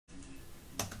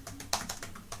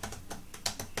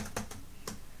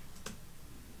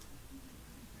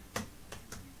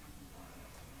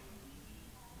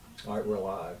All right, we're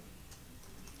live.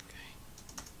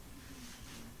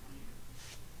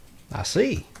 I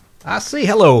see. I see.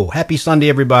 Hello. Happy Sunday,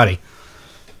 everybody.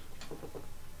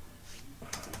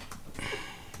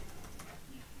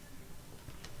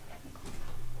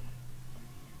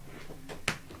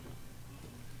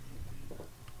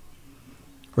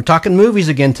 We're talking movies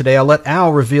again today. I'll let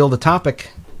Al reveal the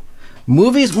topic.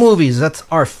 Movies. That's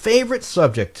our favorite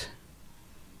subject.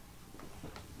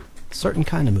 Certain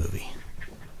kind of movie.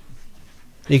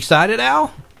 You excited,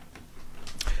 Al?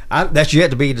 That's yet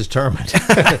to be determined.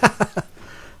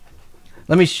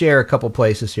 Let me share a couple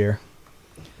places here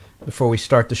before we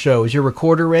start the show. Is your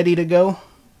recorder ready to go?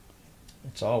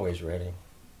 It's always ready.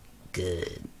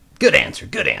 Good. Good answer.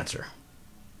 Good answer.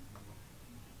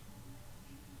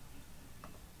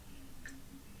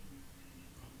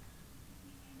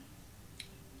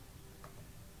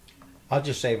 I'll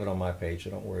just save it on my page, so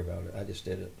don't worry about it. I just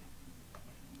did it.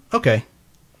 Okay.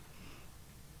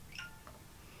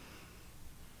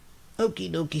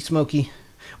 Okie dokie smoky.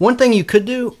 One thing you could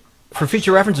do for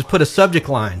future reference is put a subject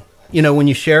line, you know, when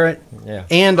you share it. Yeah.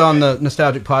 And on the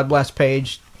Nostalgic Podblast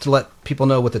page to let people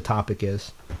know what the topic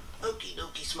is. Okie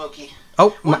dokie smoky.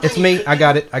 Oh, it's me. I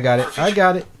got it.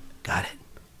 Got it.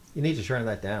 You need to turn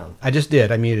that down. I just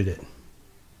did. I muted it.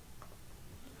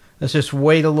 Let's just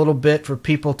wait a little bit for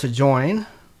people to join.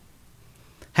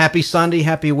 Happy Sunday.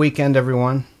 Happy weekend,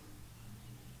 everyone.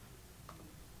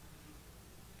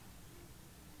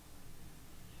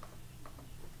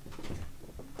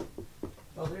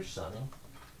 Oh, there's Sonny.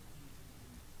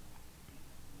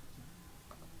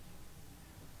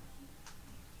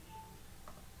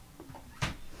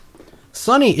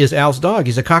 Sonny is Al's dog.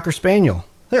 He's a Cocker Spaniel.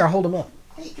 There, I'll hold him up.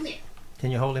 Hey, come here. Can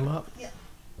you hold him up? Yeah.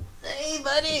 Hey,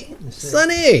 buddy.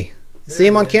 Sonny. See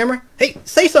him on camera? Hey,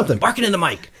 say something. Barking in the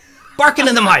mic. Barking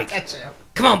in the mic.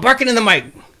 Come on, barking in the mic.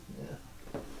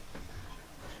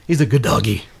 He's a good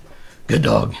doggy. Good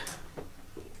dog.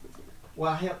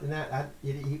 Well, I helped in that.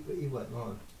 He wasn't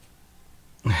on.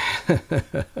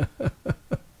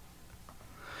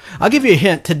 I'll give you a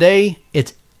hint. Today,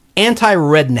 it's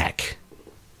anti-redneck.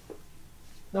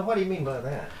 Now, what do you mean by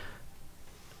that?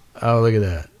 Oh, look at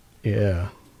that. Yeah.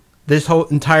 This whole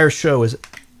entire show is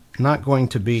not going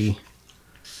to be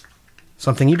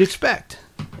something you'd expect.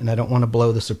 And I don't want to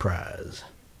blow the surprise.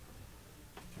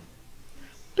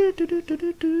 Do, do, do, do,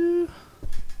 do, do.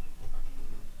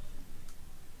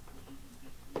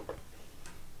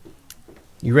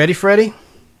 You ready, Freddie?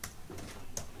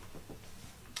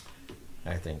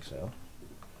 I think so.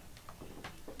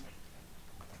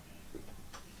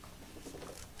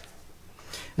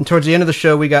 And towards the end of the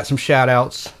show, we got some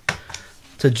shout-outs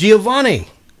to Giovanni,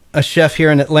 a chef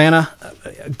here in Atlanta.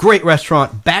 A great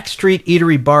restaurant, Backstreet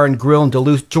Eatery Bar and Grill in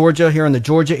Duluth, Georgia, here in the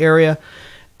Georgia area.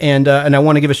 And I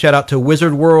want to give a shout-out to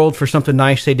Wizard World for something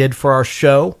nice they did for our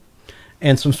show.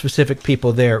 And some specific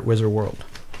people there at Wizard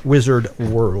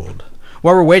World.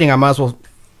 While we're waiting, I might as well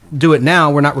do it now.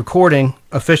 We're not recording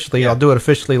officially. Yeah. I'll do it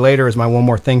officially later as my one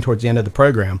more thing towards the end of the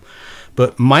program.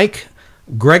 But Mike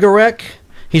Gregorek,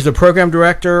 he's the program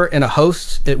director and a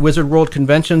host at Wizard World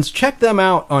Conventions. Check them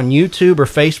out on YouTube or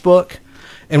Facebook.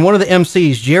 And one of the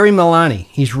MCs, Jerry Milani,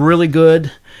 he's really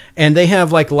good. And they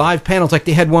have like live panels, like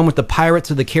they had one with the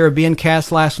Pirates of the Caribbean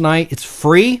cast last night. It's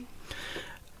free.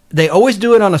 They always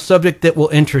do it on a subject that will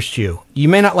interest you. You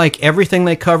may not like everything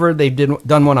they covered. They've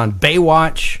done one on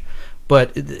Baywatch,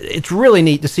 but it's really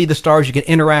neat to see the stars. You can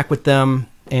interact with them,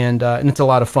 and it's a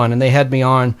lot of fun. And they had me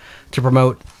on to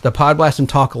promote the Podblast and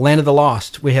Talk Land of the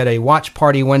Lost. We had a watch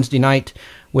party Wednesday night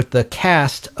with the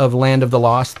cast of Land of the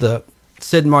Lost, the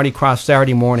Sid and Marty Krofft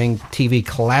Saturday morning TV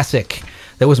classic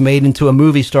that was made into a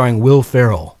movie starring Will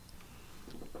Ferrell.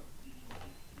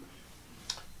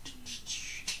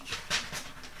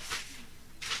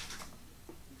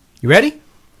 You ready?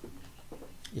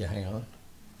 Yeah, hang on.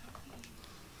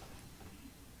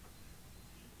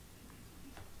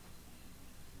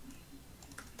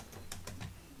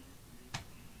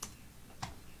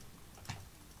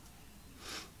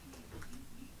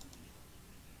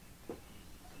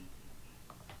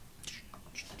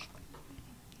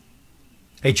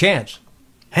 Hey, Chance.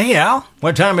 Hey, Al.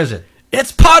 What time is it?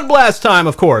 It's Podblast time,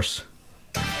 of course.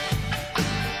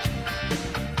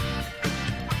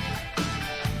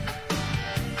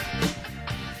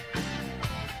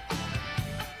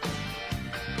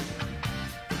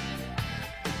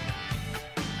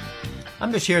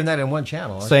 I'm just hearing that in one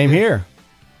channel. Same here.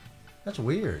 That's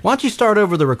weird. Why don't you start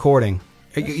over the recording?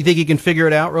 You think you can figure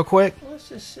it out real quick? Let's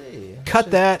just see. Cut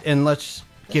that and let's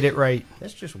get it right.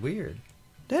 That's just weird.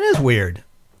 That is weird.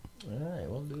 All right,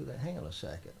 we'll do that. Hang on a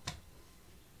second.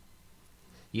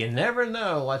 You never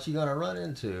know what you're going to run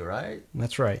into, right?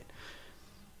 That's right.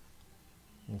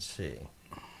 Let's see.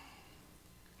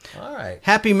 All right.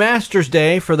 Happy Masters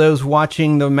Day for those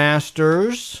watching the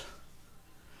Masters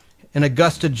in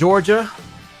Augusta, Georgia.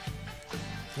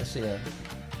 Let's see.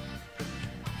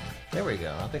 There we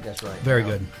go. I think that's right. Very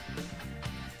good.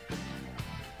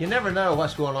 You never know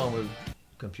what's going on with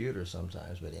computers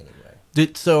sometimes, but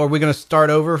anyway. So are we going to start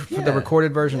over for the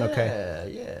recorded version? Yeah,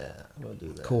 okay. Yeah, we'll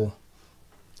do that. Cool.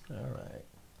 All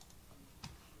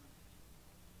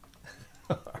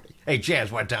right. Hey, Chaz,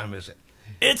 what time is it?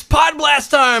 It's Podblast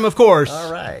time, of course.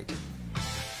 All right.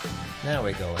 Now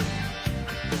we're going.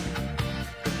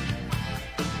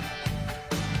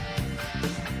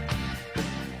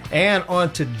 And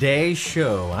on today's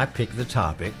show, I picked the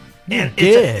topic. And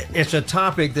it's a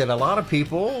topic that a lot of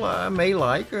people may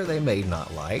like or they may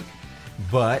not like.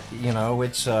 But, you know,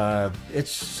 it's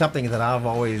something that I've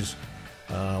always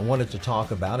wanted to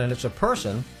talk about. And it's a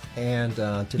person. And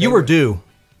today you were due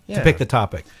to pick the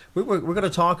topic. We're going to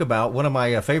talk about one of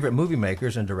my favorite movie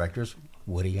makers and directors,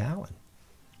 Woody Allen.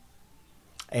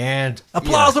 And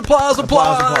applause,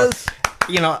 applause.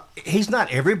 You know, he's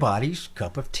not everybody's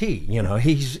cup of tea. You know,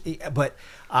 but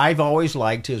I've always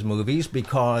liked his movies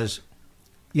because,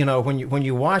 you know, when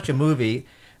you watch a movie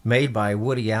made by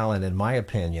Woody Allen, in my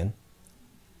opinion,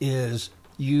 is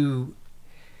you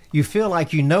feel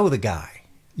like you know the guy.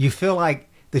 You feel like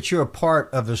that you're a part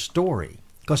of the story.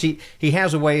 Because he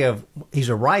has a way of, he's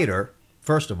a writer,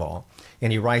 first of all,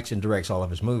 and he writes and directs all of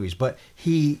his movies, but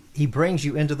he brings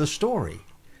you into the story.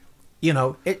 You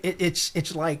know,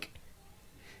 it's like,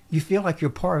 you feel like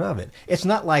you're part of it. It's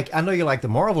not like, I know you like the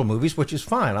Marvel movies, which is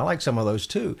fine. I like some of those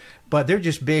too, but they're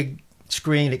just big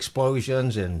screen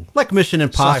explosions and... Like Mission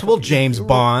Impossible, James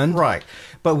Bond. Right.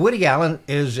 But Woody Allen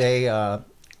is a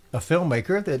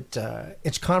filmmaker that,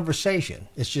 it's conversation.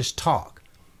 It's just talk.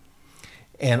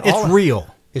 And it's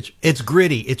real. It's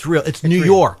gritty. It's real. It's New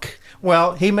York.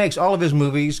 Well, he makes all of his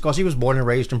movies because he was born and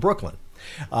raised in Brooklyn.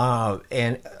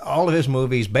 And all of his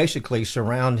movies basically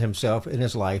surround himself in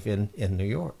his life in New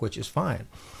York, which is fine.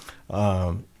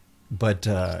 But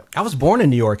I was born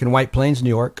in New York, in White Plains, New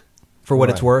York, for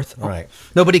what it's worth. Right.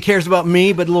 Nobody cares about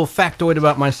me, but a little factoid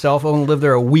about myself. I only lived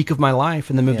there a week of my life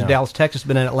and then moved to Dallas, Texas.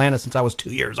 Been in Atlanta since I was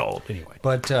 2 years old, anyway.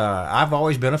 But I've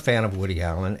always been a fan of Woody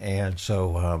Allen, and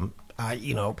so...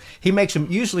 you know, he makes them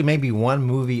usually maybe one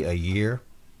movie a year,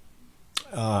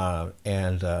 but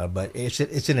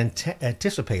it's an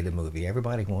anticipated movie.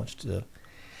 Everybody wants to.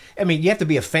 I mean, you have to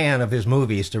be a fan of his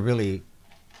movies to really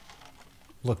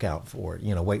look out for it.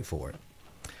 You know, wait for it.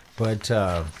 But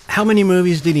how many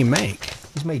movies did he make?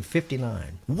 He's made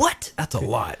 59. What? That's a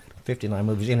lot. 59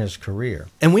 movies in his career.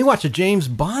 And we watched a James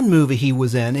Bond movie he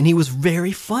was in, and he was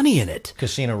very funny in it.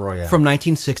 Casino Royale. From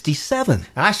 1967.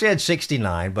 I said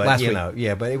 69, but Last you week. know,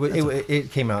 yeah, but it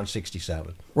came out in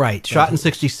 67. Right, shot in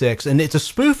 66, and it's a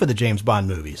spoof of the James Bond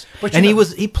movies. But and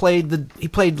he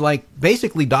played like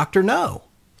basically Dr. No.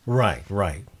 Right,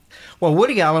 right. Well,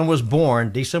 Woody Allen was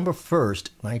born December 1st,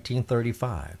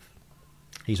 1935.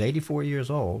 He's 84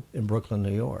 years old in Brooklyn,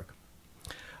 New York.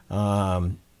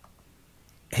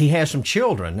 He has some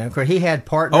children. Now, he had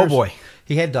partners. Oh, boy.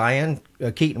 He had Diane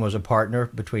Keaton was a partner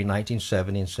between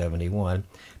 1970 and 71.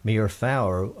 Mayor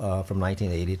Fowler from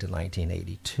 1980 to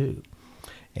 1982.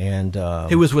 And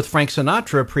he was with Frank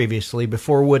Sinatra previously,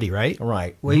 before Woody, right?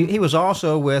 Right. Well, he was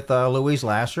also with Louise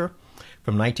Lasser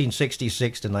from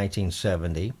 1966 to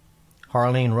 1970.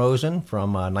 Harlene Rosen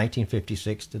from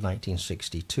 1956 to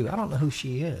 1962. I don't know who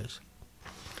she is.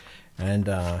 And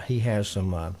he has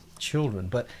some children,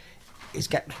 but he's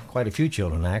got quite a few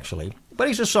children, actually. But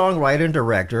he's a songwriter and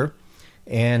director,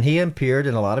 and he appeared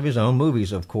in a lot of his own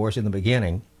movies, of course, in the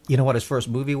beginning. You know what his first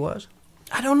movie was?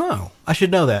 I don't know. I should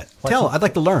know that. I'd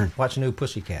like to learn. Watch New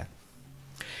Pussycat.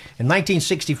 In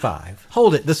 1965.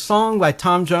 Hold it. The song by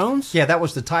Tom Jones? Yeah, that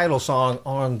was the title song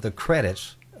on the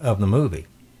credits of the movie.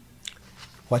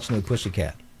 Watch New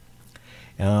Pussycat.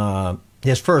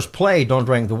 His first play, Don't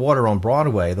Drink the Water, on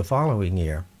Broadway the following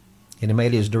year. And he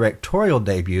made his directorial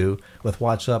debut with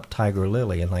What's Up, Tiger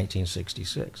Lily in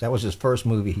 1966. That was his first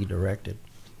movie he directed.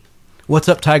 What's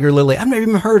Up, Tiger Lily? I've never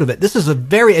even heard of it. This is a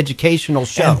very educational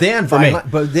show. And then, for me. by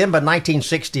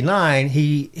 1969,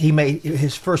 he made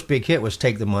his first big hit was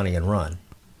Take the Money and Run.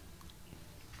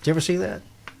 Did you ever see that?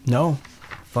 No.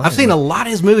 Funny I've seen a lot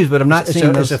of his movies, but I'm not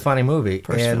seeing those. It's a funny movie.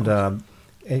 And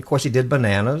of course, he did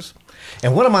Bananas.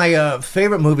 And one of my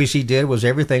favorite movies he did was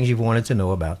Everything You've Wanted to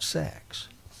Know About Sex.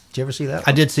 Did you ever see that one?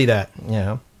 I did see that.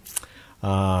 Yeah.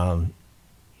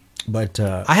 But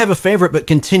I have a favorite, but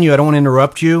continue. I don't want to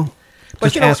interrupt you.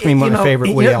 Just ask me what my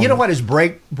favorite Woody Allen. You know what his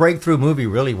breakthrough movie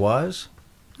really was?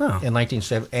 in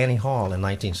 1970. Annie Hall in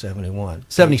 1971.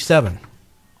 77.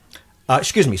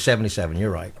 Excuse me, 77.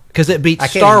 You're right. Because it beat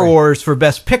Star Wars for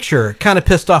Best Picture. Kind of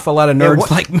pissed off a lot of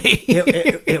nerds like me.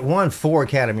 it won 4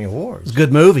 Academy Awards.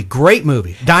 Good movie. Great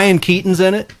movie. Diane Keaton's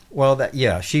in it. Well,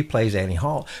 she plays Annie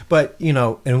Hall. But,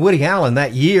 and Woody Allen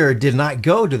that year did not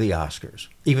go to the Oscars,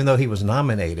 even though he was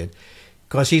nominated,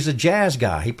 because he's a jazz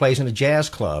guy. He plays in a jazz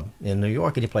club in New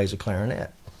York, and he plays a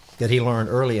clarinet that he learned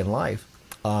early in life.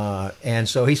 And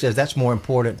so he says, that's more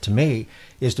important to me,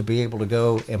 is to be able to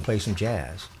go and play some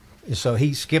jazz. So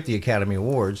he skipped the Academy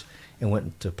Awards and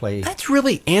went to play. That's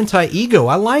really anti-ego.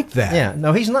 I like that. Yeah.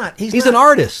 No, he's not. He's an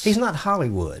artist. He's not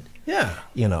Hollywood. Yeah.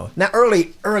 Now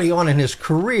early on in his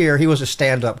career, he was a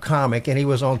stand-up comic, and he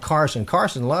was on Carson.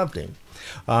 Carson loved him.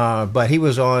 But he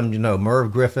was on,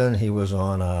 Merv Griffin. He was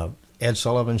on Ed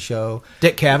Sullivan's show.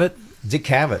 Dick Cavett. Dick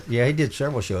Cavett. Yeah, he did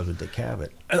several shows with Dick Cavett.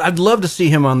 I'd love to see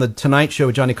him on the Tonight Show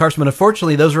with Johnny Carson, but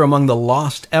unfortunately, those are among the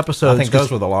lost episodes. I think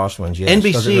those were the lost ones, yes.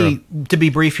 NBC, to be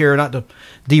brief here, not to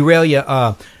derail you,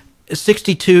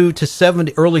 62 to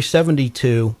 70, early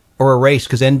 72, or erased,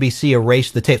 because NBC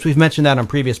erased the tapes. We've mentioned that on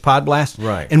previous Podblast.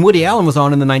 Right. And Woody Allen was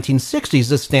on in the 1960s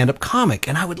as stand-up comic,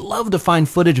 and I would love to find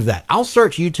footage of that. I'll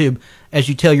search YouTube as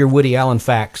you tell your Woody Allen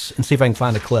facts and see if I can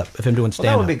find a clip of him doing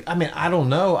stand-up. Well, I don't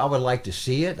know. I would like to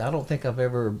see it. I don't think I've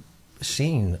ever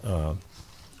seen...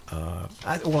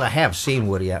 I have seen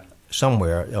Woody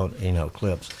somewhere on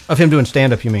clips of him doing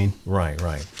stand-up. You mean? Right.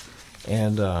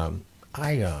 And but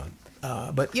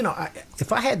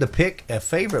if I had to pick a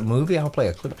favorite movie, I'll play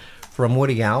a clip from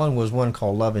Woody Allen. Was one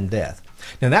called Love and Death.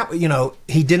 Now that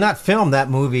he did not film that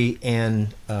movie in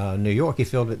New York. He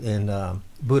filmed it in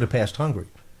Budapest, Hungary.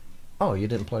 Oh, you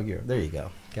didn't plug there you go.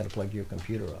 Got to plug your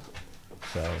computer up.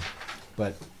 So.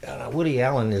 But Woody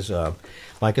Allen is,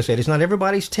 like I said, he's not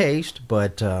everybody's taste,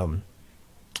 but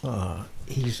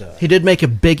he's... he did make a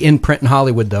big imprint in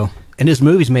Hollywood, though, and his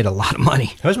movies made a lot of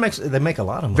money. They make a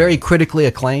lot of money. Very critically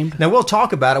acclaimed. Now, we'll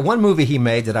talk about it. One movie he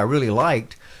made that I really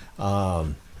liked, I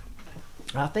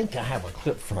think I have a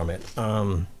clip from it.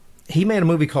 He made a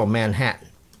movie called Manhattan,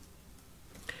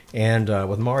 and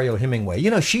with Mario Hemingway.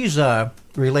 She's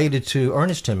related to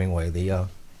Ernest Hemingway, the...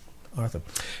 Arthur.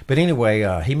 But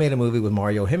anyway, he made a movie with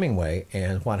Mario Hemingway,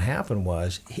 and what happened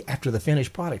was, after the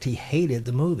finished product, he hated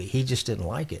the movie. He just didn't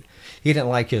like it. He didn't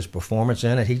like his performance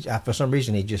in it. For some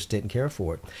reason, he just didn't care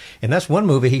for it. And that's one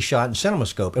movie he shot in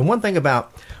CinemaScope. And one thing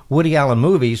about Woody Allen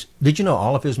movies, did you know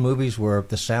all of his movies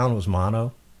the sound was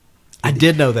mono? I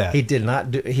did know that. He did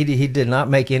not he did not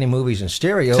make any movies in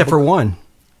stereo. Except for one.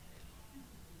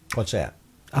 What's that?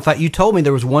 I thought you told me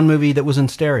there was one movie that was in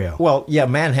stereo. Well, yeah,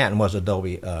 Manhattan was a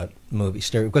Dolby movie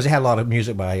stereo because it had a lot of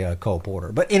music by Cole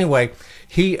Porter. But anyway,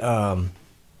 he shot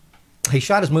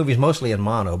his movies mostly in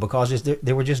mono because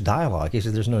they were just dialogue. He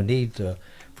said there's no need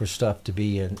for stuff to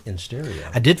be in stereo.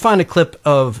 I did find a clip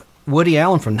of Woody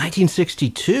Allen from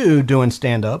 1962 doing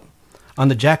stand-up on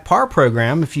the Jack Parr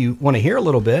program, if you want to hear a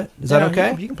little bit. Is that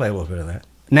okay? You can play a little bit of that.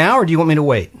 Now, or do you want me to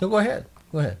wait? No, go ahead.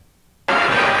 Go ahead.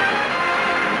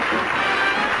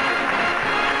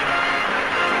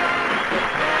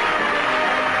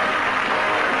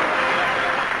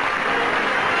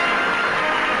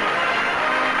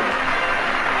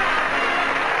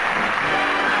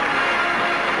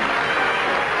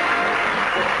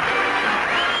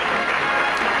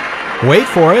 Wait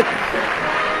for it.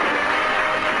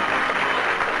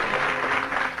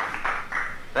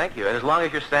 Thank you. And as long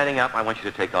as you're standing up, I want you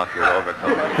to take off your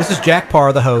overcoat. This is Jack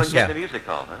Parr, the host. Couldn't get the music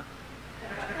called,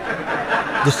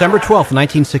 huh? December 12th,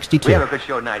 1962. We have a good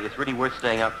show tonight. It's really worth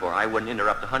staying up for. I wouldn't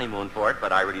interrupt the honeymoon for it,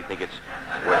 but I really think it's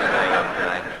worth staying up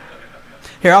tonight.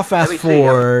 Here, I'll fast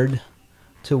forward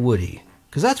to Woody,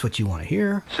 because that's what you want to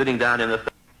hear. Sitting down in the...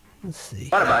 Let's see.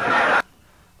 What about it?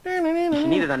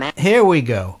 Here we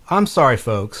go. I'm sorry,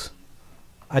 folks.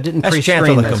 I didn't That's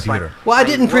pre-screen the this. computer. Well, I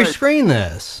didn't pre-screen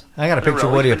this. I got a picture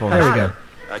of Woody up on There we go.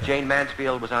 Jane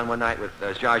Mansfield was on one night with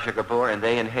Zsa Zsa Gabor, and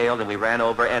they inhaled, and we ran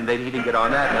over, and he didn't get on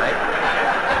that night.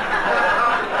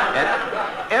 And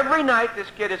every night this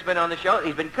kid has been on the show.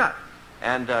 He's been cut.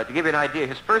 And to give you an idea,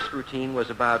 his first routine was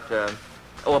about the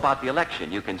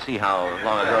election. You can see how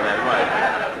long ago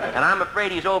that was. And I'm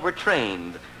afraid he's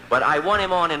overtrained. But I want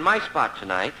him on in my spot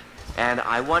tonight, and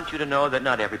I want you to know that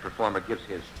not every performer gives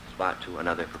his spot to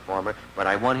another performer, but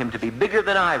I want him to be bigger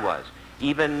than I was,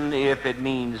 even if it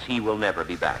means he will never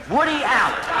be back. Woody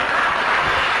Allen!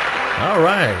 All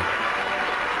right.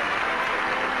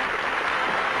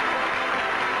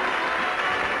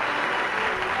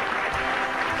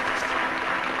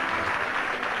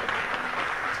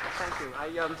 Thank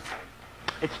you.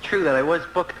 It's true that I was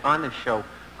booked on the show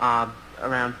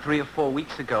around 3 or 4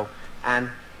 weeks ago, and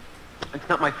It's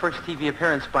not my first TV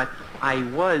appearance, but I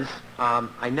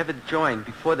never joined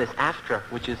before this AFTRA,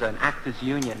 which is an actors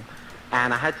union,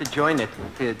 and I had to join it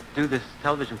to do this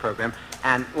television program.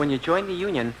 And when you join the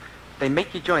union, they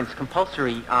make you join, it's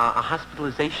compulsory, a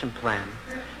hospitalization plan.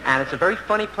 And it's a very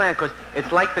funny plan because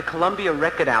it's like the Columbia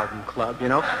Record Album Club, you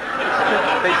know.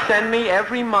 They send me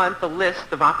every month a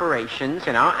list of operations,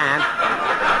 you know, and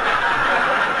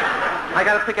I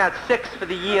got to pick out 6 for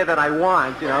the year that I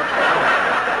want, you know.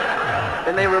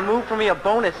 Then they remove from me a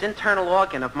bonus internal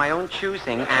organ of my own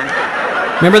choosing, and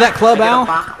remember that club, I get Al? a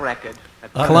Bach record.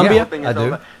 Columbia? Thing I is do.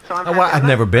 over. So I've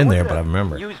never been there, but I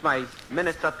remember. Use my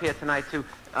minutes up here tonight to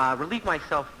relieve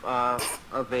myself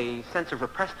of a sense of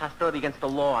repressed hostility against the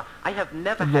law. I have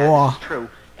never had, this is true,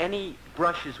 any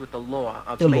brushes with the law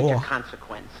of major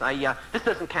consequence. This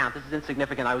doesn't count. This is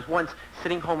insignificant. I was once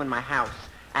sitting home in my house,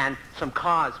 and some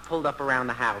cars pulled up around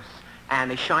the house,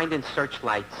 and they shined in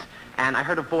searchlights, and I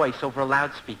heard a voice over a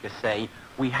loudspeaker say,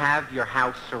 "We have your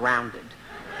house surrounded.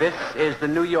 This is the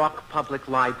New York Public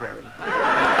Library."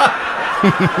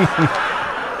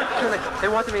 They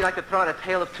wanted me like to throw out a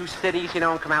tale of 2 cities, you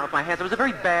know, and come out with my hands. It was a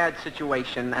very bad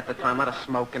situation at the time, a lot of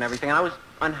smoke and everything, and I was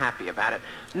unhappy about it.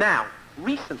 Now,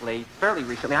 recently, fairly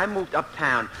recently, I moved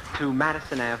uptown to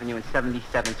Madison Avenue and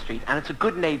 77th Street, and it's a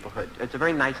good neighborhood. It's a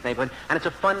very nice neighborhood, and it's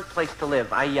a fun place to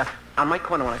live. On my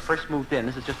corner, when I first moved in,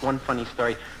 this is just one funny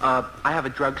story, I have a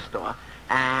drugstore.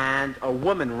 And a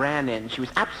woman ran in. She was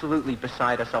absolutely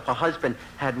beside herself. Her husband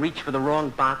had reached for the wrong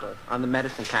bottle on the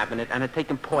medicine cabinet and had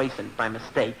taken poison by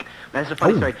mistake. That's a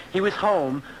funny story. He was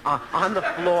home on the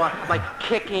floor, like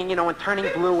kicking, you know, and turning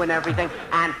blue and everything.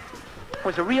 And it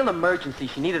was a real emergency.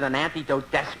 She needed an antidote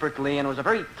desperately, and it was a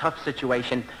very tough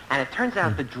situation. And it turns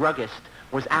out the druggist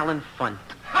was Alan Funt.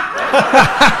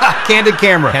 Candid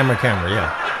camera. Camera,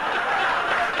 yeah.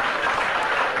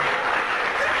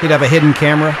 He'd have a hidden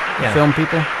camera to film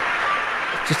people.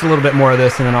 Just a little bit more of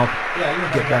this, and then I'll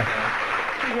get back.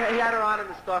 He had her on in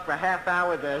the store for a half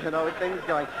hour there, you know, with things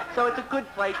going. So it's a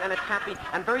good place, and it's happy,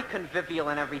 and very convivial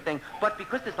and everything. But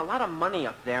because there's a lot of money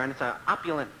up there, and it's an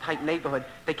opulent-type neighborhood,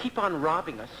 they keep on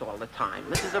robbing us all the time.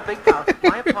 This is a big problem.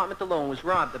 My apartment alone was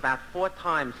robbed about 4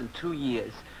 times in 2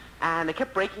 years. And they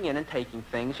kept breaking in and taking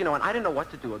things, you know, and I didn't know what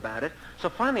to do about it. So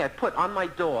finally I put on my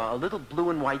door a little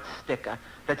blue and white sticker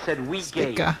that said, "We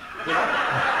gave." You know?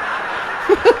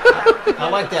 I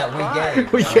like that.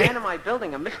 We gave. The man in my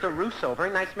building, a Mr. Russo, a very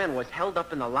nice man, was held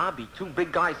up in the lobby. 2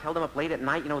 big guys held him up late at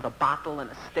night, you know, with a bottle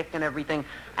and a stick and everything.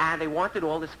 And they wanted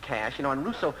all this cash, you know, and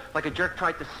Russo, like a jerk,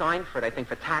 tried to sign for it, I think,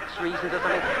 for tax reasons or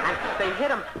something. And they hit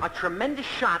him a tremendous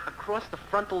shot across the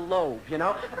frontal lobe, you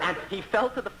know, and he fell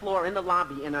to the floor in the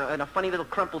lobby in a funny little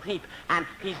crumpled heap. And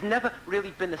he's never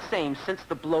really been the same since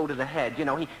the blow to the head, you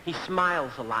know. He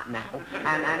smiles a lot now,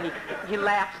 and he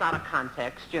laughs out of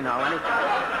context, you know, and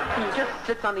he just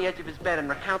sits on the edge of his bed and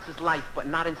recounts his life, but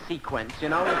not in sequence, you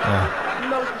know. He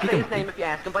knows to say his name if you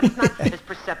ask him, but he's not as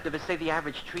perceptive as, say, the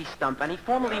average tree stump. And he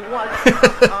formerly was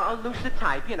a lucid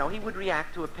type, you know. He would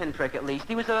react to a pinprick at least.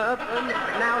 He was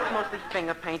now it's mostly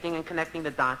finger painting and connecting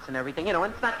the dots and everything, you know,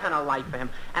 and it's that kind of life for him.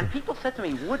 And people said to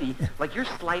me, "Woody, like, you're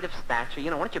slight of stature,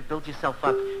 you know, why don't you build yourself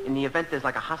up in the event there's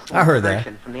like a hostile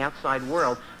incursion from the outside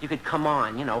world, you could come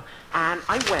on, you know." And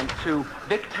I went to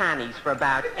Vic Tanny's for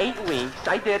about 8 weeks.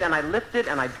 I did, and I lifted,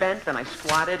 and I bent, and I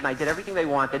squatted, and I did everything they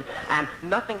wanted, and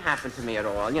nothing happened to me at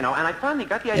all, you know. And I finally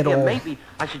got the idea maybe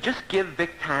I should just give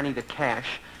Vic Tanny the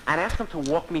cash and ask him to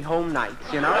walk me home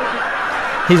nights, you know.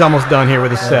 He's almost done here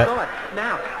with his set.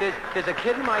 Now, there's a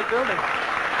kid in my building.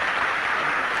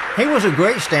 He was a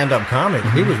great stand-up comic.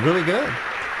 He was really good.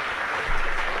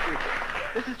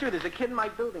 This is true. There's a kid in my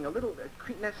building, a little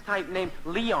cretinous type named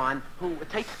Leon, who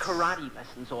takes karate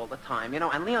lessons all the time, you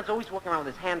know, and Leon's always walking around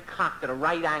with his hand cocked at a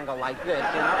right angle like this,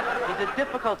 you know. He's a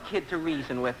difficult kid to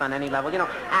reason with on any level, you know,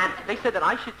 and they said that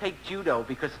I should take judo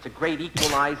because it's a great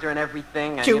equalizer and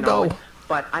everything. And, Judo. You know,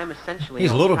 but I'm essentially...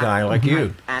 He's a little guy like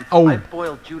you. And I've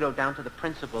boiled judo down to the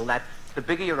principle that the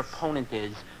bigger your opponent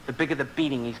is, the bigger the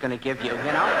beating he's going to give you, you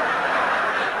know?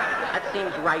 That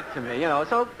seems right to me, you know,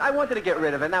 so I wanted to get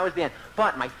rid of it, and that was the end.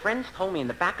 But my friends told me in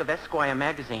the back of Esquire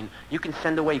magazine, you can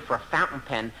send away for a fountain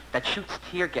pen that shoots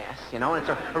tear gas, you know, and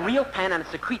it's a real pen, and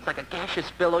it secretes like a gaseous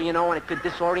billow, you know, and it could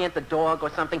disorient the dog or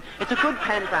something. It's a good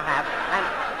pen to have, and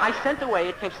I sent away,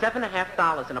 it came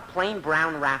 $7.50 in a plain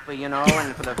brown wrapper, you know,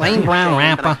 and for the plain brown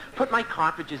wrapper. I put my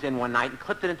cartridges in one night and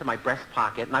clipped it into my breast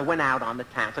pocket, and I went out on the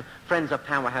town. So friends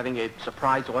uptown were having a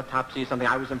surprise autopsy or something.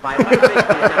 I was invited,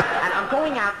 and I'm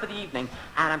going out for the evening,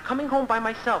 and I'm coming home by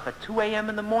myself at 2 a.m.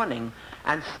 in the morning,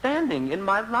 and standing in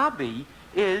my lobby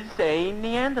is a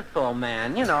Neanderthal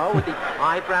man, you know, with the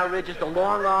eyebrow ridges, the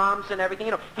long arms and everything.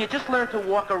 You know, he had just learned to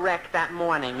walk erect that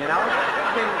morning, you know.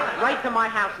 Came right to my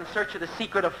house in search of the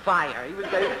secret of fire. He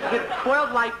had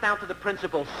boiled life down to the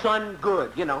principle, son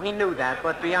good. You know, he knew that,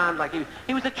 but beyond, like,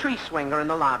 he was a tree swinger in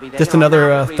the lobby. There, just you know,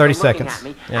 another 30 looking seconds. At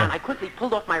me, Yeah. And I quickly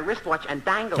pulled off my wristwatch and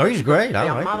dangled Oh, it. he's great. They I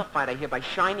are like him. mollified, I hear, by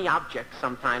shiny objects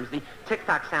sometimes. The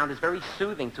tick-tock sound is very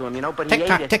soothing to him, you know, but Tick-tock,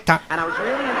 he ate it. tick-tock. And I was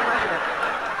really impressed with that.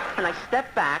 And I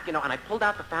stepped back, you know, and I pulled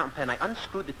out the fountain pen. I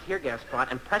unscrewed the tear gas pot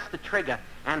and pressed the trigger,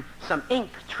 and some ink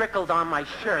trickled on my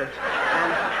shirt.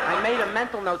 And I made a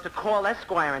mental note to call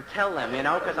Esquire and tell them, you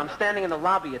know, because I'm standing in the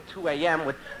lobby at 2 a.m.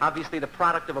 with obviously the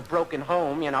product of a broken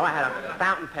home, you know. I had a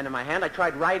fountain pen in my hand. I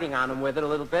tried writing on him with it a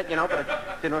little bit, you know, but it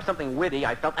didn't know something witty,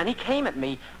 I felt. And he came at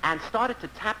me and started to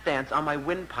tap dance on my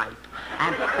windpipe.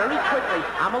 And very quickly,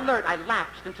 I'm alert, I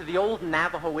lapsed into the old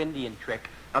Navajo Indian trick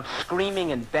of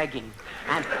screaming and begging.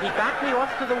 And he backed me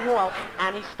off to the wall,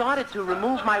 and he started to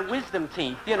remove my wisdom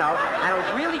teeth, you know. And it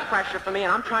was really pressure for me,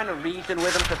 and I'm trying to reason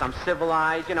with him because I'm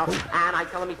civilized, you know. And I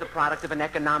tell him he's the product of an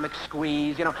economic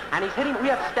squeeze, you know. And he's hitting, we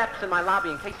have steps in my lobby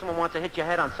in case someone wants to hit your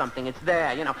head on something. It's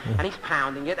there, you know. And he's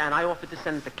pounding it, and I offered to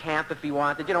send him to camp if he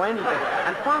wanted, you know, anything.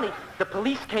 And finally, the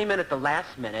police came in at the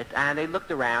last minute, and they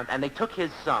looked around, and they took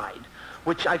his side,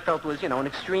 which I felt was, you know, an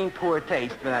extreme poor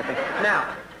taste for that thing.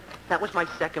 Now, that was my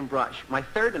second brush. My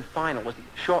third and final was the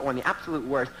short one, the absolute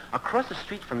worst. Across the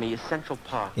street from me is Central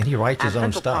Park. And he writes his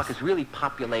own Central stuff. Park is really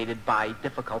populated by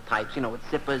difficult types, you know, with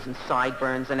zippers and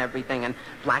sideburns and everything, and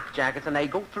black jackets, and they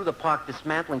go through the park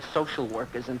dismantling social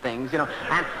workers and things, you know,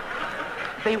 and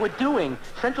they were doing,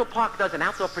 Central Park does an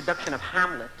outdoor production of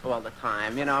Hamlet all the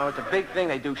time, you know, it's a big thing.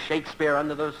 They do Shakespeare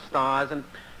under those stars, and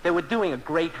they were doing a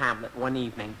great Hamlet one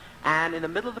evening. And in the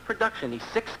middle of the production, these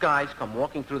 6 guys come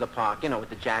walking through the park, you know,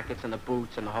 with the jackets and the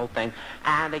boots and the whole thing.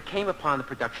 And they came upon the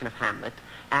production of Hamlet,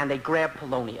 and they grabbed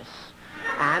Polonius.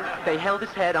 And they held his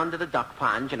head under the duck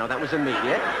pond, you know, that was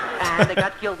immediate. And they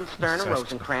got Guildenstern and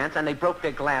Rosencrantz, and they broke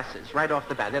their glasses right off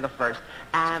the bat. They're the first.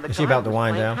 And the Is he guy about who to was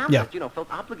wind playing down? Hamlet, Yeah. you know,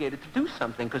 felt obligated to do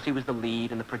something because he was the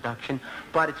lead in the production.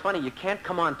 But it's funny, you can't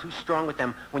come on too strong with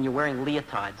them when you're wearing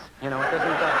leotards. You know, it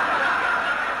doesn't...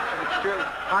 It's true.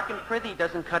 Harkin Prithee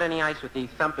doesn't cut any ice with these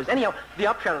thumpers. Anyhow, the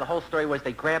upshot of the whole story was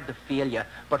they grabbed Ophelia,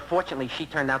 but fortunately she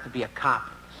turned out to be a cop,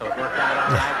 so it worked out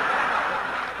all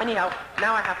right. Anyhow,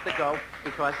 now I have to go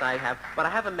because I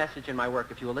have a message in my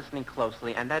work if you were listening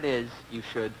closely, and that is you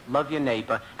should love your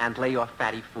neighbor and lay off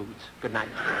fatty foods. Good night.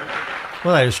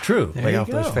 Well, that is true. There Lay you off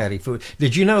those go. fatty foods.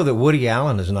 Did you know that Woody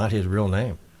Allen is not his real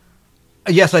name?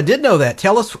 Yes, I did know that.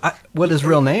 Tell us what his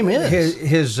real name is.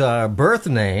 His birth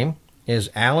name is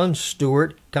Alan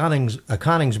Stewart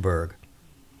Coningsburg.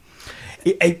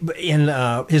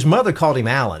 His mother called him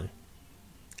Alan.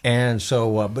 And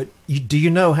so, do you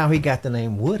know how he got the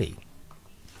name Woody?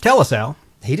 Tell us, Al.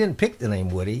 He didn't pick the name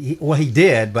Woody. He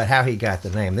did, but how he got the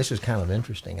name. This is kind of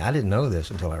interesting. I didn't know this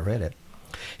until I read it.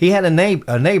 He had a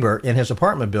neighbor in his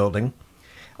apartment building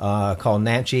called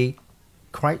Nancy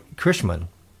Krishman.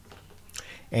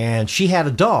 And she had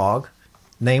a dog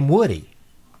named Woody.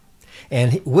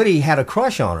 And Woody had a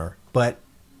crush on her, but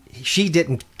she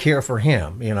didn't care for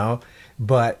him, you know.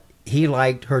 But he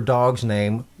liked her dog's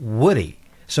name, Woody.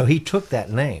 So he took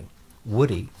that name,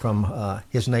 Woody, from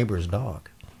his neighbor's dog.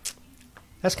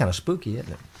 That's kind of spooky,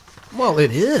 isn't it? Well,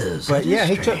 it is. But yeah,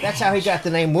 that's how he got the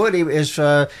name Woody. Is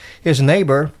his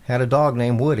neighbor had a dog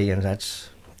named Woody, and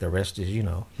the rest is, you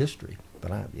know, history.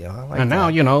 But I like and now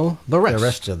that. you know the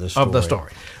rest of the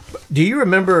story. Do you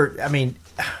remember? I mean,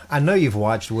 I know you've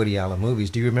watched Woody Allen movies.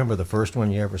 Do you remember the first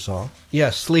one you ever saw?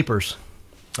 Yes, Sleepers.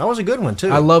 That was a good one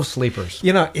too. I love Sleepers.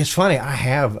 You know, it's funny. I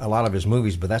have a lot of his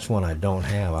movies, but that's one I don't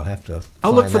have. I'll have to.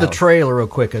 I'll look for the out. trailer real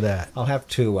quick of that. I'll have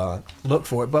to look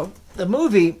for it. But the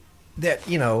movie that,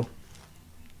 you know,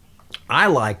 I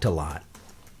liked a lot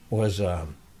was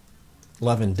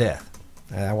Love and Death.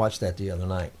 I watched that the other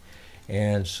night.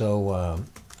 And so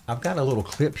I've got a little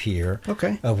clip here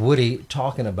of Woody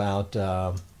talking about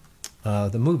the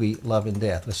movie Love and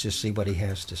Death. Let's just see what he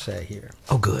has to say here.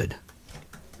 Oh, good.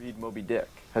 Read Moby Dick.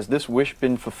 Has this wish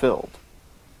been fulfilled?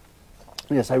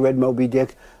 Yes, I read Moby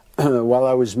Dick while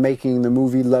I was making the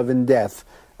movie Love and Death.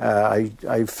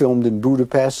 I filmed in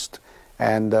Budapest,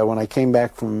 and when I came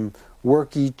back from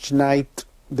work each night,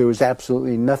 there was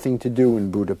absolutely nothing to do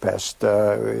in Budapest.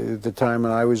 At the time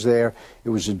when I was there, it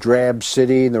was a drab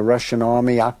city, and the Russian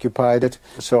army occupied it.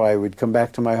 So I would come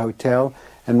back to my hotel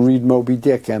and read Moby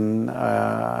Dick, and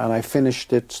I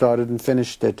finished it, started and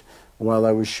finished it, while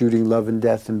I was shooting Love and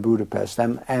Death in Budapest,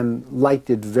 and liked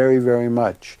it very, very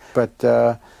much. But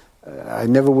I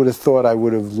never would have thought I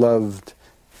would have loved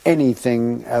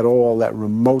anything at all that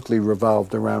remotely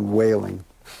revolved around whaling.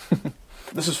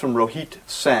 This is from Rohit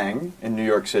Sang in New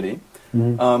York City.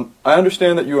 I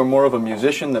understand that you are more of a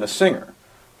musician than a singer,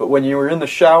 but when you are in the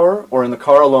shower or in the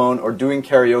car alone or doing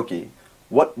karaoke,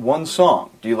 what one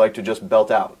song do you like to just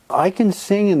belt out? I can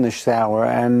sing in the shower,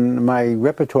 and my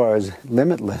repertoire is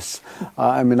limitless.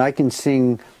 I mean, I can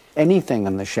sing anything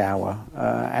in the shower,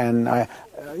 and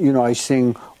I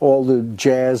sing all the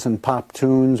jazz and pop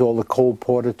tunes, all the Cole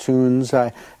Porter tunes,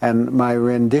 and my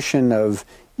rendition of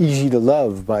Easy to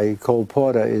Love by Cole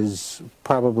Porter is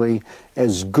probably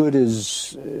as good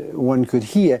as one could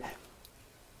hear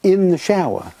in the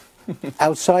shower.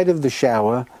 Outside of the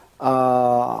shower,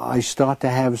 I start to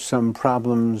have some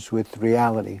problems with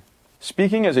reality.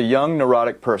 Speaking as a young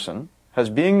neurotic person, has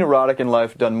being neurotic in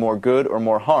life done more good or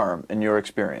more harm in your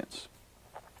experience?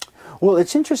 Well,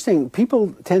 it's interesting.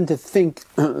 People tend to think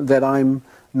that I'm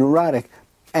neurotic,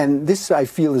 and this, I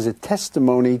feel, is a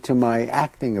testimony to my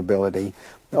acting ability.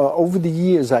 Over the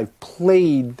years, I've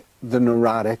played the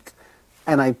neurotic,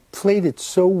 and I played it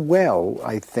so well,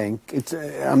 I think.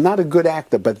 I'm not a good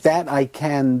actor, but that I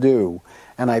can do.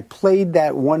 And I played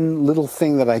that one little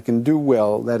thing that I can do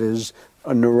well, that is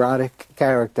a neurotic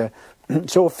character,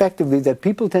 so effectively that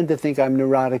people tend to think I'm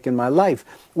neurotic in my life,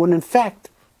 when in fact,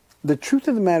 the truth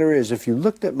of the matter is, if you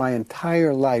looked at my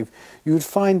entire life, you would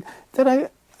find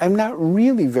that I'm not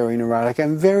really very neurotic.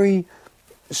 I'm very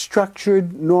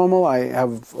structured, normal. I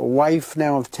have a wife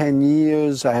now of 10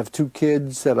 years. I have 2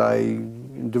 kids that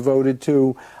I'm devoted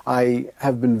to. I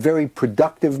have been very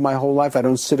productive my whole life. I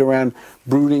don't sit around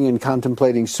brooding and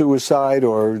contemplating suicide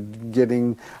or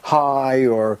getting high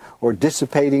or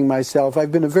dissipating myself.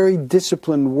 I've been a very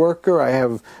disciplined worker. I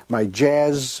have my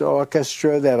jazz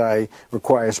orchestra that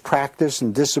requires practice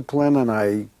and discipline, and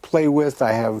I play with.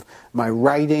 I have my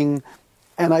writing.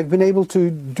 And I've been able to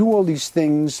do all these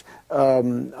things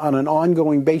on an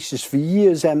ongoing basis for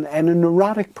years, and a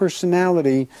neurotic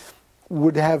personality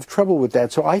would have trouble with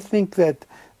that. So I think that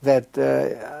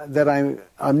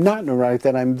I'm not neurotic,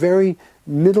 that I'm very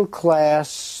middle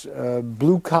class,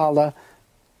 blue collar,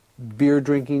 beer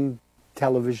drinking,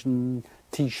 television,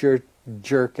 T-shirt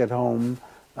jerk at home,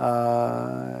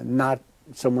 not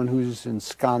someone who's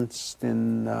ensconced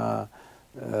in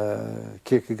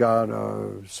Kierkegaard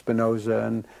or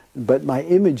Spinoza, but my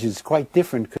image is quite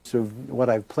different because of what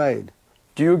I've played.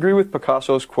 Do you agree with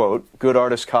Picasso's quote, "Good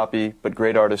artists copy, but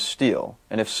great artists steal"?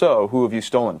 And if so, who have you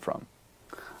stolen from?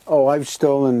 Oh, I've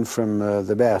stolen from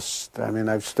the best. I mean,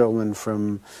 I've stolen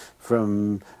from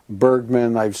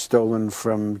Bergman, I've stolen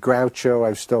from Groucho,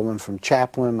 I've stolen from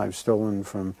Chaplin, I've stolen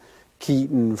from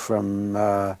Keaton, from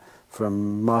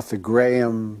Martha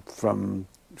Graham, from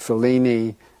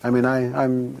Fellini. I mean,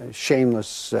 I'm a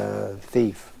shameless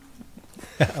thief.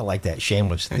 I like that,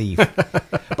 shameless thief.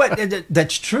 But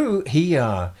that's true. He,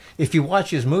 if you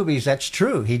watch his movies, that's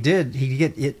true. He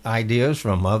get ideas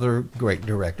from other great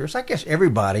directors. I guess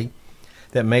everybody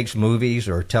that makes movies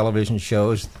or television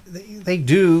shows, they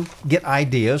do get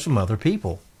ideas from other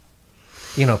people.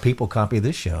 You know, people copy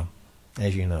this show,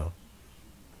 as you know.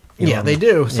 They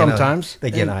do sometimes. They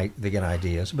get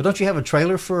ideas. But don't you have a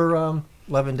trailer for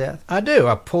Love and Death? I do.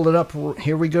 I pulled it up.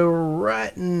 Here we go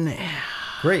right now.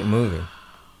 Great movie.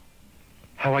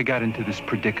 How I got into this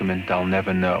predicament, I'll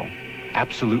never know.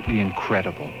 Absolutely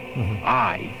incredible.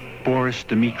 I, Boris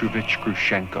Dmitrovich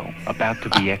Grushenko, about to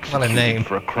be executed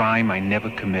for a crime I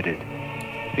never committed.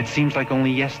 It seems like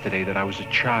only yesterday that I was a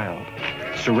child,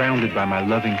 surrounded by my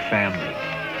loving family.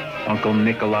 Uncle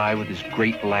Nikolai with his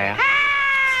great laugh.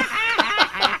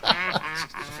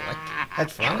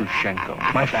 That's fine. Grushenko,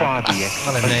 my father, a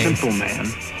simple man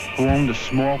who owned a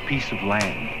small piece of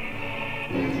land.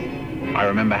 I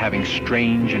remember having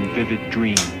strange and vivid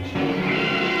dreams.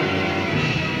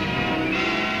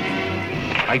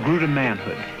 I grew to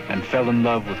manhood and fell in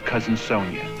love with Cousin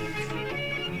Sonia.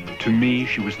 To me,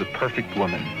 she was the perfect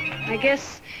woman. I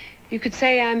guess you could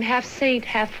say I'm half saint,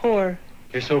 half whore.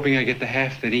 Here's hoping I get the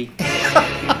half that eat.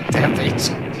 Damn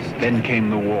it. Then came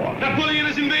the war. Napoleon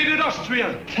has invaded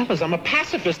Austria. Fellas, I'm a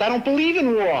pacifist. I don't believe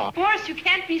in war. Boris, you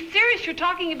can't be serious. You're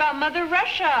talking about Mother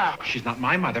Russia. She's not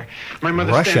my mother. My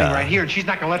mother's standing right here, and she's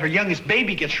not going to let her youngest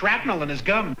baby get shrapnel in his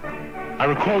gum. I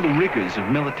recall the rigors of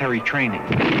military training.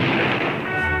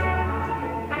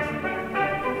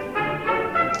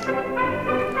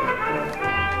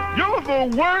 You're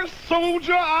the worst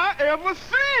soldier I ever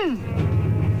seen.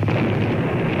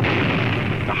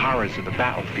 The horrors of the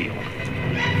battlefield.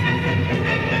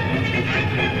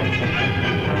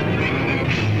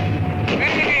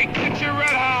 Hey, get your red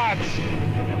hots.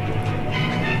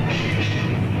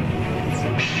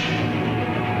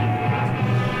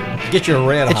 Get your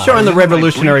red It's hot. showing the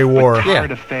Revolutionary War.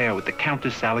 Hard affair with the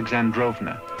Countess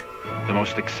Alexandrovna, the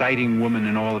most exciting woman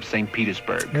in all of St.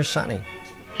 Petersburg. Here's Sonny.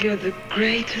 You're the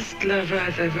greatest lover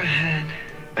I've ever had.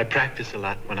 I practice a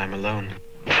lot when I'm alone.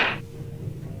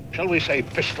 Shall we say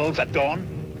fistfuls at dawn?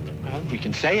 Well, we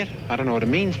can say it. I don't know what it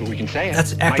means, but we can say it.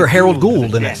 That's actor Harold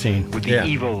Gould in that scene. With the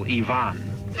evil Ivan.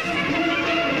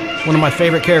 One of my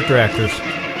favorite character actors.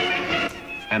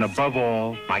 And above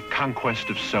all, my conquest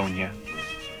of Sonia.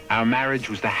 Our marriage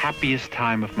was the happiest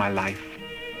time of my life,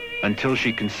 until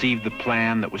she conceived the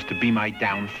plan that was to be my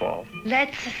downfall.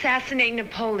 Let's assassinate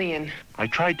Napoleon. I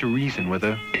tried to reason with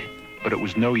her, but it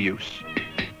was no use.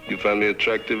 You find me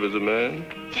attractive as a man?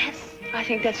 Yes, I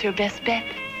think that's your best bet.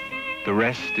 The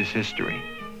rest is history.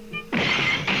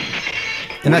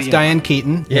 And that's Diane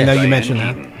Keaton. Yes. I know you Diane mentioned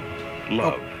Keaton. that.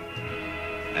 Love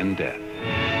and death.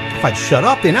 If I'd shut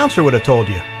up, the announcer would have told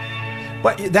you.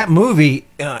 But that movie,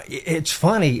 it's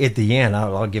funny at the end.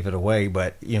 I'll give it away,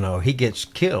 but he gets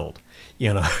killed.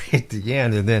 At the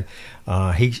end, and then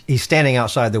he's standing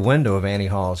outside the window of Annie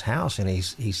Hall's house, and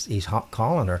he's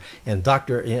calling her, and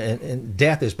and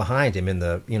Death is behind him in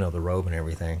the the robe and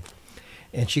everything.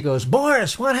 And she goes,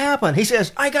 "Boris, what happened?" He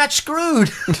says, "I got screwed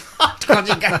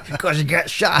because he got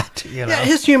shot." Yeah,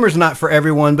 his humor's not for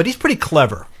everyone, but he's pretty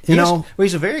clever. Well,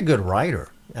 he's a very good writer.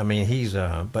 I mean, he's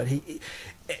but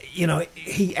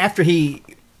after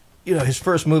his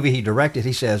first movie he directed,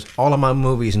 he says, all of my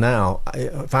movies now,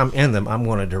 if I'm in them, I'm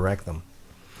going to direct them,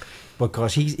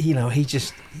 because he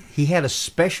had a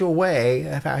special way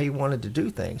of how he wanted to do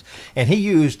things, and he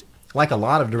used, like a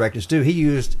lot of directors do, he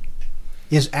used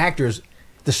his actors,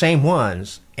 the same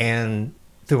ones, and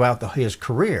throughout his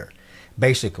career,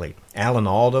 basically. Alan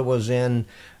Alda was in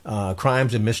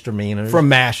Crimes and Misdemeanors. From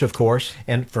MASH, of course.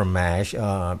 And from MASH.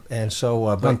 And so...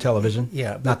 on television.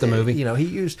 Yeah. Not the movie. He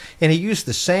used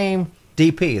the same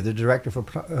DP, the director for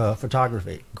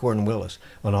photography, Gordon Willis,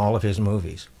 on all of his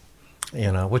movies.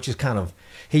 Which is kind of...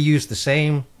 He used the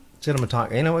same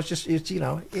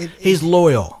cinematography. He's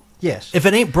loyal. Yes. If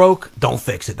it ain't broke, don't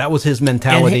fix it. That was his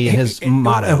mentality and his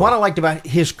motto. And what I liked about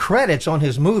his credits on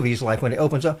his movies, like when it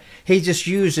opens up, he just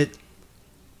used it.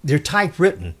 They're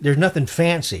typewritten. There's nothing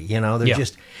fancy, They're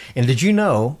just. And did you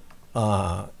know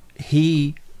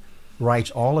he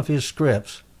writes all of his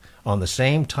scripts on the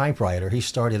same typewriter he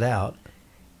started out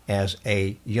as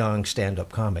a young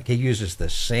stand-up comic? He uses the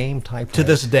same typewriter to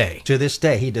this day. To this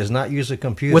day, he does not use a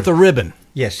computer with a ribbon.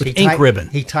 Yes, with ink ribbon.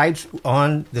 He types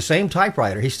on the same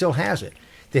typewriter. He still has it.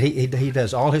 That he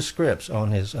does all his scripts on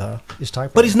his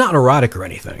typewriter. But he's not erotic or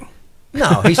anything.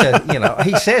 No, he said,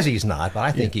 he says he's not, but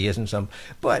I think he isn't some.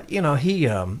 But he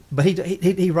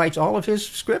writes all of his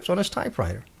scripts on his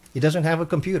typewriter. He doesn't have a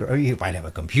computer. Or he might have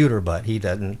a computer, but he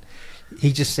doesn't.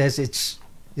 He just says it's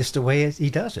the way he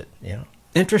does it.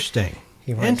 Interesting.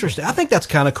 Interesting. I think that's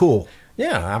kind of cool.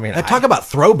 Yeah, I mean, talk about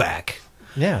throwback.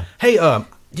 Yeah. Hey,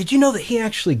 did you know that he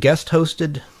actually guest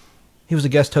hosted? He was a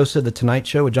guest host of the Tonight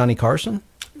Show with Johnny Carson.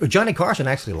 Johnny Carson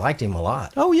actually liked him a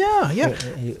lot. Oh yeah.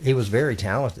 He was very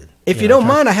talented. If you don't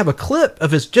mind, I have a clip of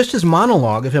his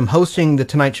monologue of him hosting the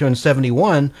Tonight Show in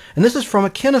 '71, and this is from a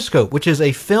kinescope, which is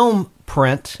a film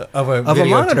print of a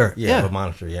monitor. Of a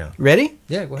monitor. Yeah. Ready?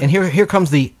 Yeah. Go ahead. And here comes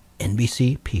the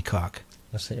NBC Peacock.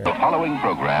 Let's see. The following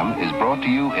program is brought to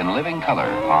you in living color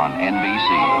on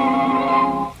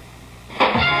NBC.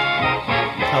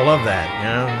 I love that.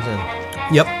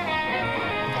 Yep.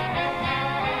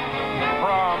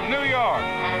 From New York,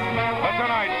 The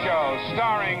Tonight Show,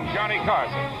 starring Johnny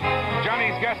Carson.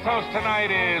 Johnny's guest host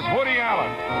tonight is Woody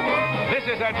Allen. This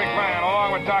is Ed McMahon,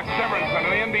 along with Doc Severinsen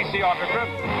and the NBC Orchestra,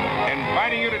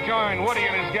 inviting you to join Woody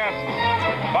and his guests,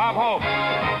 Bob Hope,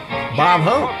 Bob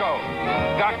Hope, Coco,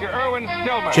 Dr. Irwin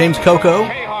Stillman, James Coco,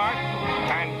 Kay Hart,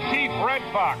 and Chief Red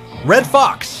Fox. Red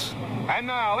Fox. And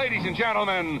now, ladies and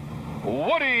gentlemen,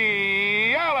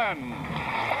 Woody Allen.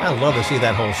 I'd love to see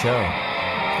that whole show.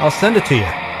 I'll send it to you.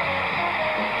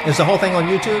 Is the whole thing on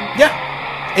YouTube?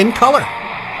 Yeah, in color.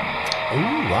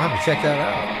 Ooh, I'll have to check that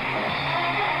out.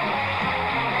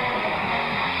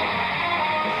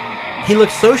 He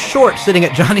looks so short sitting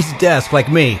at Johnny's desk, like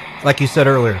me, like you said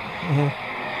earlier. Well,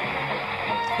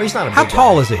 he's not a big How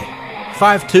tall guy. is he?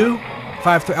 5'2"?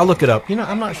 5'3"? I'll look it up.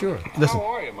 I'm not sure. Listen. How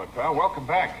are you, my pal? Welcome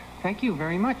back. Thank you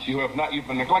very much. You've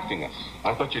been neglecting us.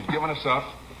 I thought you'd given us up.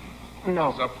 No.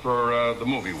 It's up for the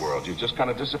movie world. You just kind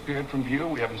of disappeared from view.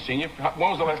 We haven't seen you.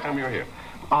 When was the last time you were here?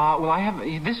 Well, I have,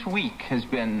 this week has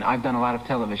been, I've done a lot of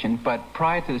television, but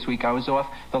prior to this week I was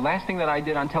off. The last thing that I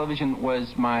did on television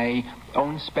was my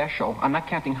own special. I'm not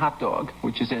counting Hot Dog,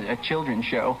 which is a children's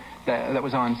show that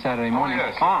was on Saturday morning.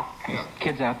 Yes.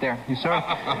 Kids out there, you saw it?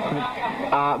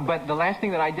 But the last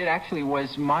thing that I did actually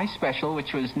was my special,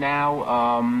 which was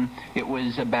now, it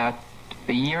was about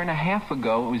a year and a half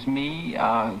ago. It was me,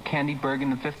 Candy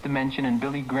Bergen, The Fifth Dimension, and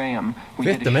Billy Graham. We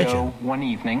did a show one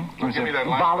evening. It was a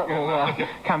volatile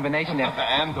combination there.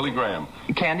 And Billy Graham.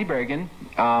 Candy Bergen.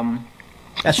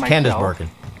 That's Candace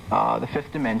Bergen. The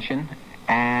Fifth Dimension,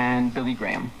 and Billy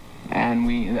Graham. And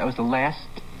that was the last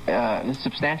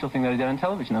substantial thing that I did on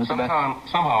television. That was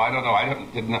somehow, I don't know, I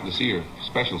didn't have to see your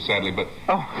special, sadly, but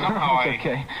somehow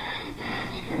okay.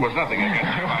 It was nothing against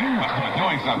you. I must have been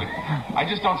doing something. I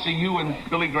just don't see you and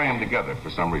Billy Graham together for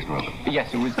some reason or other.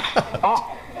 Yes, it was...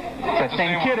 It's that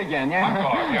same kid again,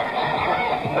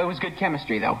 yeah. It was good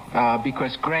chemistry, though,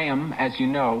 because Graham, as you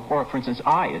know, or for instance,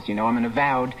 as you know, I'm an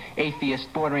avowed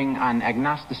atheist bordering on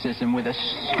agnosticism with a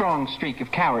strong streak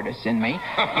of cowardice in me,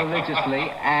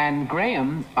 religiously, and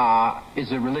Graham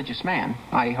is a religious man.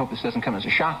 I hope this doesn't come as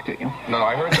a shock to you. No,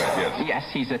 I heard that, yes.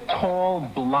 Yes, he's a tall,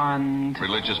 blonde...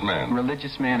 Religious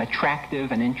man,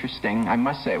 attractive and interesting, I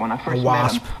must say. When I first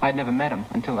met him, I'd never met him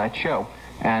until that show.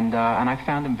 And I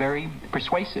found him very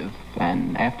persuasive.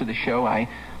 And after the show, I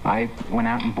went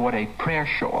out and bought a prayer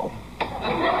shawl.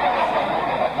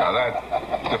 Now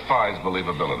that defies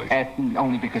believability.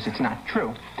 Only because it's not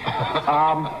true.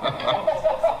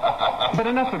 But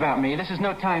enough about me. This is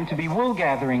no time to be wool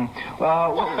gathering.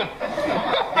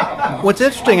 What's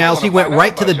interesting, Al, is he went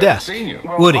right to the desk.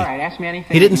 Woody. All right, ask me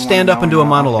anything he didn't stand up and do a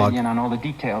monologue. On all the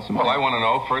details. Well, I want to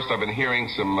know. First, I've been hearing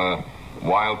some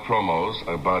wild promos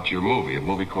about your movie, a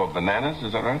movie called Bananas,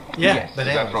 is that right? Yeah, yes.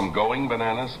 Bananas. Is that from Going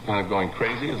Bananas, kind of going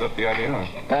crazy? Is that the idea?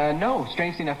 No,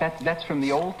 strangely enough, that's from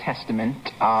the Old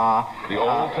Testament. The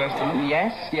Old Testament?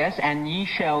 Yes, and ye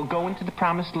shall go into the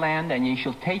promised land, and ye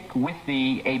shall take with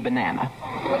thee a banana.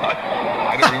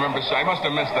 I don't remember, I must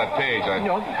have missed that page.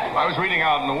 I was reading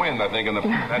Out in the Wind, I think, and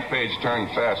that page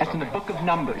turned fast. That's in the Book of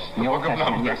Numbers, in the Old Book of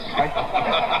Testament, Numbers. yes. Right?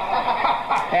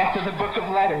 After the Book of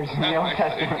Letters in the Old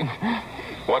Testament.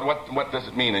 What does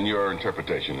it mean in your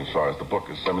interpretation as far as the book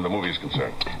is, the movie is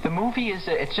concerned? The movie is,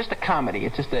 it's just a comedy.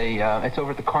 It's just it's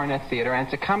over at the Cornet Theater, and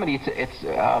it's a comedy. It's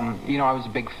you know, I was a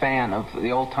big fan of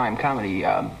the old-time comedy,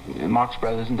 Marx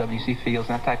Brothers and W.C. Fields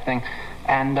and that type of thing.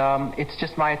 And it's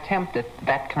just my attempt at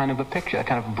that kind of a picture, a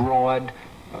kind of broad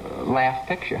laugh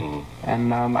picture.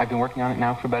 And I've been working on it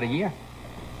now for about a year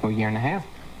and a half.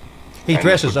 He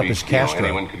dresses up as Castro.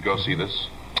 Anyone could go see this?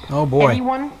 Oh, boy.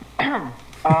 Anyone?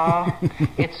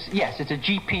 It's a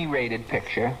GP-rated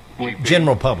picture.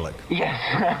 General public. Yes.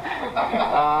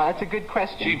 That's a good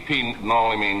question. GP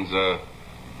normally means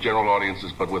general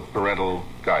audiences, but with parental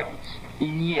guidance. Yes.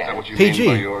 Is that what you PG mean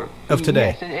by your... of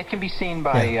today. Yes, it can be seen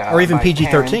by or even by PG-13,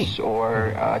 parents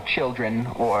or children,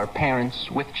 or parents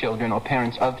with children, or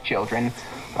parents of children,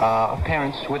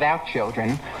 parents without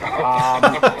children,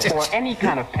 or any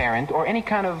kind of parent, or any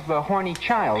kind of horny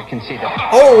child can see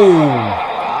that.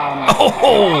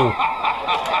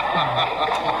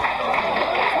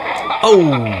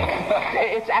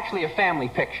 It's actually a family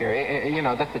picture. You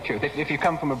know, that's the truth. If you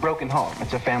come from a broken home,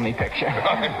 it's a family picture.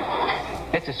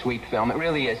 It's a sweet film. It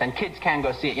really is. And kids can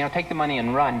go see it. You know, Take the Money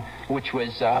and Run, which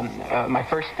was my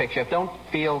first picture. Don't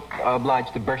feel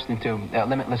obliged to burst into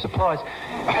limitless applause.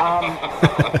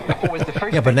 It was the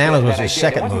first Bananas was his his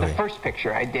second movie. It wasn't movie. the first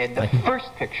picture I did. The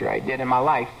first picture I did in my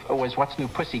life was What's New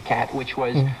Pussycat, which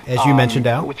was... As you mentioned,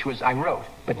 Al. Which was, I wrote,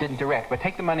 but didn't direct. But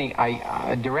Take the Money,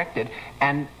 I directed.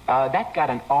 And that got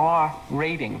an R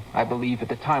rating, I believe, at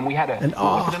the time. We had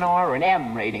was it an R or an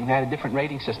M rating? They had a different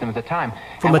rating system at the time.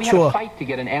 And we had a fight to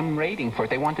get an M rating for it.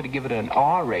 They wanted to give it an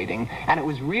R rating. And it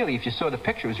was really, if you saw the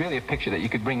picture, it was really a picture that you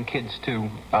could bring kids to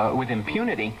with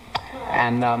impunity.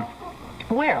 And there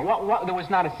was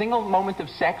not a single moment of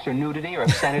sex or nudity or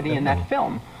obscenity in that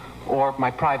film. Or my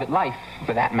private life,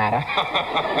 for that matter.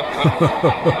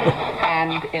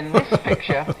 And in this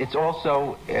picture, it's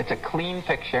a clean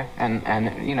picture,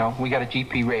 and you know, we got a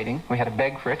GP rating. We had to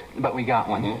beg for it, but we got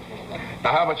one.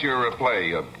 Now, how about your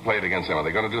play, Play It Against Them? Are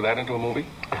they going to do that into a movie?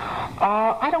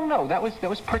 I don't know. That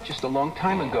was purchased a long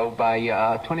time ago by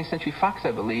 20th Century Fox,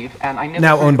 I believe, and I never.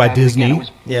 Now owned by Disney.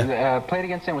 Play It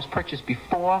Against Them was purchased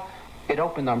before it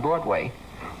opened on Broadway.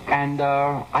 And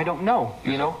I don't know,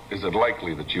 you know. Is it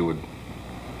likely that you would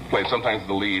play, sometimes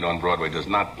the lead on Broadway does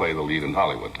not play the lead in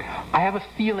Hollywood? I have a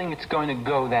feeling it's going to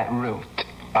go that route.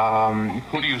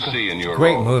 Who do you see in your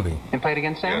Great role? movie. In Play It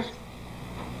Against Sam? Yes.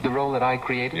 The role that I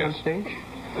created on stage?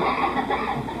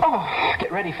 Oh,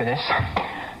 get ready for this.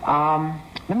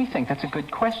 Let me think. That's a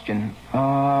good question.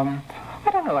 I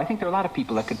don't know. I think there are a lot of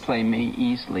people that could play me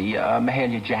easily.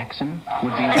 Mahalia Jackson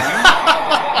would be one.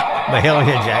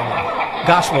 Mahalia Jackson,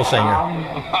 gospel singer.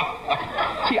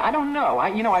 See, I don't know.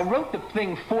 I wrote the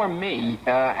thing for me,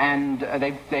 and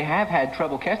they have had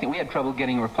trouble casting. We had trouble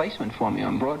getting a replacement for me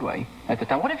on Broadway at the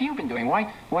time. What have you been doing?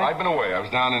 Why? I've been away. I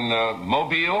was down in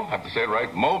Mobile, have to say it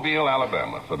right, Mobile,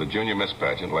 Alabama, for the Junior Miss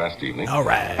Pageant last evening. All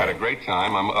right. Had a great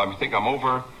time. I think I'm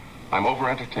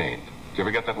over-entertained. Do you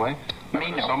ever get that way?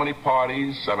 So many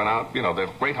parties. I've been out. You know, they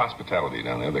have great hospitality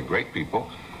down there. They're great people.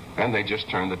 And they just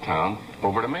turned the town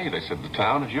over to me. They said, the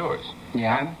town is yours.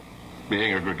 Yeah. And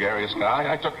being a gregarious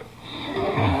guy, I took it.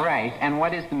 Right. And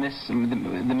what is the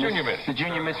Junior Miss? The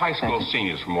Junior Miss. High school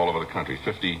seniors from all over the country.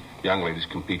 50 young ladies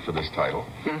compete for this title.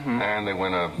 And they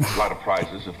win a lot of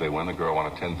prizes if they win. The girl won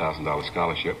a $10,000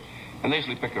 scholarship. And they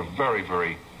usually pick a very,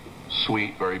 very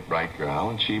sweet, very bright girl.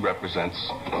 And she represents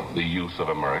the youth of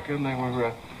America. And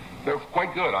they're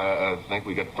quite good. I think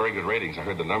we got very good ratings. I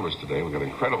heard the numbers today. We got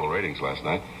incredible ratings last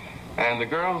night. And the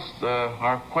girls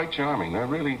are quite charming.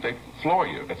 They floor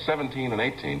you at 17 and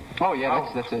 18. Oh, yeah,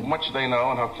 how much they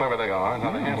know and how clever they are and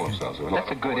how they handle themselves.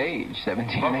 That's a good age,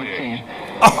 17 and 18.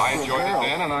 I enjoyed it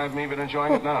then, and I've even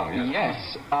enjoying it now.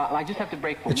 Yes. I just have to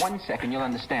break for 1 second. You'll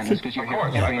understand this because you're here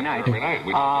every night. Every night.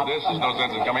 We do this. There's no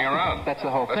sense in coming around. That's the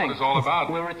whole thing. That's what it's all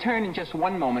about. We'll return in just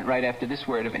one moment right after this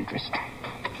word of interest.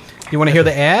 You want to hear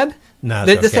the ad? No,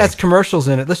 this has commercials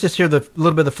in it. Let's just hear the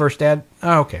little bit of the first ad.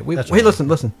 Oh, okay.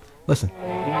 Listen.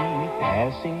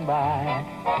 Passing by,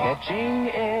 catching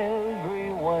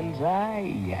everyone's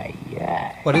eye.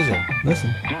 What is it?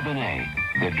 Listen. Dubonnet,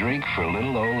 the drink for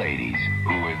little old ladies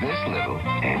who are this little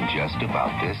and just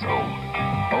about this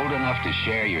old. Old enough to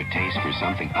share your taste for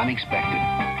something unexpected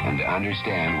and to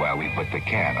understand why we put the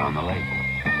cat on the label.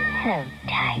 Hello,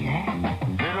 Tiger.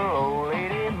 Little old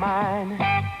lady mine.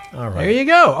 All right. There you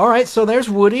go. All right, so there's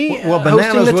Woody hosting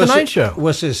Bananas the Tonight Show.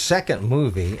 Was his second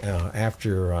movie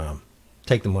after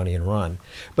Take the Money and Run.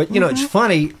 But, you know, it's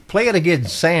funny, Play It Again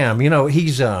Sam, you know,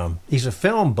 he's a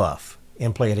film buff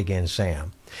in Play It Again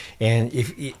Sam. And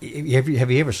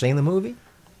have you ever seen the movie?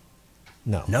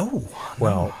 No. No.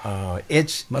 Well,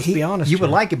 be honest. You would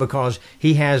like it because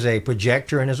he has a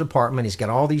projector in his apartment. He's got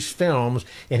all these films,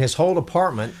 and his whole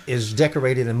apartment is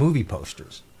decorated in movie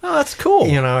posters. Oh, that's cool.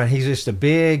 You know, and he's just a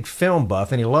big film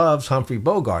buff, and he loves Humphrey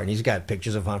Bogart, and he's got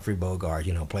pictures of Humphrey Bogart,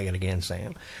 you know, Play It Again,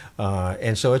 Sam.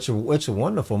 And so it's a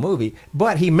wonderful movie.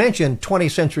 But he mentioned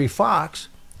 20th Century Fox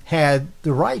had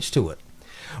the rights to it.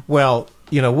 Well,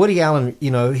 you know, Woody Allen, you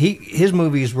know, his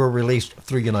movies were released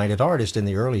through United Artists in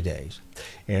the early days.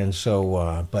 And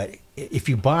so, but if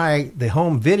you buy the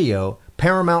home video,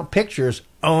 Paramount Pictures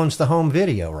owns the home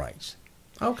video rights.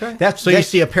 Okay. You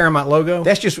see a Paramount logo?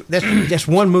 That's just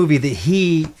one movie that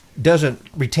he doesn't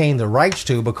retain the rights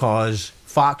to because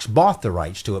Fox bought the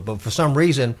rights to it. But for some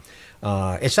reason,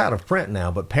 it's out of print now.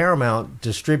 But Paramount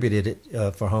distributed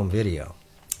it for home video.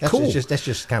 That's cool. That's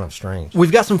just kind of strange.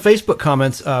 We've got some Facebook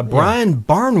comments. Brian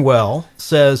Barnwell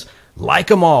says,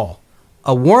 "Like 'em all.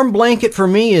 A warm blanket for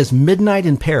me is Midnight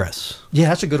in Paris." Yeah,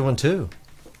 that's a good one too.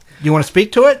 You want to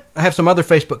speak to it? I have some other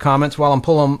Facebook comments while I'm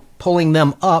pulling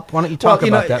them up. Why don't you talk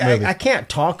about that movie? I can't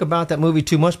talk about that movie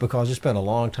too much because it's been a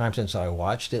long time since I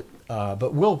watched it.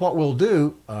 But what we'll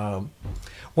do,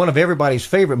 one of everybody's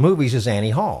favorite movies is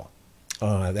Annie Hall.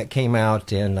 That came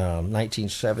out in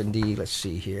 1970. Let's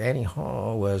see here. Annie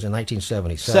Hall was in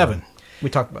 1977. We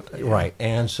talked about that. Yeah. Right.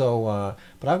 And so,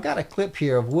 but I've got a clip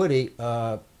here of Woody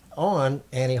on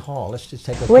Annie Hall. Let's just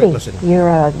take a quick listen. You're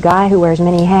a guy who wears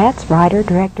many hats, writer,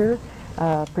 director,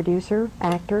 producer,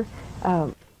 actor.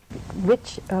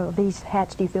 Which of these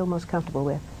hats do you feel most comfortable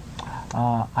with?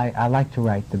 I like to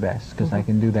write the best because I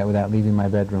can do that without leaving my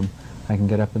bedroom. I can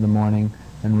get up in the morning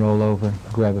and roll over,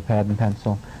 grab a pad and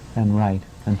pencil, and write.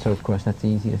 And so, of course, that's the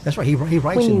easiest. That's right. He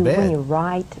writes in bed. When you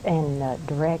write and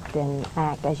direct and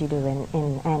act as you do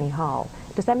in Annie Hall,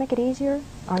 does that make it easier,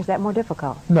 or is that more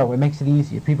difficult? No, it makes it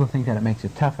easier. People think that it makes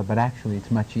it tougher, but actually it's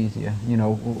much easier. You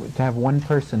know, to have one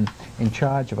person in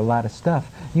charge of a lot of stuff,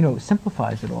 you know,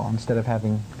 simplifies it all instead of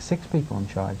having 6 people in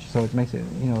charge. So it makes it,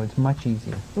 you know, it's much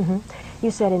easier.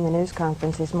 You said in the news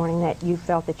conference this morning that you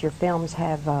felt that your films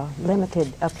have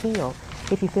limited appeal.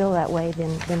 If you feel that way,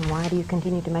 then why do you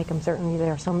continue to make them? Certainly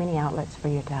there are so many outlets for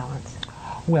your talents.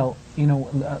 Well, you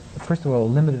know, first of all,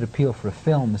 limited appeal for a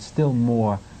film is still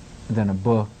more than a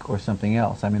book or something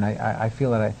else. I mean, I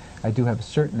feel that I do have a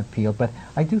certain appeal, but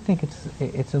I do think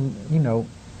it's a, you know,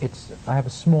 I have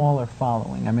a smaller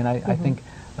following. I mean, I think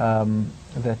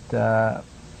that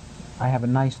I have a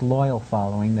nice loyal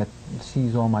following that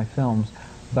sees all my films,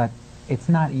 but it's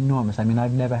not enormous. I mean,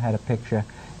 I've never had a picture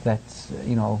that's,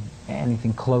 you know,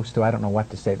 anything close to, I don't know what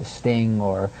to say, The Sting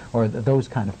or those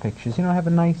kind of pictures. You know, I have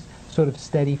a nice sort of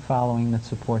steady following that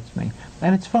supports me.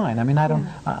 And it's fine. I mean, I don't,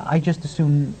 I just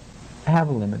assume have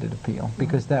a limited appeal,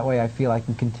 because that way I feel I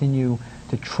can continue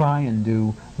to try and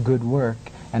do good work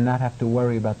and not have to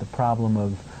worry about the problem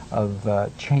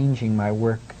of changing my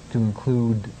work to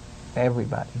include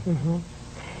everybody. Mm-hmm.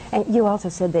 And you also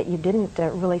said that you didn't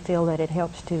really feel that it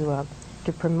helps to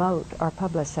promote or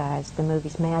publicize the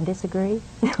movies. May I disagree?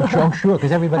 Oh, sure,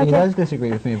 because everybody does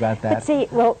disagree with me about that. But see,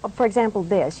 well, for example,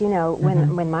 this, you know,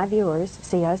 when my viewers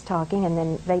see us talking, and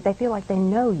then they feel like they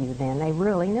know you then, they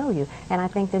really know you, and I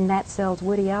think then that sells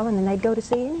Woody Allen, and they'd go to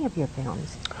see any of your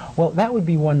films. Well, that would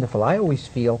be wonderful. I always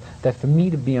feel that for me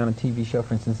to be on a TV show,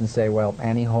 for instance, and say, well,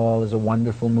 Annie Hall is a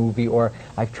wonderful movie, or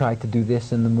I've tried to do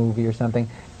this in the movie or something,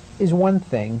 is one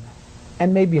thing,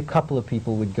 and maybe a couple of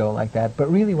people would go like that,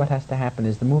 but really what has to happen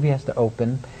is the movie has to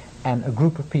open, and a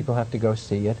group of people have to go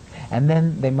see it, and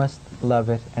then they must love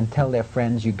it and tell their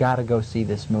friends, you got to go see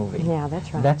this movie. Yeah,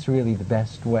 that's right. That's really the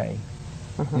best way.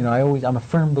 You know, I'm a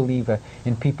firm believer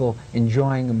in people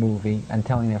enjoying a movie and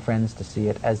telling their friends to see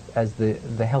it as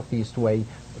the healthiest way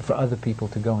for other people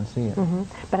to go and see it.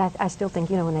 But I still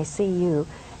think, you know, when they see you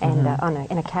and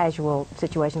in a casual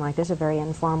situation like this, a very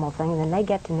informal thing, then they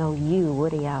get to know you,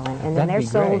 Woody Allen, and then they're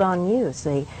sold on you,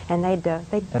 see, and they'd go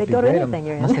to anything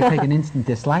you're in. Unless they take an instant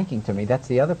disliking to me, that's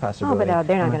the other possibility. Oh, but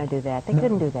they're not going to do that. They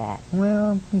couldn't do that.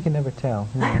 Well, you can never tell.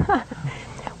 You know.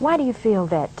 Why do you feel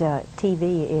that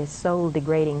TV is soul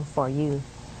degrading for you?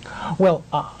 Well,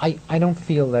 I don't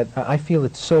feel that. I feel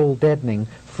it's soul deadening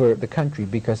for the country,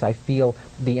 because I feel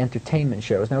the entertainment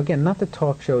shows. Now, again, not the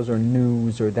talk shows or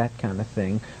news or that kind of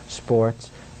thing,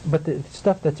 sports, but the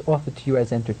stuff that's offered to you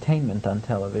as entertainment on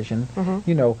television.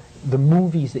 You know, the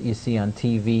movies that you see on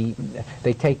TV,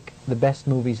 they take the best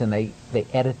movies and they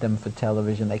edit them for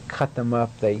television. They cut them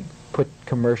up. They put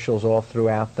commercials all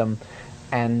throughout them.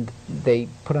 And they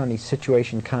put on these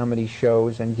situation comedy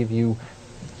shows and give you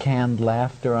canned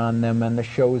laughter on them, and the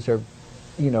shows are,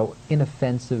 you know,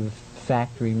 inoffensive,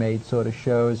 factory-made sort of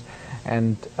shows,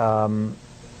 and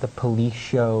the police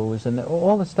shows and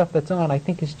all the stuff that's on, I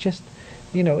think is just,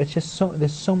 you know, it's just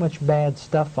there's so much bad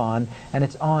stuff on, and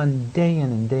it's on day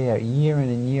in and day out, year in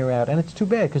and year out, and it's too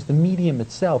bad, because the medium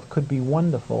itself could be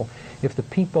wonderful if the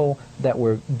people that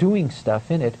were doing stuff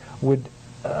in it would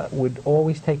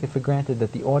always take it for granted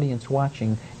that the audience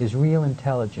watching is real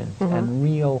intelligent and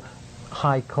real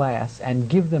high class, and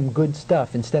give them good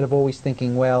stuff instead of always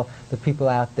thinking, well, the people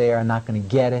out there are not going to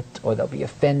get it, or they'll be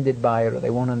offended by it, or they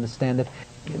won't understand it.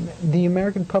 The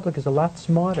American public is a lot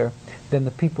smarter than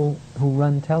the people who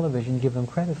run television give them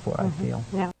credit for, I feel.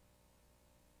 Yeah.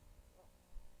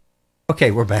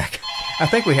 Okay, we're back. I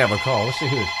think we have a call. Let's see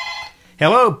who it is.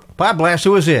 Hello, Podblast,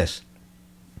 who is this?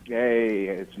 Hey,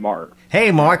 it's Mark.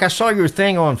 Hey, Mark, I saw your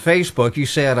thing on Facebook. You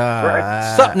said,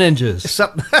 Sup, ninjas?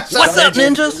 What's up,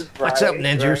 ninjas? What's up,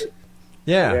 ninjas? Right.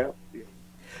 Yeah.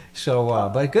 So,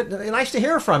 but good, nice to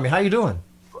hear from you. How you doing?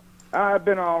 I've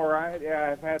been all right.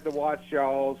 Yeah, I've had to watch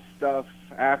y'all's stuff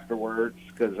afterwards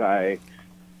because I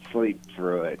sleep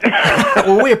through it.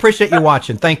 Well, we appreciate you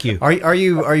watching. Thank you. Are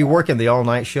you working the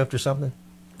all-night shift or something?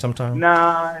 Sometime?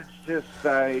 Nah, it's just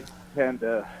I tend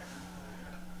to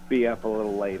be up a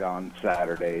little late on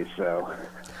Saturdays, so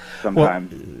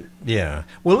sometimes. Well, yeah.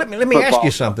 Well, let me ask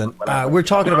you something. We're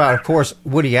talking about, of course,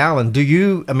 Woody Allen. Do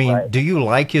you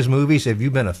like his movies? Have you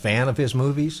been a fan of his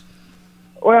movies?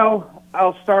 Well,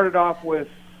 I'll start it off with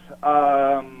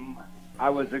I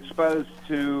was exposed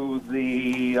to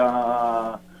the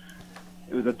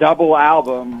it was a double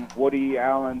album Woody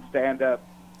Allen stand-up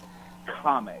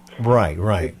comic. Right.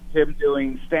 It's him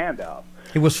doing stand-up.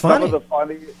 It was funny. Some of the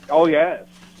funny. Oh yes,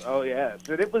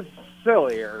 and it was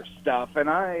sillier stuff, and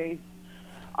I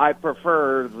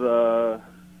prefer the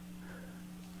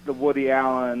Woody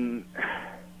Allen,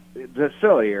 the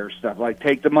sillier stuff, like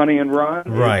Take the Money and Run.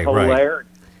 Right, it's hilarious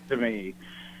to me.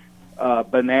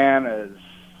 Bananas,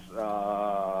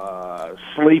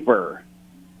 Sleeper.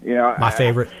 You know, my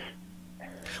favorite.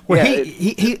 Well, yeah,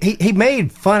 he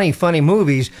made funny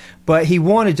movies, but he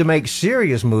wanted to make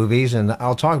serious movies, and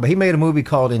I'll talk about. He made a movie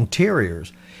called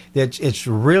Interiors. It's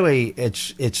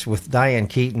with Diane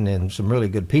Keaton and some really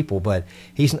good people, but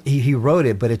he wrote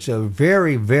it, but it's a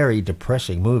very, very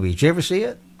depressing movie. Did you ever see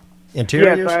it?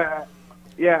 Interiors?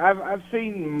 Yes, I've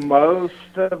seen most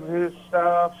of his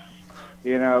stuff.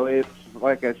 You know, it's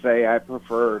like I say, I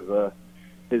prefer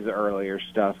his earlier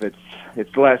stuff.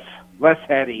 It's less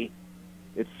heady.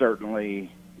 It's certainly,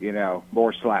 you know,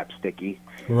 more slapsticky.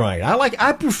 Right.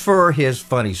 I prefer his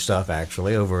funny stuff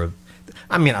actually over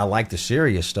I mean, I like the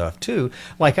serious stuff too.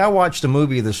 Like I watched a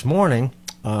movie this morning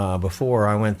before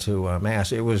I went to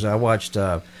Mass. I watched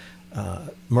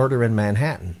Murder in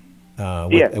Manhattan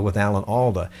with Alan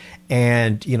Alda.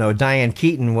 And, you know, Diane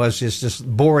Keaton was just this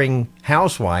boring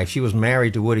housewife. She was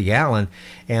married to Woody Allen.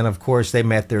 And, of course, they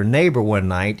met their neighbor one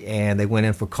night, and they went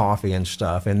in for coffee and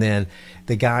stuff. And then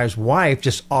the guy's wife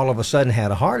just all of a sudden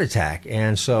had a heart attack.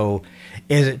 And so,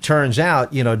 as it turns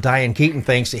out, you know, Diane Keaton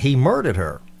thinks that he murdered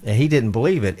her. And he didn't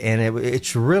believe it. And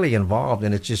it's really involved,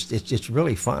 and it's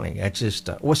really funny. It's just,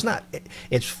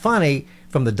 it's funny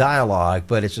from the dialogue,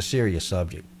 but it's a serious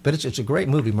subject. But it's a great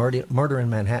movie, Murder in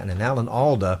Manhattan. And Alan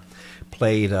Alda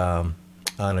played an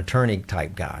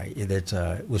attorney-type guy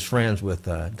that was friends with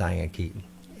Diane Keaton.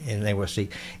 And they were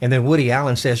and then Woody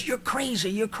Allen says, "You're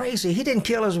crazy, you're crazy. He didn't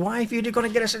kill his wife. You're going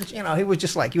to get us," you know, he was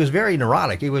just like, he was very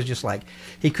neurotic. He was just like,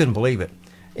 he couldn't believe it.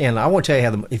 And I won't tell you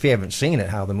how if you haven't seen it,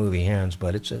 how the movie ends,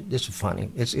 but it's funny.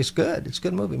 It's good. It's a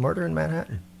good movie, Murder in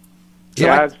Manhattan.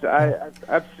 Yeah,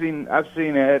 I've seen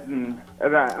it, and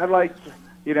I liked,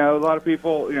 you know, a lot of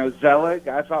people, you know, Zelig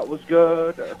I thought was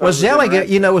good. Well, Zelig,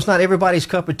 you know, it's not everybody's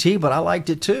cup of tea, but I liked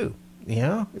it too. You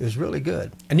know, it was really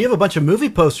good. And you have a bunch of movie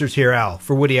posters here, Al,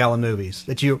 for Woody Allen movies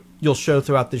that you'll show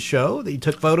throughout the show that you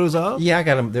took photos of. Yeah, I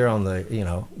got them. They're on the, you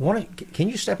know. Can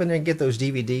you step in there and get those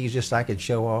DVDs just so I can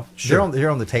show off? Sure.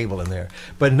 They're on the table in there.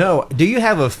 But no, do you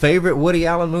have a favorite Woody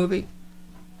Allen movie?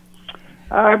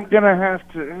 I'm gonna have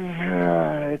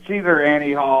to. It's either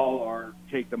Annie Hall or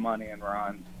Take the Money and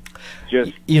Run.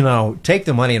 Just, you know, Take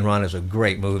the Money and Run is a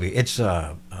great movie.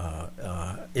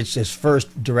 It's his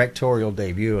first directorial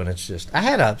debut, and it's just, I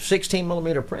had a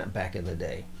 16mm print back in the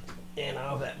day, you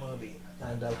know, that movie.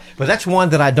 But that's one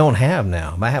that I don't have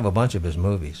now. I have a bunch of his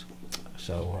movies.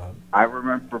 So I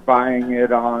remember buying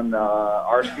it on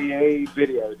RCA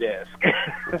video disc.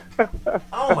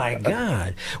 Oh my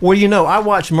God! Well, you know, I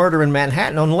watched Murder in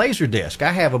Manhattan on Laserdisc.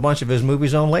 I have a bunch of his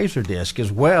movies on Laserdisc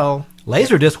as well.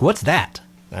 Laserdisc? What's that?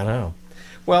 I know.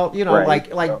 Well, you know,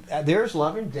 Right. like there's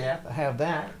Love and Death. I have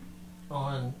that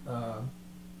on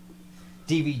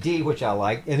DVD, which I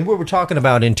like. And we were talking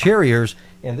about interiors,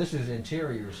 and this is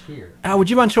interiors here. Al, would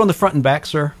you mind showing the front and back,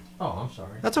 sir? Oh, I'm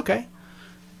sorry. That's okay.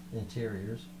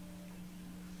 Interiors.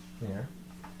 There.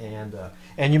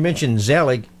 And you mentioned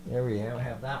Zelig. There we go. I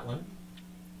have that one.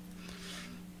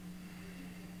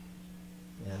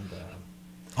 And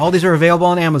all these are available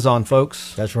on Amazon,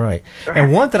 folks. That's right.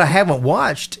 And one that I haven't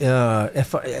watched,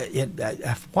 I've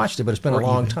watched it, but it's been a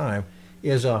long time,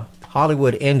 is a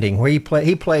Hollywood Ending, where he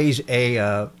plays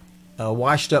a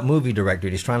washed-up movie director.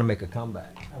 He's trying to make a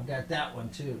comeback. I've got that one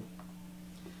too.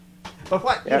 But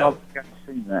what? Yeah, I don't think I've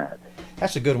seen that.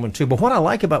 That's a good one too. But what I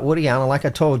like about Woody Allen, like I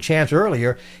told Chance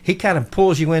earlier, he kind of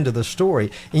pulls you into the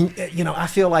story. And, you know, I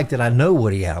feel like that I know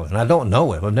Woody Allen. I don't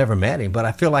know him. I've never met him, but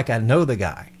I feel like I know the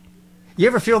guy. You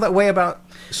ever feel that way about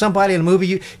somebody in a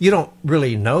movie? You don't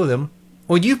really know them.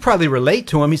 Well, you probably relate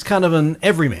to him. He's kind of an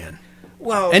everyman.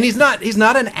 Well, and he's not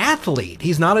an athlete.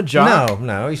 He's not a jock.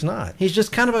 No, he's not. He's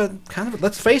just kind of a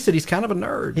let's face it, he's kind of a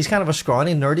nerd. He's kind of a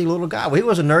scrawny, nerdy little guy. Well, he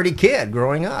was a nerdy kid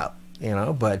growing up, you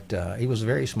know, but he was a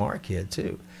very smart kid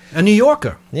too. A New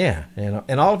Yorker. Yeah, and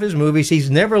in all of his movies, he's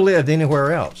never lived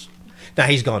anywhere else. Now,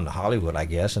 he's gone to Hollywood, I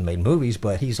guess, and made movies,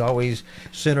 but he's always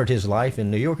centered his life in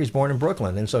New York. He's born in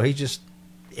Brooklyn, and so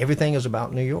everything is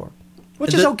about New York,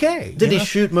 which is okay. Did he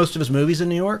shoot most of his movies in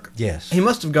New York? Yes. He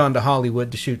must have gone to Hollywood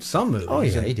to shoot some movies. Oh,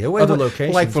 yeah, he did. Other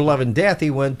locations. Like for Love and Death, he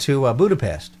went to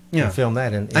Budapest and filmed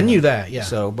that. I knew that, yeah.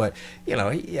 So, but, you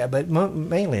know, but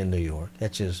mainly in New York.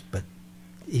 That's his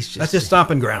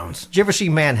stomping grounds. Did you ever see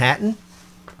Manhattan?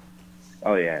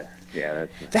 Oh, yeah. Yeah,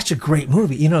 that's a great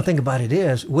movie. You know, the thing about it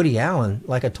is, Woody Allen,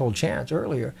 like I told Chance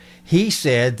earlier, he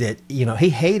said that, you know, he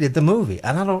hated the movie,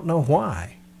 and I don't know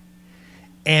why.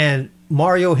 And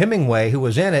Mario Hemingway, who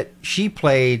was in it, she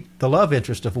played the love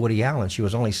interest of Woody Allen. She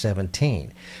was only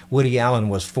 17. Woody Allen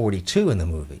was 42 in the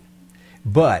movie.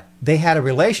 But they had a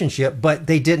relationship, but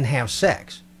they didn't have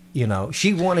sex. You know,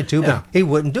 she wanted to, but he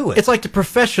wouldn't do it. It's like The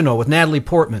Professional with Natalie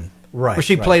Portman. Right. Where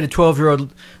she played a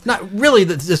 12-year-old. Not really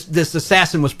that this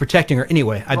assassin was protecting her.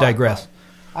 Anyway, I digress.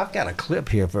 Right. I've got a clip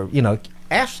here for, you know,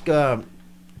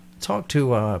 talk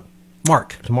to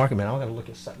Mark. To Mark, man. I've got to look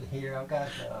at something here. I've got...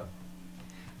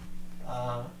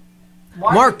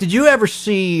 Mark, did you ever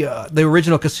see the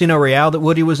original Casino Royale that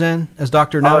Woody was in as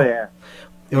Dr. No? Oh, yeah.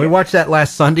 And we watched that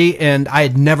last Sunday, and I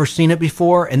had never seen it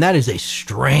before, and that is a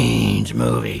strange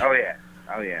movie. Oh, yeah.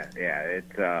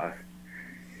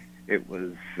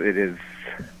 It is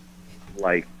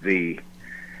like the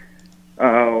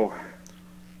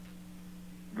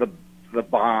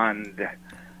Bond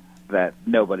that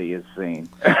nobody has seen.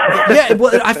 Yeah,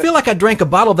 well, I feel like I drank a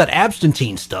bottle of that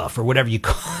Abstantine stuff or whatever you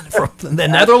call it from the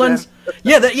Netherlands.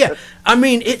 Yeah, yeah. I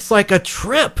mean, it's like a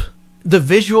trip. The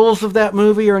visuals of that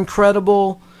movie are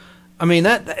incredible. I mean,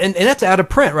 and that's out of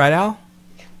print, right, Al?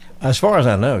 As far as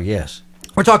I know, yes.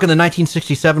 We're talking the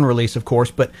 1967 release, of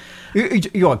course, but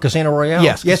you want Casino Royale?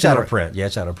 Yes, it's out of print. Yeah,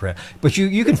 it's out of print. But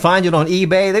you can find it on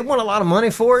eBay. They want a lot of money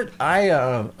for it.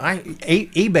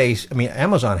 eBay. I mean,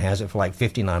 Amazon has it for like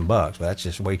 $59, but that's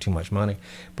just way too much money.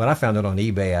 But I found it on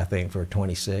eBay, I think, for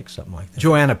 $26, something like that.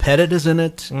 Joanna Pettit is in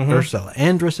it. Ursula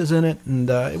Andress is in it, and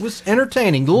it was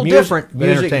entertaining, a little different, but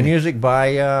entertaining. Music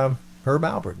by Herb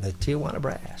Alpert, the Tijuana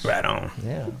Brass. Right on.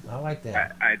 Yeah, I like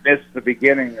that. I missed the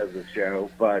beginning of the show,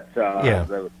 but yeah.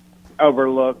 the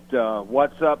overlooked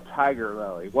What's Up, Tiger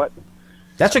Lily? What?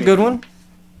 That's a good one.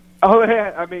 Oh,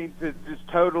 yeah. I mean, just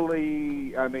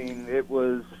totally, I mean, it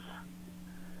was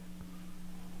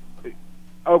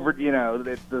over, you know,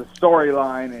 the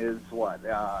storyline is what?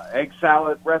 Egg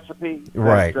salad recipe?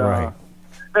 Right, right.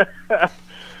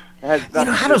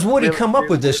 How does Woody come up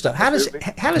with this stuff? How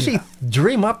does he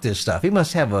dream up this stuff? He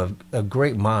must have a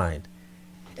great mind.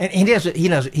 And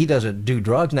he doesn't do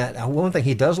drugs. Now, one thing,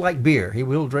 he does like beer. He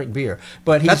will drink beer,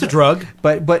 but that's a drug.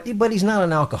 But he's not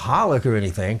an alcoholic or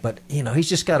anything. But he's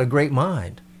just got a great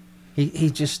mind.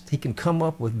 He can come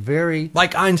up with very,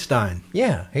 like Einstein.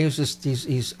 Yeah, he's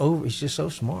just so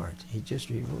smart. He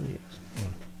really is.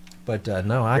 But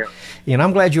no,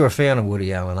 I'm glad you're a fan of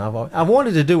Woody Allen. I've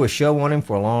wanted to do a show on him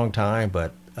for a long time,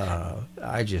 but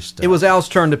it was Al's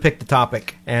turn to pick the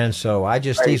topic, and so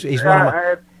he's one of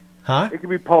my. Huh? It can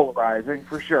be polarizing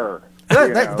for sure.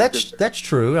 That's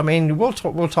true. I mean, we'll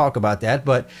talk about that,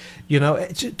 but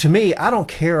to me, I don't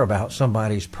care about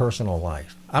somebody's personal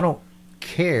life. I don't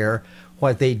care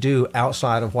what they do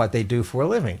outside of what they do for a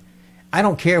living. I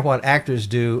don't care what actors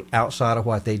do outside of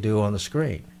what they do on the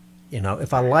screen.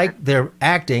 If I like their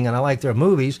acting and I like their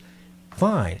movies,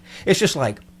 fine. It's just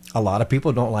like a lot of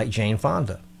people don't like Jane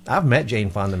Fonda. I've met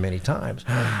Jane Fonda many times.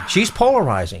 She's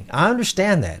polarizing. I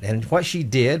understand that. And what she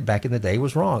did back in the day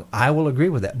was wrong. I will agree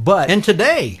with that. And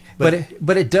today. But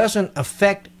it doesn't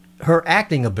affect her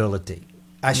acting ability.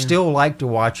 I still like to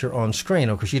watch her on screen.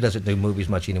 Of course, she doesn't do movies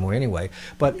much anymore anyway.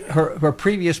 But her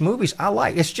previous movies, I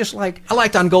like. It's just like... I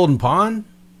liked On Golden Pond.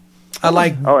 I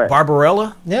like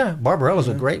Barbarella. Yeah, Barbarella's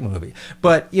a great movie.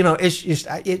 But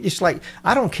it's like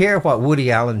I don't care what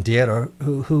Woody Allen did or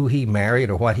who he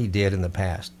married or what he did in the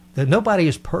past. Nobody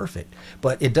is perfect,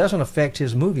 but it doesn't affect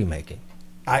his movie making.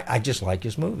 I just like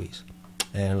his movies,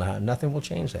 and nothing will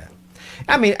change that.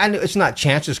 I mean, I know it's not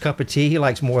Chance's cup of tea. He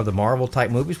likes more of the Marvel type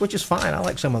movies, which is fine. I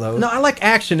like some of those. No, I like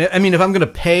action. I mean, if I'm going to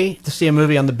pay to see a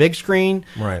movie on the big screen,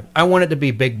 right, I want it to be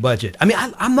big budget. I mean,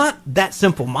 I'm not that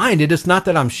simple-minded. It's not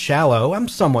that I'm shallow. I'm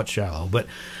somewhat shallow, but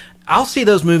I'll see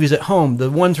those movies at home.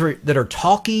 The ones that are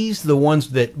talkies, the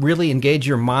ones that really engage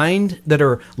your mind, that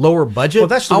are lower budget. Well,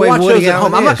 that's the I'll way watch Woody those at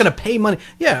home. Allen I'm not is. going to pay money.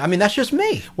 Yeah, I mean, that's just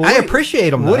me. Well, I appreciate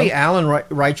them. Woody Allen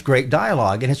writes great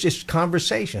dialogue, and it's just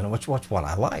conversation. What's what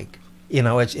I like.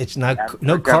 It's not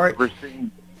no card.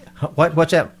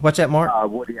 What's that, Mark?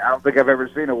 Woody. I don't think I've ever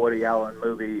seen a Woody Allen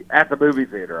movie at the movie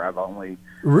theater. I've only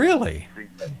really. Seen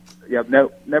it. Yep.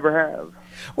 No, never have.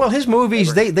 Well, his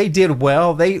movies they did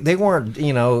well. They weren't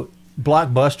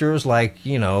blockbusters like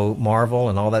Marvel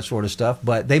and all that sort of stuff,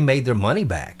 but they made their money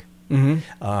back. And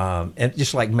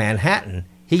just like Manhattan.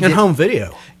 Home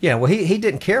video. Yeah, well, he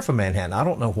didn't care for Manhattan. I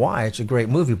don't know why. It's a great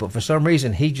movie, but for some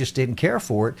reason, he just didn't care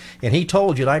for it. And he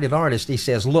told United Artists, he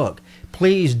says, look,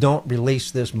 please don't release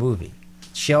this movie.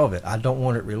 Shelve it. I don't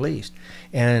want it released.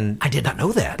 And I did not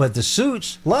know that. But the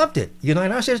Suits loved it. And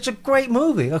I said, it's a great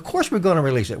movie. Of course we're going to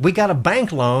release it. We got a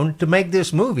bank loan to make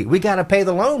this movie. We got to pay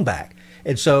the loan back.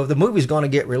 And so the movie's going to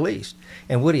get released.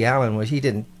 And Woody Allen, he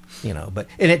didn't, and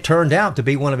it turned out to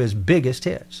be one of his biggest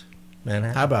hits.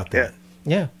 Manhattan. How about that?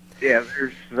 Yeah. Yeah,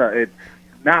 there's it's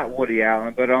not Woody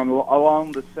Allen, but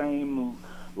along the same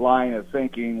line of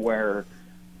thinking where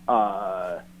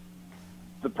the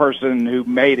person who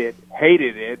made it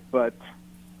hated it, but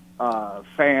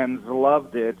fans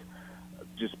loved it.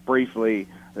 Just briefly,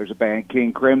 there's a band,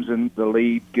 King Crimson, the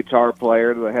lead guitar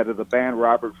player, the head of the band,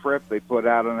 Robert Fripp. They put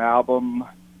out an album.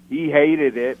 He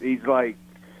hated it. He's like,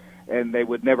 and they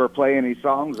would never play any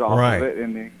songs off of it.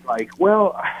 And he's like,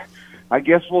 well, I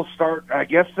guess we'll start. I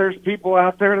guess there's people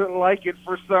out there that like it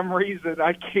for some reason.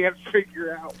 I can't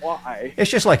figure out why. It's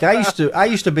just like I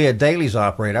used to be a dailies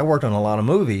operator. I worked on a lot of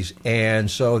movies, and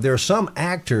so there are some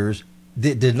actors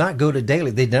did not go to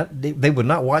daily. They would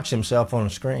not watch themselves on a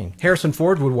screen. Harrison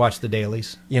Ford would watch the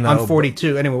dailies. You know, I'm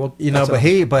 42. Anyway, well,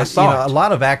 a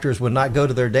lot of actors would not go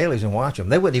to their dailies and watch them.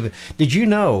 They wouldn't even. Did you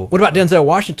know? What about Denzel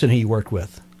Washington? Who you worked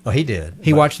with? Oh, he did.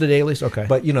 He watched the dailies. Okay,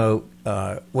 but you know,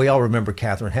 we all remember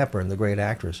Katharine Hepburn, the great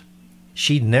actress.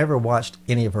 She never watched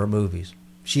any of her movies.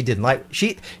 She didn't like.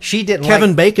 She didn't.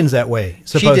 Kevin Bacon's that way.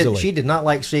 Supposedly, she did not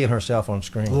like seeing herself on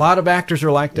screen. A lot of actors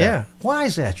are like that. Yeah. Why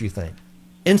is that, you think?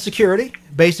 Insecurity,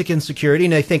 basic insecurity,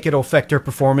 and they think it'll affect their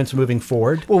performance moving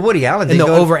forward. Well, Woody Allen and they'll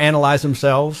overanalyze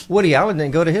themselves. Woody Allen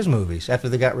didn't go to his movies after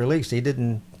they got released. He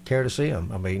didn't care to see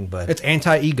them. I mean, but it's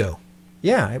anti-ego.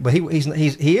 Yeah, but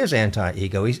he is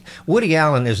anti-ego. Woody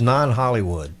Allen is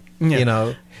non-Hollywood. Yeah. You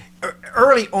know,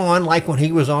 early on, like when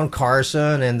he was on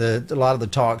Carson and a lot of the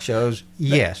talk shows,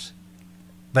 yes.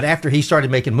 But after he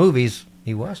started making movies,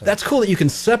 he wasn't. That's cool that you can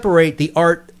separate the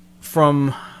art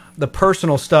from the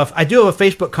personal stuff. I do have a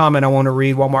Facebook comment I want to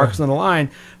read while Mark's on the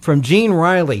line from Gene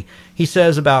Riley. He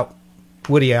says about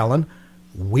Woody Allen,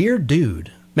 weird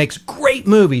dude, makes great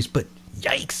movies, but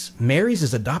yikes, marries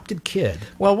his adopted kid.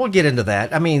 Well, we'll get into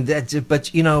that. I mean,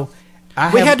 but you know,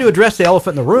 we had to address the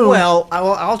elephant in the room. Well,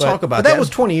 I'll talk about that. But that was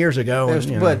 20 years ago.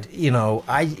 But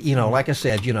like I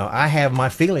said, I have my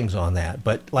feelings on that.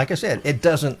 But like I said, it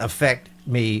doesn't affect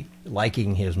me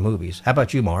liking his movies. How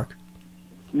about you, Mark?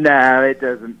 No, it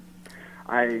doesn't.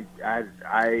 I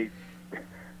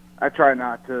try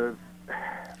not to.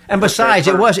 And besides,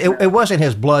 it wasn't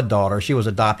his blood daughter. She was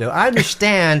adopted. I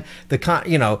understand but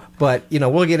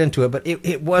we'll get into it. But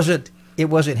it wasn't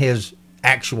his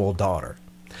actual daughter.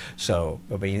 So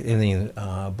I mean,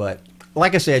 but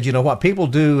like I said, what people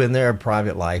do in their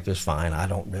private life is fine. I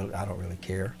don't really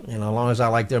care. As long as I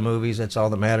like their movies, that's all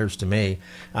that matters to me.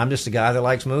 I'm just a guy that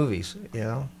likes movies.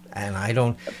 And I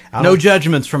don't no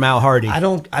judgments from Al Hardee. I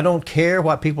don't care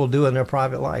what people do in their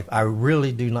private life. I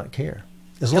really do not care.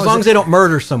 As long as they don't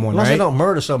murder someone, right? As long as they don't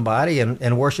murder somebody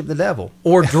and worship the devil.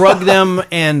 Or drug them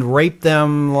and rape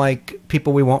them like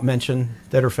people we won't mention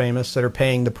that are famous, that are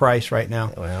paying the price right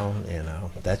now. Well,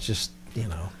 that's just,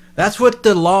 That's what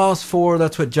the law's for.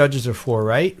 That's what judges are for,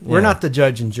 right? Yeah. We're not the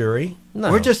judge and jury.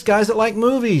 No. We're just guys that like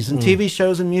movies and TV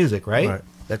shows and music, right?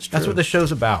 That's true. That's what the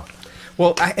show's about.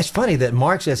 Well, it's funny that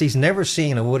Mark says he's never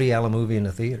seen a Woody Allen movie in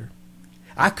the theater.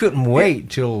 I couldn't wait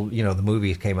till the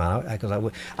movie came out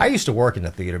because I used to work in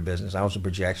the theater business. I was a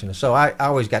projectionist, so I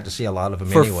always got to see a lot of them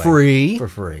for free.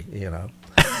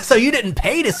 So you didn't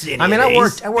pay to see any. I mean, of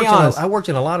I worked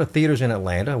in a lot of theaters in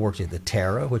Atlanta. I worked at the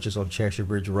Terra, which is on Cheshire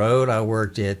Bridge Road. I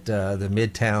worked at the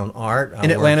Midtown Art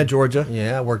in Atlanta, Georgia.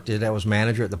 Yeah, I was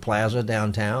manager at the Plaza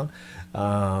downtown.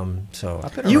 So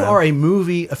I've been you around. Are a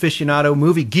movie aficionado,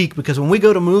 movie geek, because when we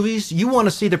go to movies, you want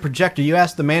to see the projector. You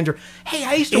ask the manager, "Hey,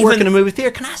 I used to work in a movie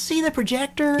theater. Can I see the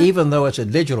projector?" Even though it's a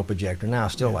digital projector now, I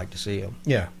still like to see them.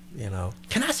 Yeah.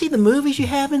 Can I see the movies you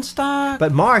have in stock?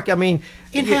 But Mark, I mean,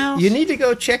 in-house? You need to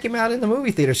go check him out in the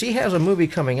movie theaters. He has a movie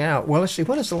coming out. Well, let's see.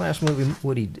 When is the last movie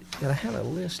Woody did? I had a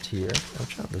list here. I'm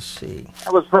trying to see.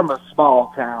 I was from a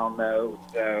small town, though,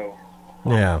 so...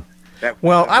 Yeah.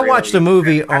 Well, I watched a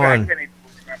movie on... I can't even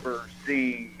remember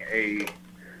seeing a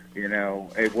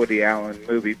Woody Allen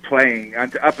movie playing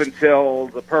up until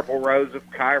The Purple Rose of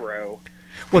Cairo.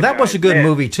 Well, that was a good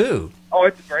movie, too. Oh,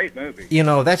 it's a great movie.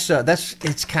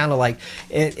 It's kind of like,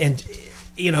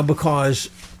 and because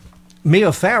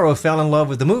Mia Farrow fell in love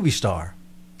with the movie star,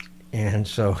 and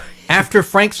so after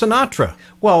Frank Sinatra.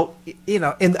 Well,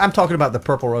 and I'm talking about the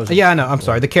Purple Rose. Yeah, I know. I'm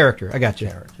sorry, the character. I got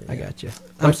you. I got you.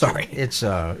 I'm sorry. It's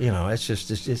it's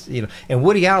just and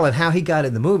Woody Allen, how he got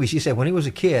in the movies. He said when he was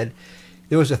a kid,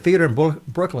 there was a theater in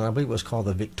Brooklyn, I believe it was called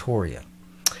the Victoria,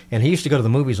 and he used to go to the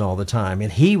movies all the time,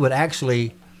 and he would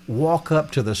actually walk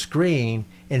up to the screen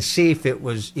and see if it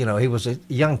was, he was a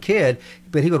young kid,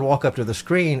 but he would walk up to the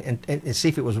screen and see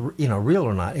if it was, real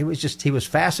or not. He was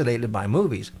fascinated by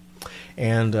movies.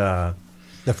 And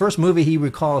the first movie he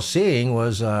recalls seeing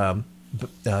was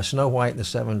Snow White and the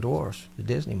Seven Dwarfs, the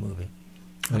Disney movie,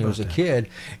 when he was a kid,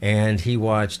 and he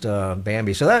watched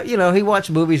Bambi. So that, he watched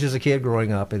movies as a kid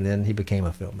growing up, and then he became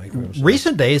a filmmaker himself.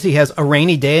 Recent days, he has A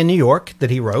Rainy Day in New York that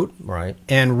he wrote. Right.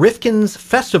 And Rifkin's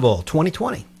Festival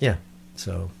 2020. Yeah.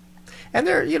 So, and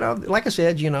there, like I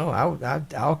said, I'll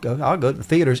go to the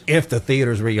theaters if the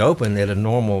theaters reopen at a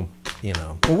normal,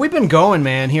 Well, we've been going,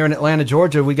 man, here in Atlanta,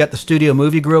 Georgia. We got the Studio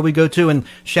Movie Grill we go to, and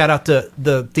shout out to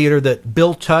the theater that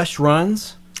Bill Tush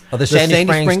runs. Oh, the Sandy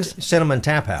Springs Cinema and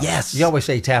Tap House. Yes. You always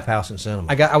say Tap House and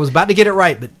Cinema. I was about to get it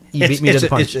right, but you beat me to the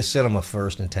punch. It's just Cinema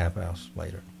first and Tap House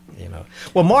later.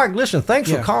 Well, Mark, listen,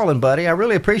 thanks for calling, buddy. I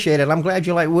really appreciate it. I'm glad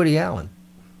you like Woody Allen.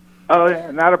 Oh,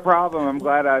 yeah, not a problem. I'm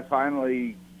glad I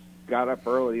finally got up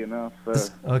early enough.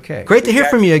 Okay. Great to hear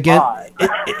from you again.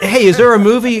 Hey, is there a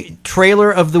movie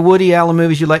trailer of the Woody Allen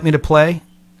movies you'd like me to play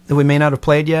that we may not have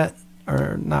played yet,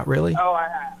 or not really? Oh,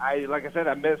 I like I said,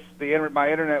 I missed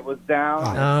my internet was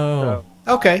down. Oh,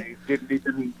 okay. I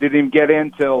didn't even get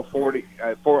in till 40.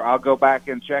 I'll go back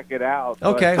and check it out.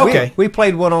 Okay. But, Okay. We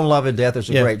played one on Love and Death. It's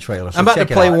a great trailer. So I'm about to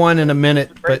check it play out. one in a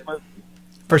minute, but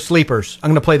for Sleepers. I'm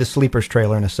going to play the Sleepers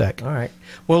trailer in a sec. All right.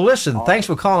 Well, listen, thanks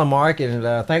for calling, Mark, and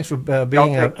thanks for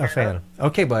being a fan.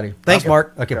 Okay, buddy. Thanks, Okay.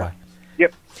 Mark. Okay, bye.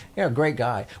 Yep. Yeah, great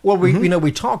guy. Well,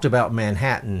 we talked about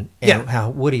Manhattan and how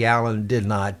Woody Allen did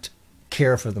not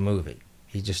care for the movie.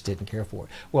 He just didn't care for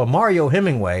it. Well, Mario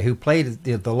Hemingway, who played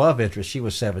the love interest, she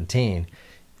was 17.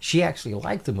 She actually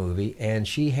liked the movie, and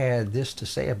she had this to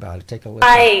say about it. Take a listen.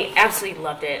 I absolutely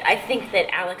loved it. I think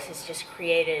that Alex has just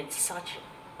created such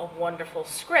a wonderful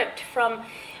script from...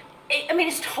 I mean,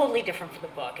 it's totally different from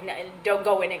the book. And don't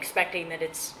go in expecting that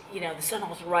it's, the sun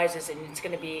always rises and it's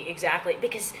going to be exactly...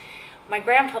 Because my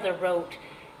grandfather wrote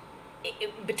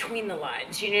between the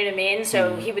lines, you know what I mean?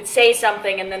 So he would say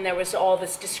something and then there was all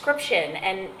this description.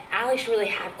 And Alex really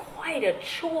had quite a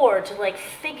chore to,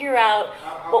 figure out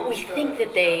what we think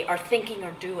that they are thinking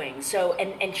or doing. So,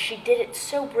 and she did it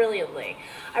so brilliantly.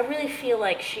 I really feel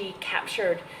like she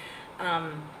captured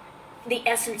the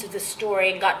essence of the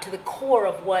story and got to the core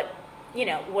of what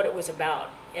it was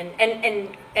about, and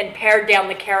pared down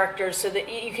the characters so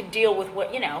that you could deal with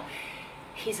what,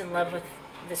 he's in love with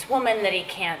this woman that he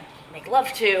can't make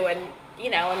love to, and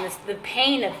the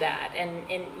pain of that, and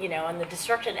the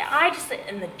destruction.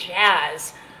 And the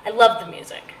jazz. I love the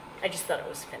music. I just thought it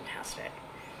was fantastic.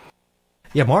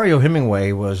 Yeah, Mario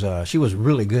Hemingway was she was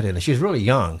really good in it. She was really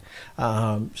young,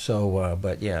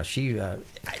 but yeah, she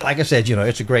like I said,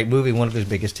 it's a great movie, one of his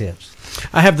biggest hits.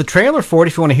 I have the trailer for it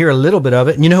if you want to hear a little bit of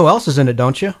it. And you know who else is in it,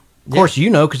 don't you? Of course you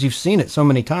know because you've seen it so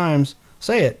many times.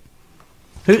 Say it.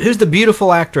 Who's the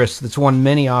beautiful actress that's won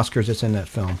many Oscars that's in that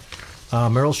film?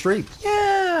 Meryl Streep.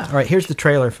 Yeah. All right, here's the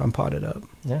trailer if I'm potted up.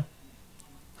 Yeah.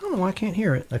 I don't know why I can't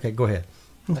hear it. Okay, go ahead.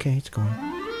 Okay, it's going.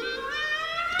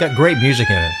 Got great music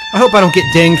in it. I hope I don't get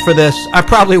dinged for this. I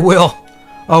probably will.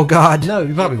 Oh, God. No,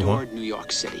 you probably won't. He adored New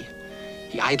York City.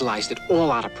 He idolized it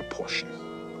all out of proportion.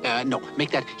 No,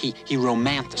 make that, he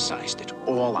romanticized it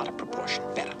all out of proportion.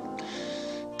 Better.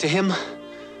 To him,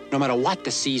 no matter what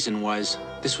the season was,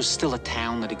 this was still a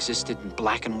town that existed in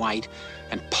black and white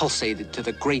and pulsated to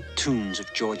the great tunes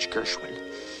of George Gershwin.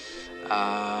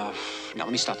 Now,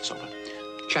 let me start this over.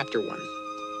 Chapter 1.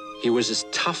 He was as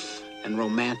tough and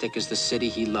romantic as the city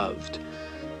he loved.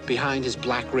 Behind his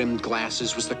black-rimmed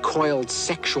glasses was the coiled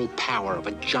sexual power of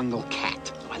a jungle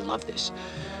cat. Oh, I love this.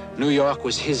 New York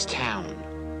was his town,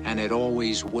 and it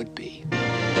always would be.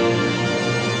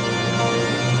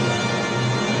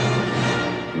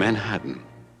 Manhattan,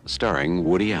 starring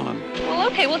Woody Allen. Well,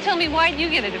 okay, well, tell me, why'd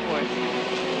you get a divorce?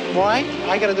 Why?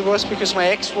 I got a divorce because my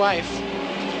ex-wife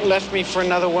left me for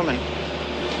another woman.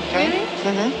 Okay? Really?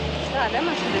 Mm-hmm. God, that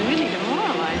must have been really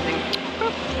demoralizing.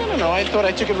 I don't know. I thought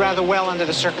I took it rather well under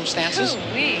the circumstances.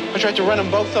 Ooh-wee. I tried to run them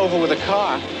both over with a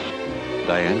car.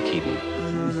 Diane Keaton.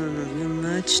 No, you're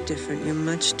much different. You're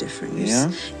much different.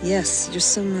 Yeah? Yes, you're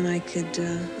someone I could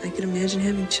imagine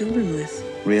having children with.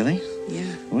 Really?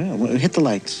 Yeah. Well, hit the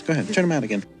lights. Go ahead. Turn them out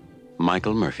again.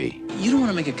 Michael Murphy. You don't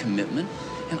want to make a commitment,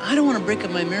 and I don't want to break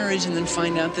up my marriage and then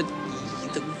find out that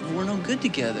we're no good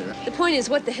together. The point is,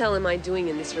 what the hell am I doing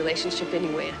in this relationship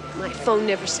anyway? My phone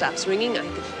never stops ringing. I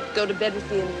could go to bed with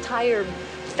the entire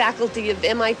faculty of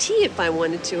MIT if I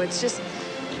wanted to. It's just,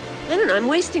 I don't know, I'm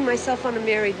wasting myself on a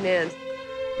married man.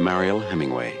 Mariel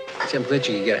Hemingway. See, I'm glad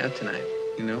you could get out tonight,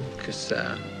 because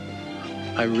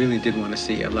I really did want to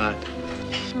see you a lot.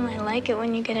 Well, I like it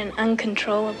when you get an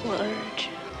uncontrollable urge.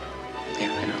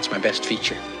 Yeah, I know. It's my best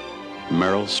feature.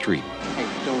 Meryl Streep.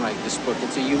 Hey, don't write this book.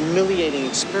 It's a humiliating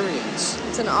experience.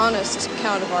 It's an honest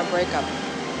account of our breakup.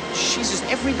 Jesus,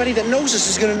 everybody that knows us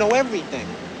is going to know everything.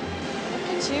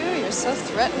 Look at you. You're so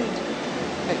threatened.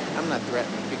 Hey, I'm not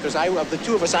threatened because of the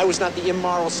two of us, I was not the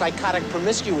immoral, psychotic,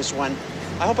 promiscuous one.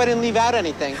 I hope I didn't leave out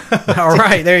anything. All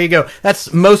right, there you go.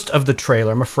 That's most of the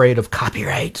trailer. I'm afraid of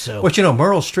copyright. So, but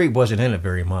Meryl Streep wasn't in it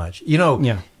very much.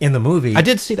 In the movie, I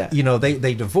did see that.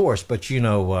 They divorced, but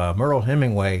Meryl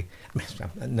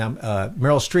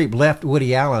Streep left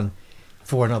Woody Allen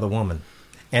for another woman,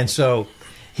 and so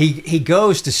he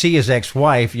goes to see his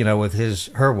ex-wife,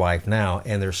 with her wife now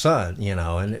and their son,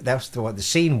 and that's what the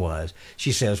scene was.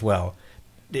 She says, "Well,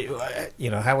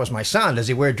 how was my son? Does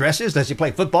he wear dresses? Does he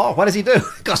play football? What does he do?"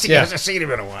 Because he hasn't seen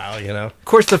him in a while, Of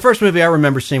course, the first movie I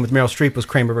remember seeing with Meryl Streep was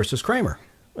Kramer versus Kramer.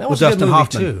 That was a good Dustin movie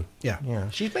Hoffman too. Yeah.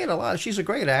 She's made a lot. She's a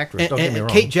great actress. Don't get me wrong.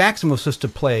 Kate Jackson was supposed to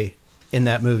play in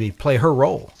that movie, play her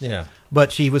role. Yeah.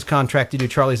 But she was contracted to do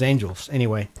Charlie's Angels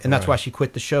anyway, and that's why she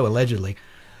quit the show, allegedly.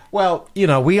 Well, you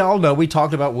know, we all know, we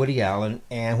talked about Woody Allen,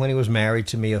 and when he was married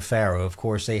to Mia Farrow, of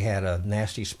course, they had a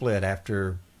nasty split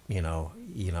after, you know,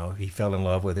 he fell in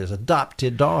love with his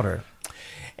adopted daughter.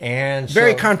 And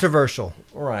Very controversial.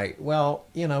 Right. Well,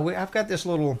 you know, I've got this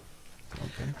little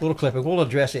clip, and we'll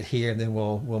address it here, and then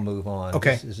we'll move on.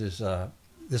 Okay. This is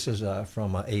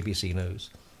from ABC News.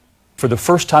 For the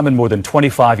first time in more than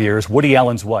 25 years, Woody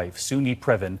Allen's wife, Soon-Yi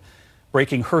Previn,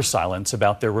 breaking her silence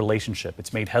about their relationship.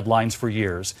 It's made headlines for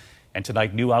years. And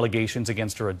tonight, new allegations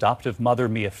against her adoptive mother,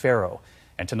 Mia Farrow.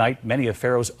 And tonight, many of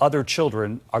Farrow's other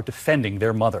children are defending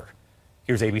their mother.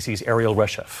 Here's ABC's Ariel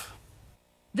Reshef.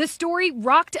 The story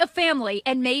rocked a family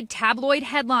and made tabloid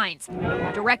headlines.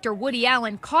 Director Woody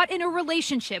Allen caught in a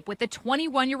relationship with the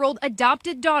 21-year-old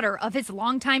adopted daughter of his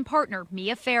longtime partner,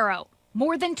 Mia Farrow.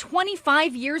 More than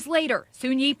 25 years later,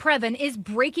 Soon-Yi Previn is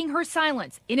breaking her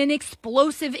silence in an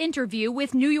explosive interview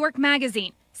with New York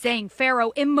Magazine, saying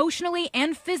Farrow emotionally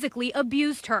and physically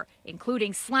abused her,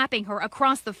 including slapping her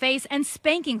across the face and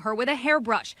spanking her with a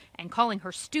hairbrush and calling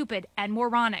her stupid and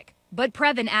moronic. But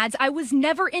Previn adds, "I was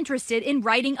never interested in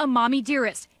writing a mommy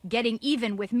dearest, getting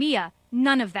even with Mia,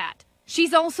 none of that."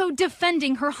 She's also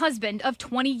defending her husband of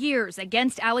 20 years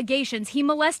against allegations he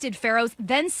molested Farrow's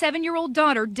then 7-year-old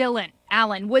daughter, Dylan.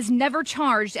 Allen was never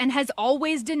charged and has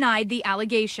always denied the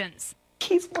allegations.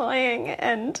 He's lying,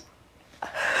 and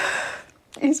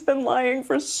he's been lying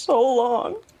for so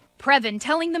long. Previn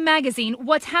telling the magazine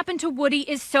what's happened to Woody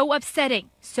is so upsetting,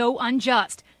 so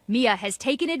unjust. Mia has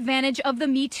taken advantage of the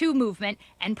Me Too movement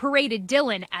and paraded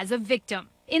Dylan as a victim.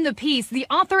 In the piece, the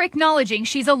author acknowledging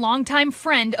she's a longtime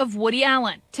friend of Woody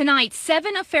Allen. Tonight,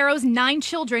 7 of Farrow's 9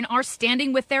 children are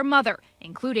standing with their mother,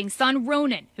 including son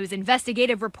Ronan, whose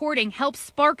investigative reporting helped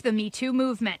spark the Me Too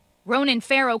movement. Ronan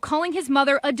Farrow calling his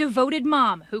mother a devoted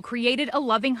mom who created a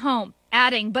loving home.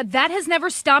 Adding, "But that has never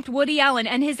stopped Woody Allen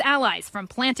and his allies from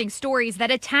planting stories that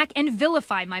attack and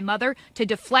vilify my mother to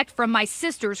deflect from my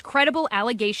sister's credible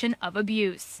allegation of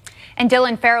abuse." And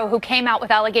Dylan Farrow, who came out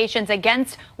with allegations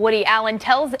against Woody Allen,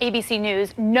 tells ABC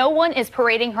News no one is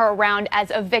parading her around as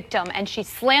a victim, and she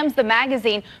slams the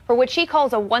magazine for what she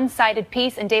calls a one-sided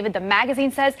piece. And David, the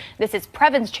magazine says this is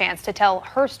Previn's chance to tell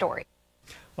her story.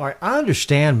 All right, I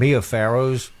understand Mia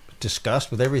Farrow's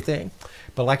disgust with everything,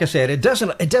 but like I said, it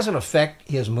doesn't affect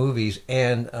his movies.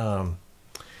 And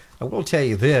I will tell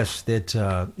you this: that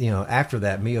after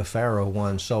that, Mia Farrow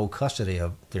won sole custody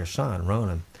of their son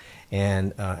Ronan,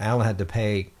 and Allen had to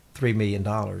pay $3 million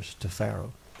to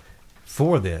Farrow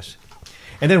for this.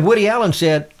 And then Woody Allen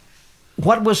said,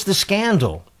 "What was the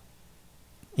scandal?"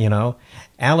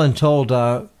 Allen told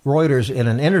Reuters in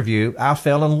an interview, "I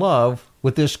fell in love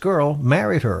with this girl,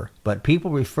 married her, but people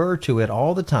refer to it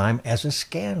all the time as a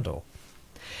scandal."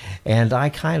 And I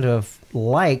kind of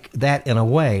like that in a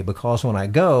way, because when I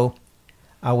go,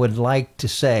 I would like to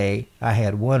say I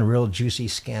had one real juicy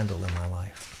scandal in my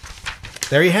life.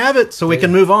 There you have it. So we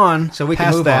can move on. So we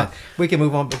can move on. We can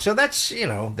move on. But so that's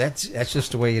that's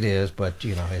just the way it is. But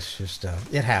it's just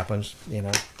it happens.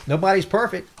 Nobody's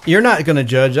perfect. You're not going to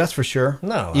judge, that's for sure.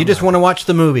 No, you just want to watch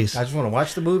the movies. I just want to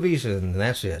watch the movies, and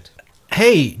that's it.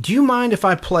 Hey, do you mind if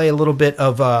I play a little bit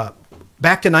of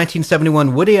back to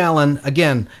 1971? Woody Allen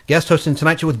again guest hosting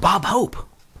Tonight Show with Bob Hope.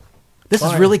 This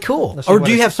is really cool. Or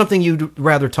do you have something you'd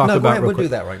rather talk about? No, go ahead. Real We'll quick? do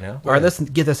that right now. All right, let's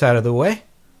get this out of the way.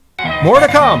 More to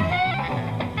come.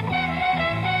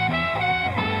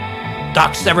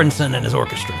 Doc Severinsen and his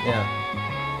orchestra. Yeah.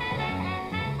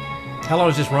 How long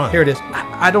does this run? Here it is.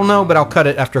 I don't know, but I'll cut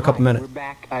it after a couple minutes. We're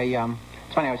back.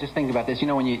 It's funny. I was just thinking about this.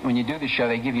 When you do the show,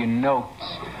 they give you notes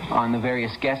on the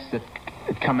various guests that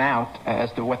come out as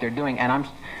to what they're doing, and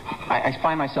I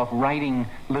find myself writing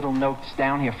little notes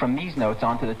down here from these notes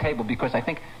onto the table, because I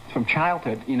think from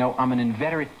childhood, I'm an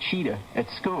inveterate cheater at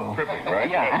school. Perfect, right?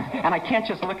 Yeah, and I can't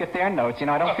just look at their notes.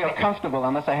 I don't feel comfortable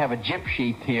unless I have a gyp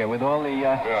sheet here with all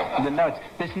the notes.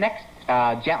 This next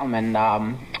gentleman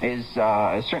is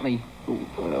certainly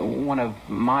one of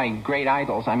my great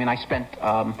idols. I mean, I spent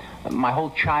my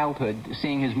whole childhood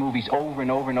seeing his movies over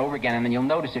and over and over again, and then you'll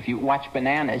notice if you watch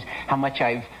Bananas how much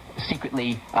I've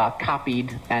secretly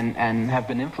copied and have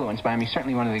been influenced by him. He's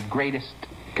certainly one of the greatest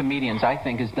comedians, I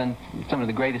think, has done some of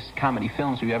the greatest comedy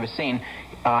films we've ever seen.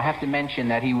 I have to mention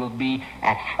that he will be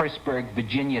at Harrisburg,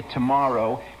 Virginia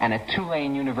tomorrow, and at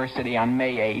Tulane University on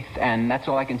May 8th, and that's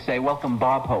all I can say. Welcome,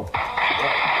 Bob Hope.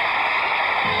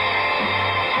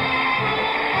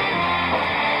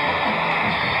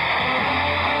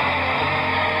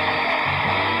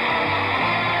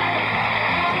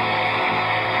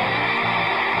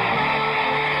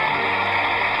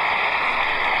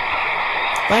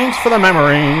 Thanks for the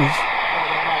memories.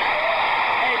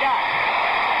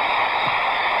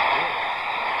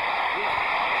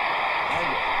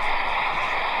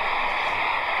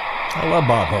 I love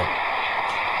Bob Hope.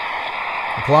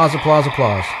 Applause, applause,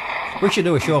 applause. We should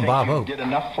do a show on Bob Hope. Did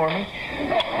enough for me?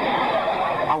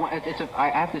 I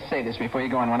have to say this before you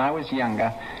go on. When I was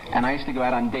younger, and I used to go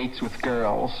out on dates with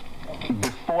girls,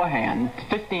 beforehand,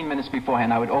 15 minutes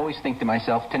beforehand, I would always think to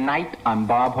myself, tonight I'm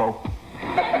Bob Hope.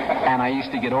 And I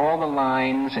used to get all the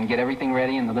lines and get everything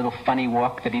ready and the little funny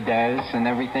walk that he does and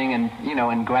everything, and, you know,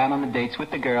 and go out on the dates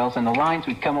with the girls, and the lines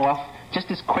would come off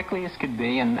just as quickly as could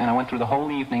be, and I went through the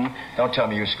whole evening. Don't tell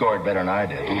me you scored better than I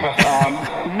did.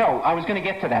 No, I was going to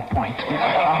get to that point.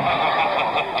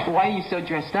 Why are you so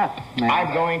dressed up, man?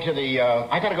 I'm going to the,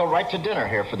 I got to go right to dinner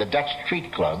here for the Dutch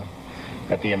Treat Club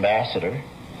at the Ambassador.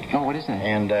 Oh, what is that?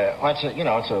 And, well, it's a, you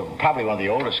know, it's probably one of the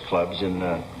oldest clubs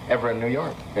ever in New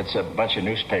York. It's a bunch of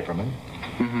newspapermen,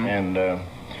 and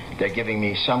they're giving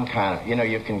me some kind of, you know,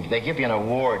 they give you an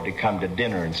award to come to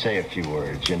dinner and say a few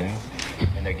words, you know?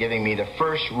 And they're giving me the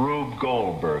first Rube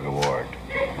Goldberg Award.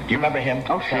 Do you remember him?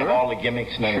 Oh, sure. Have all the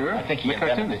gimmicks and everything. Sure. I think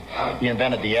he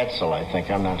invented the Edsel, I think.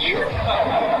 I'm not sure.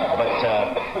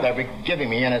 But they're giving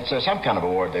me, and it's some kind of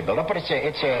award they built up. But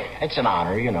it's an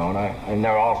honor, you know, and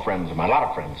they're all friends of mine, a lot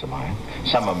of friends of mine.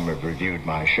 Some of them have reviewed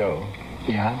my show.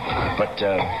 Yeah. But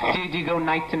do you go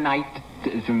night to night,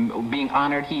 from being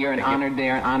honored here and honored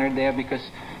there and honored there? Because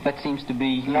that seems to be...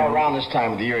 You know, around this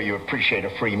time of the year, you appreciate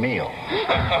a free meal.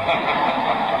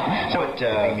 So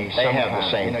they have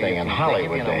the same thing in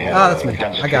Hollywood. They have, that's me.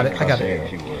 I got it.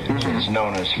 It's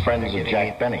known as Friends of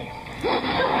Jack Benny.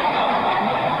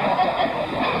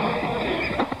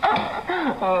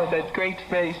 Oh, that great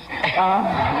face.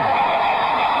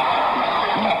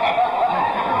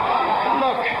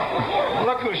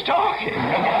 Look who's talking.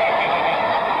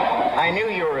 I knew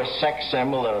you were a sex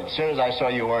symbol as soon as I saw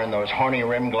you wearing those horny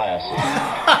rim glasses.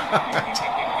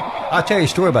 I'll tell you a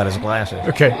story about his glasses.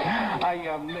 Okay.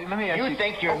 Let me ask you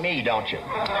think you're me, don't you?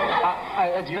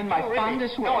 It's been my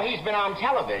fondest wish. No, he's been on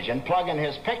television plugging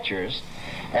his pictures,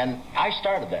 and I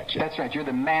started that shit. That's right. You're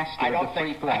the master of the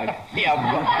free plug. Yeah,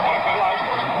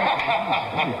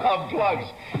 of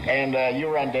plugs. And you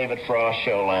were on David Frost's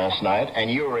show last night, and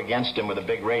you were against him with a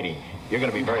big rating. You're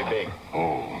going to be very big.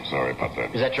 Oh, I'm sorry about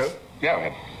that. Is that true?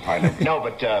 Yeah, I know. No,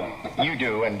 but you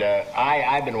do, and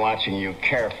I've been watching you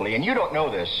carefully, and you don't know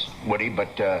this, Woody,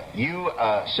 but you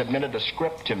submitted a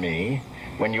script to me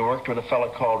when you worked with a fellow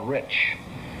called Rich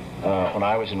when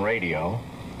I was in radio,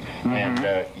 and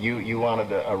you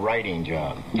wanted a writing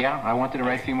job. Yeah, I wanted to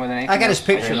write for you more than anything. I got his else.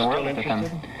 picture. Still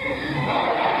interested?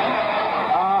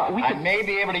 I may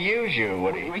be able to use you,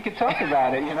 Woody. We could talk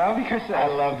about it, you know, because... I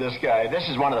love this guy. This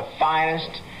is one of the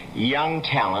finest young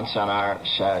talents on our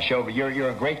show, but you're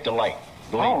a great delight.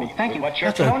 Believe me. Thank you.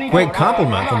 That's a great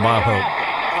compliment from Bob Hope.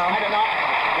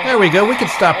 There we go. We could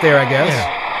stop there, I guess.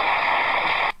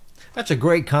 Yeah. That's a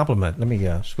great compliment. Let me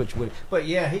switch with. But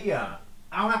yeah,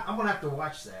 I'm gonna have to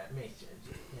watch that.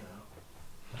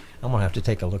 I'm gonna have to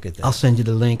take a look at that. I'll send you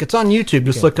the link. It's on YouTube.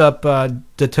 Just look up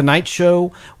The Tonight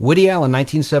Show, Woody Allen,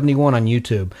 1971 on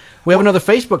YouTube. We have another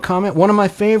Facebook comment. One of my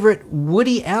favorite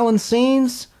Woody Allen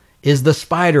scenes is the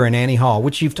spider in Annie Hall,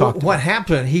 which you've talked about. What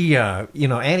happened?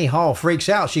 Annie Hall freaks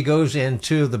out. She goes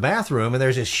into the bathroom, and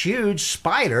there's this huge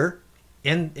spider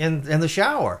in the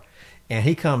shower. And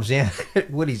he comes in.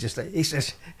 Woody's he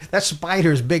says, "That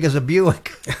spider's as big as a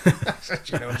Buick."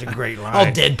 It's a great line. All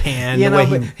deadpan.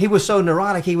 But he was so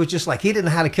neurotic. He was just like, he didn't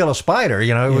know how to kill a spider.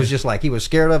 It was just like he was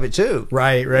scared of it too.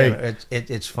 Right.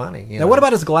 It's funny. Now, what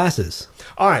about his glasses?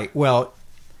 All right. Well,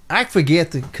 I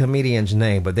forget the comedian's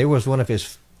name, but there was one of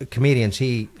his comedians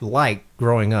he liked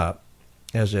growing up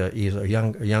he's a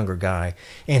younger guy,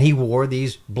 and he wore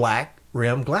these black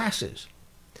rim glasses.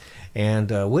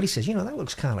 And Woody says, that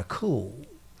looks kind of cool,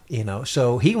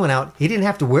 So he went out. He didn't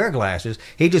have to wear glasses.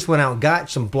 He just went out and got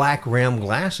some black rim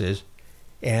glasses,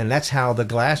 and that's how the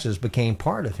glasses became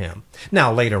part of him.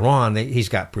 Now, later on, he's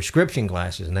got prescription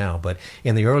glasses now, but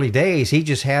in the early days, he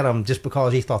just had them just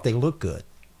because he thought they looked good.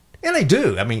 And they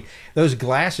do. I mean, those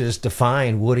glasses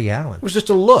define Woody Allen. It was just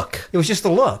a look. It was just a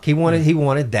look. He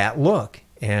wanted that look.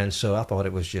 And so I thought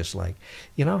it was just like,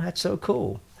 that's so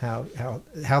cool how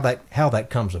that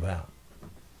comes about.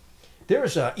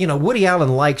 There's Woody Allen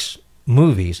likes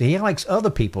movies. He likes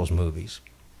other people's movies.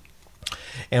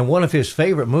 And one of his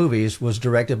favorite movies was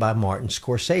directed by Martin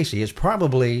Scorsese. It's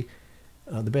probably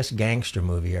the best gangster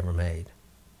movie ever made.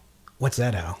 What's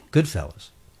that, Al? Goodfellas.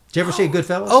 Did you ever see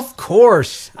Goodfellas? Of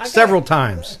course. Several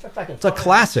times. It's a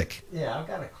classic. Yeah, I've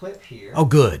got a clip here. Oh,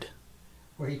 good.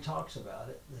 Where he talks about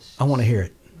it. I want to hear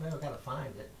it. Well, I've got to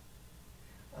find it.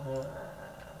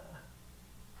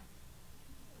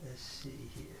 Let's see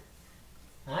here.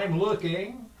 I'm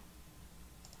looking.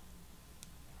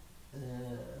 I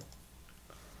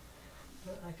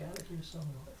got it here somewhere.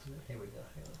 Here we go.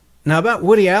 Now about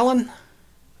Woody Allen,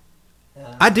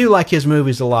 I do like his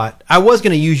movies a lot. I was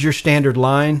going to use your standard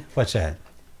line. What's that?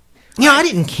 I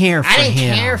didn't care for him. I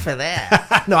didn't care for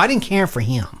that. No, I didn't care for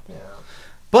him. Yeah.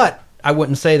 But I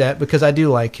wouldn't say that because I do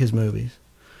like his movies.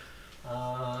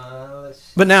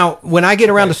 But now, when I get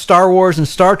around to Star Wars and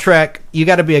Star Trek, you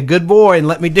got to be a good boy and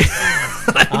let me do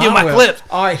my clips.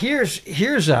 All right,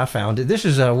 here's I found it. This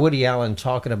is Woody Allen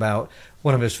talking about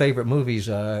one of his favorite movies,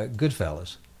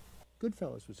 Goodfellas.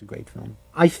 Goodfellas was a great film.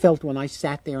 I felt when I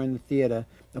sat there in the theater,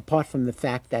 apart from the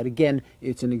fact that, again,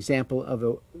 it's an example of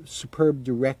a superb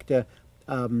director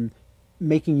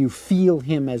making you feel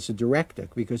him as a director,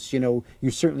 because, you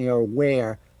certainly are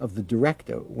aware of the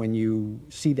director when you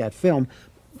see that film.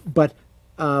 But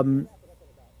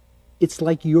it's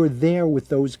like you're there with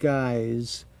those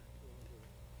guys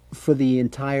for the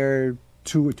entire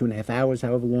 2 or 2.5 hours,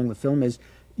 however long the film is.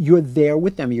 You're there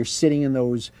with them. You're sitting in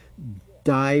those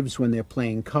dives when they're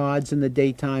playing cards in the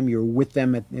daytime. You're with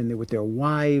them with their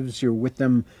wives. You're with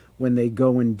them when they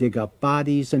go and dig up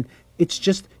bodies. And it's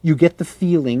just, you get the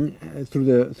feeling through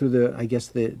the I guess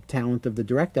the talent of the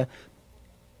director,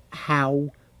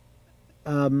 how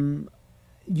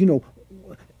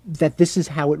that this is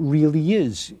how it really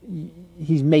is.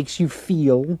 He makes you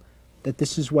feel that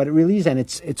this is what it really is, and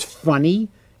it's funny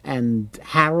and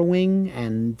harrowing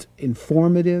and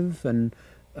informative and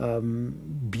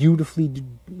beautifully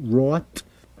wrought,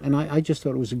 and I just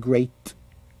thought it was a great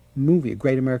movie, a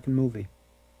great American movie.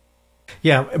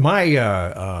 Yeah,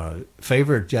 my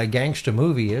favorite gangster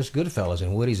movie is Goodfellas,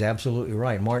 and Woody's absolutely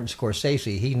right. Martin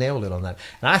Scorsese, he nailed it on that.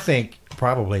 And I think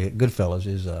probably Goodfellas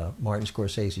is Martin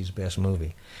Scorsese's best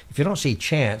movie. If you don't see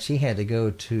Chance, he had to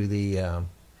go to the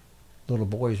little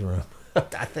boys' room,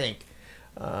 I think.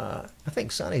 I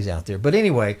think Sonny's out there. But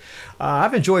anyway,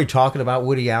 I've enjoyed talking about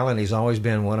Woody Allen. He's always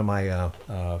been one of my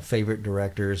favorite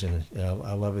directors, and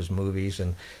I love his movies.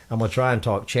 And I'm going to try and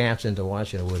talk Chance into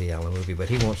watching a Woody Allen movie, but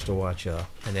he wants to watch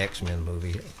an X-Men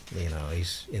movie.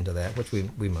 He's into that, which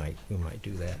we might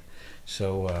do that.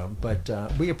 So, but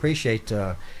we appreciate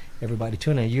everybody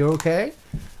tuning in. You okay?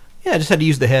 Yeah, I just had to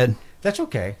use the head. That's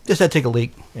okay. Just had to take a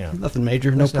leak. Yeah, nothing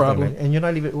major, no problem. And you're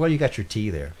not even, well, you got your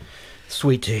tea there.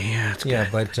 Sweet tea, yeah, it's good. Yeah,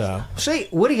 but see,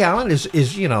 Woody Allen is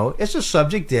it's a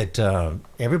subject that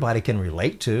everybody can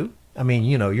relate to. I mean,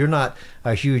 you're not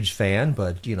a huge fan,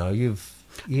 but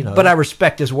But I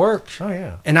respect his work. Oh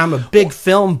yeah, and I'm a big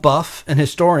film buff and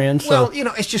historian. So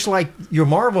well, it's just like your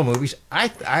Marvel movies.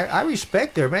 I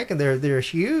respect they're making they're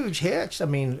huge hits. I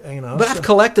mean, But I've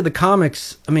collected the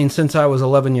comics. I mean, since I was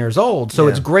 11 years old. So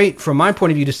it's great from my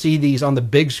point of view to see these on the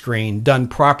big screen done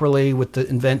properly with the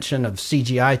invention of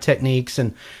CGI techniques,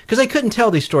 and because I couldn't tell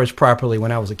these stories properly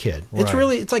when I was a kid. It's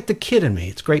really it's like the kid in me.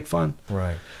 It's great fun.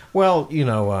 Right. Well,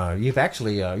 you've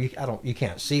actually you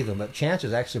can't see them, but Chance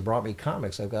has actually brought me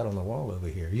comics I've got on the wall over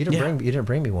here. You didn't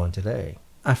bring me one today.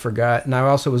 I forgot, and I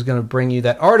also was going to bring you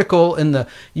that article in the.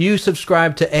 You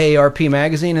subscribe to AARP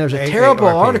magazine, and there's a terrible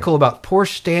article about poor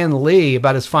Stan Lee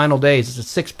about his final days.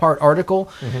 It's a 6-part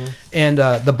article, and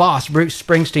the boss Bruce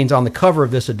Springsteen's on the cover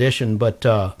of this edition, but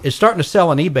it's starting to sell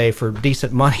on eBay for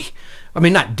decent money. I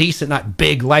mean, not decent, not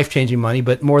big, life-changing money,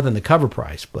 but more than the cover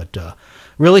price. But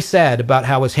really sad about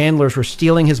how his handlers were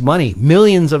stealing his money.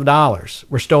 Millions of dollars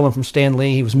were stolen from Stan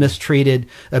Lee. He was mistreated,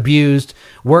 abused,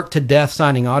 worked to death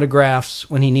signing autographs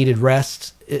when he needed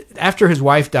rest. After his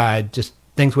wife died, just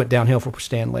things went downhill for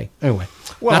Stan Lee. Anyway,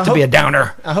 not to be a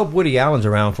downer. I hope Woody Allen's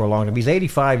around for a long time. He's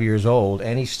 85 years old,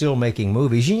 and he's still making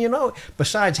movies.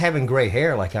 Besides having gray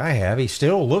hair like I have, he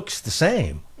still looks the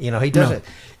same. He doesn't.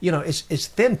 It's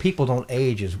thin people don't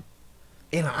age as.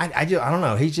 I don't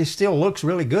know. He just still looks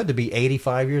really good to be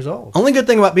 85 years old. Only good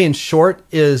thing about being short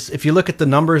is if you look at the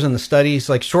numbers and the studies,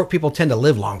 like short people tend to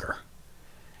live longer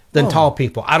than tall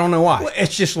people. I don't know why. Well,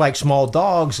 it's just like small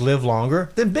dogs live longer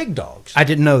than big dogs. I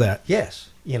didn't know that.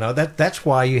 Yes. That's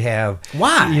why you have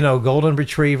golden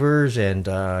retrievers and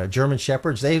German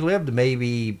shepherds. They lived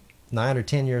maybe 9 or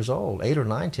 10 years old, 8 or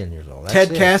 9, 10 years old.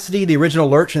 Ted Cassidy, the original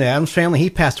Lurch in the Addams Family, he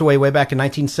passed away way back in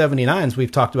 1979, as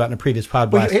we've talked about in a previous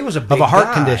podcast. Well, he was a big of a heart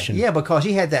guy. Condition. Yeah, because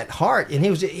he had that heart, and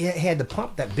he had to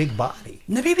pump that big body.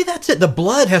 Now, maybe that's it. The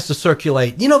blood has to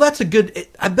circulate. That's a good.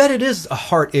 I bet it is a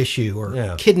heart issue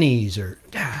or kidneys or.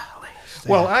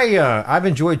 Well, I've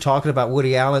enjoyed talking about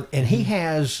Woody Allen, and he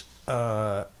has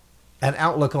an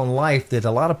outlook on life that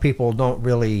a lot of people don't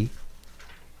really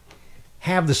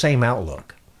have the same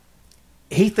outlook.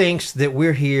 He thinks that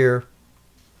we're here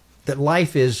that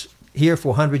life is here for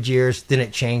 100 years, then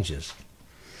it changes.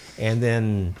 And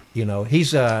then, you know,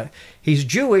 he's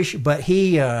Jewish, but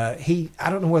he I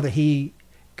don't know whether he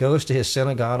goes to his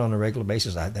synagogue on a regular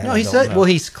basis. No, he said. Well,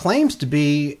 he claims to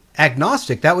be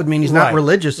agnostic. That would mean he's not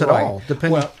religious at all.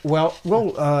 Depending. Well,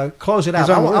 we'll close it out.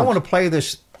 I want to play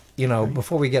this, you know,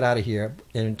 before we get out of here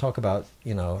and talk about,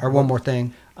 you know, or one more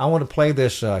thing. I want to play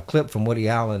this clip from Woody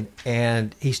Allen,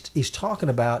 and he's talking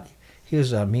about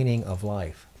his meaning of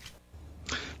life.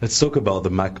 Let's talk about the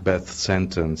Macbeth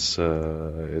sentence.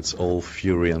 It's all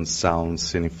fury and sound,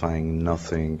 signifying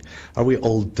nothing. Are we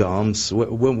all dumb?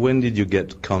 When did you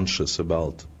get conscious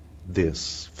about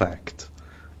this fact?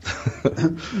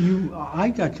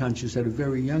 I got conscious at a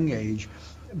very young age,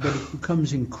 but it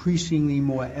becomes increasingly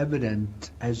more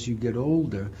evident as you get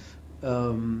older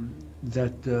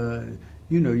that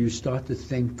you know, you start to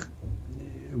think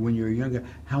when you're younger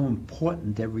how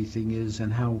important everything is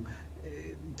and how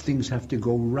things have to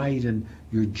go right, and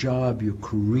your job, your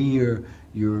career,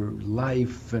 your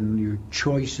life, and your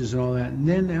choices and all that. And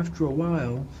then after a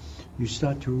while, you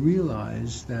start to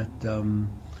realize that, I'm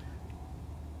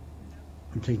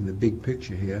taking the big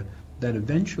picture here, that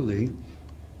eventually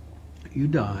you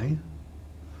die,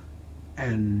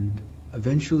 and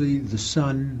eventually the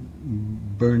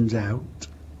sun burns out,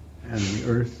 and the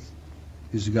earth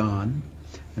is gone,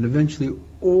 and eventually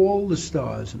all the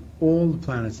stars and all the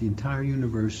planets, the entire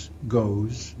universe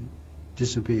goes,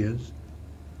 disappears,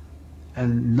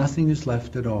 and nothing is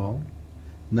left at all.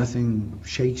 Nothing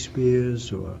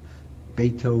Shakespeare's or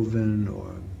Beethoven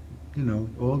or, you know,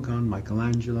 all gone,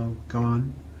 Michelangelo,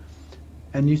 gone.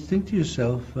 And you think to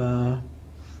yourself,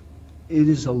 it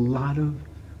is a lot of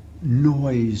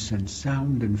noise and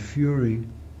sound and fury,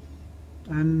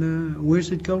 and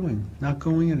where's it going? Not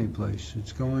going anyplace.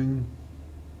 It's going,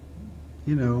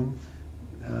 you know,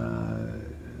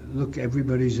 look,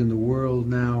 everybody's in the world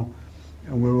now,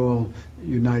 and we're all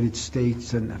United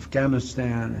States and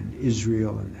Afghanistan and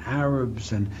Israel and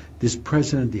Arabs and this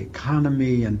president, the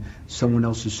economy, and someone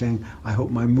else is saying, I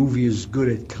hope my movie is good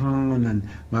at Cannes, and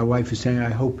my wife is saying, I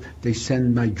hope they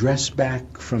send my dress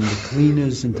back from the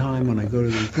cleaners in time when I go to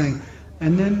the thing.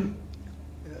 And then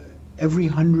every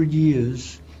 100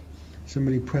 years,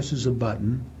 somebody presses a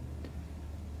button,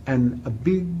 and a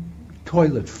big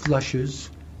toilet flushes,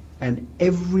 and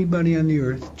everybody on the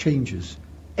earth changes.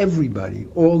 Everybody.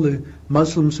 All the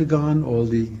Muslims are gone, all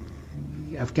the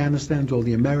Afghanistans, all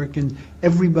the Americans,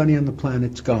 everybody on the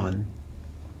planet's gone.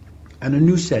 And a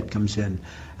new set comes in,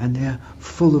 and they're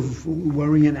full of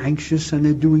worry and anxious, and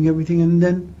they're doing everything, and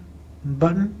then,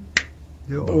 button,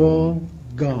 they're all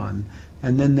gone.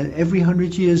 And then every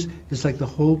 100 years, it's like the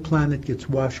whole planet gets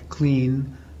washed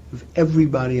clean of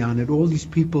everybody on it, all these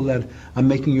people that are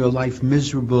making your life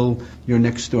miserable, your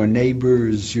next door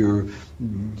neighbors, your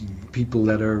people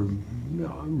that are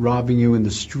robbing you in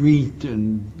the street,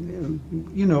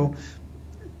 and, you know,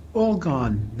 all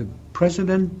gone. The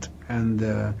president and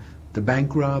the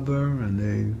bank robber, and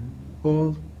they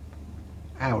all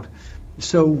out.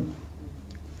 So,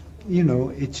 you know,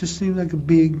 it just seems like a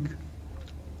big,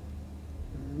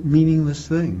 meaningless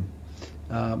thing.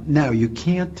 Now, you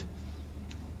can't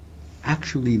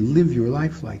actually live your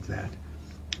life like that,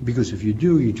 because if you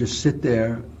do, you just sit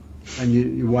there,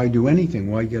 and why do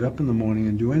anything? Why get up in the morning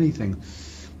and do anything?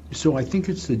 So I think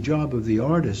it's the job of the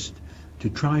artist to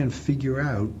try and figure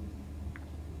out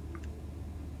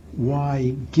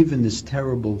why, given this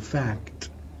terrible fact,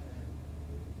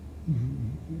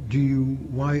 why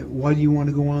do you want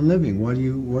to go on living? Why do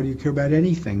you care about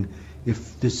anything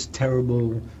if this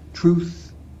terrible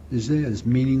truth is there, this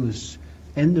meaningless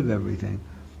end of everything?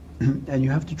 And you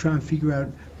have to try and figure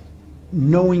out,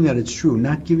 knowing that it's true,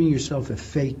 not giving yourself a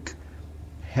fake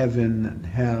heaven and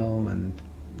hell and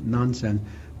nonsense,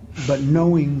 but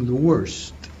knowing the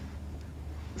worst.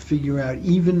 Figure out,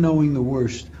 even knowing the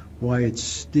worst, why it's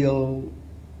still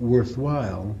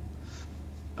worthwhile.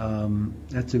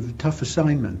 That's a tough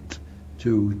assignment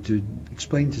to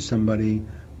explain to somebody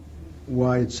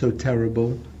why it's so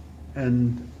terrible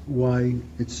and why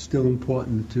it's still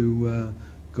important to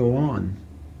go on.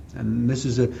 And this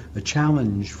is a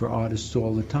challenge for artists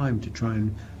all the time, to try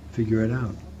and figure it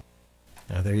out.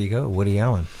 Now, there you go, Woody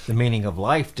Allen. The meaning of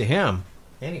life to him.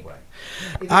 Anyway.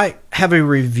 I have a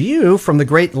review from the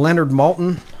great Leonard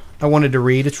Maltin I wanted to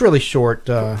read. It's really short,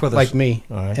 like me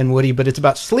and Woody, but it's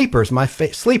about Sleepers, my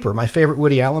favorite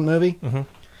Woody Allen movie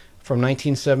from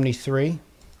 1973.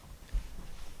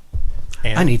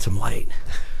 And I need some light.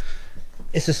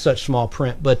 This is such small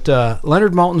print, but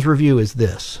Leonard Maltin's review is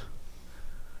this.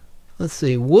 Let's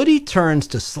see. Woody turns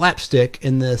to slapstick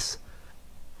in this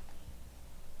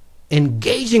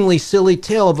engagingly silly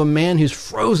tale of a man who's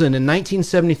frozen in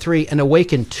 1973 and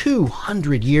awakened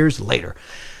 200 years later.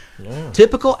 Yeah.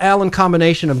 Typical Allen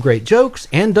combination of great jokes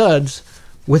and duds,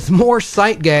 with more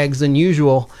sight gags than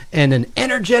usual, and an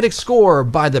energetic score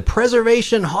by the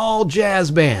Preservation Hall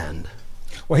Jazz Band.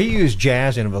 Well, he used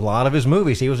jazz in a lot of his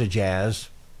movies. He was a jazz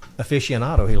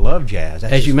aficionado. He loved jazz.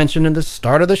 As you mentioned in the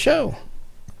start of the show.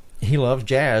 He loves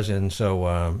jazz, and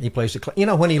so he plays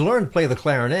the... when he learned to play the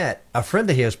clarinet, a friend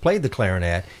of his played the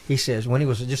clarinet. He says, when he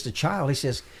was just a child, he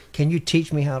says, "Can you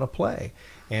teach me how to play?"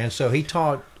 And so he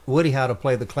taught Woody how to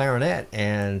play the clarinet,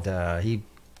 and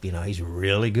he's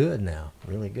really good now,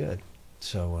 really good.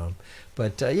 So,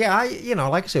 like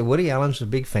I said, Woody Allen's a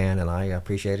big fan, and I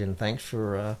appreciate it. And thanks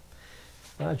for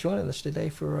joining us today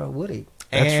for Woody.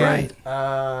 That's right.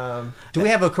 Do we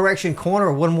have a correction corner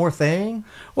or one more thing?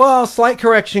 Well, slight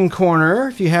correction corner.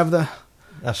 If you have a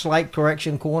slight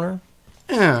correction corner.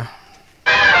 Yeah.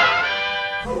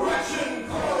 Correction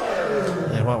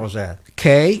corner. And what was that?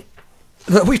 Okay.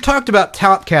 We've talked about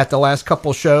Top Cat the last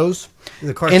couple shows.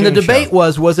 The cartoon and the debate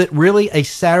show. was it really a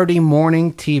Saturday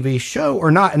morning TV show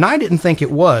or not? And I didn't think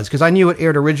it was, because I knew it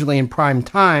aired originally in prime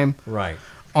time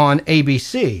on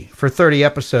ABC for 30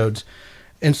 episodes.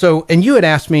 And you had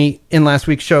asked me in last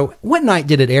week's show, what night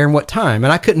did it air and what time?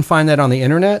 And I couldn't find that on the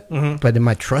internet. Mm-hmm. But in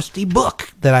my trusty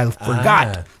book that I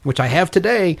forgot, which I have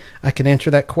today, I can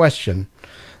answer that question.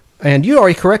 And you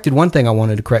already corrected one thing I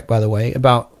wanted to correct, by the way,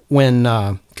 about when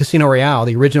Casino Royale,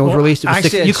 the original was released. It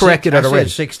was you corrected it already. I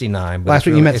said 69. But last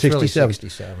week you meant 67. Really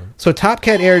 67. So Top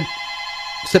Cat aired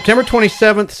September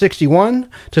 27th, 61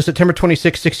 to September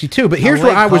 26th, 62. But here's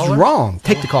where I was wrong.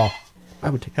 Take the call.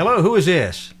 I would take. Hello, who is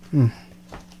this?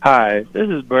 Hi, this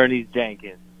is Bernice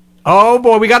Jenkins. Oh,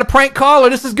 boy, we got a prank caller.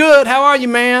 This is good. How are you,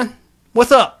 man?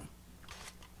 What's up?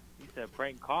 You said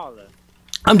prank caller.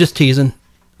 I'm just teasing.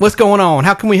 What's going on?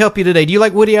 How can we help you today? Do you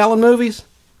like Woody Allen movies?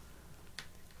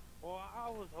 Well,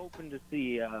 I was hoping to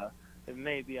see if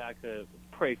maybe I could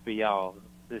pray for y'all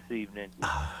this evening.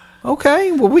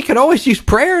 Okay, well, we could always use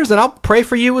prayers, and I'll pray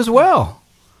for you as well.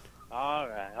 All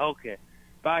right, okay.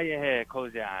 Bow your head,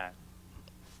 close your eyes.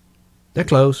 They're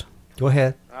closed. Go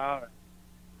ahead. All right.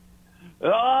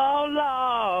 Oh,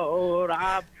 Lord,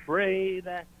 I pray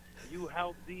that you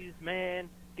help these men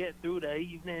get through the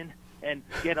evening and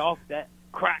get off that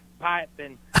crack pipe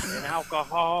and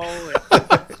alcohol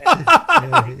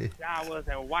and showers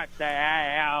and wipe their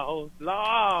ass.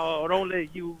 Lord, only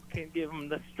you can give them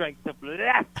the strength to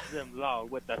bless them, Lord,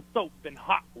 with the soap and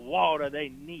hot water they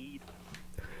need.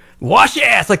 Wash your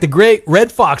ass, like the great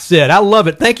Red Fox said. I love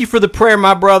it. Thank you for the prayer,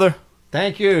 my brother.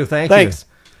 Thank you. Thanks.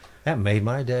 That made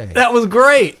my day. That was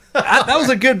great. That was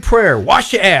a good prayer.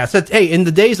 Wash your ass. Hey, in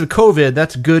the days of COVID,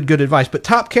 that's good advice. But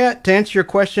Top Cat, to answer your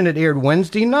question, it aired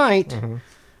Wednesday night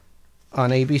on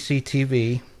ABC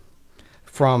TV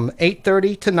from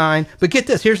 8:30 to 9. But get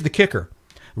this, here's the kicker.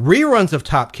 Reruns of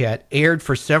Top Cat aired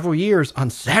for several years on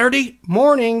Saturday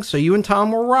morning, so you and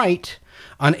Tom were right,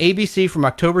 on ABC from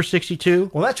October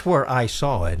 62. Well, that's where I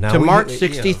saw it. Now, to March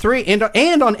 63, and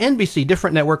on NBC,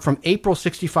 different network, from April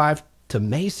 65 to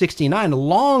May 69. A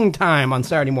long time on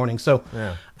Saturday morning. So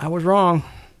I was wrong.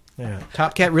 Yeah.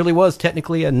 Top Cat really was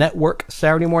technically a network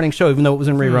Saturday morning show, even though it was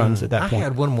in reruns at that point. I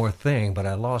had one more thing, but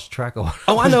I lost track of what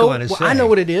I was going to say. I know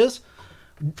what it is.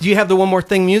 Do you have the one more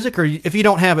thing music, or if you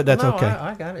don't have it, that's okay?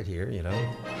 I got it here, you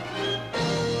know.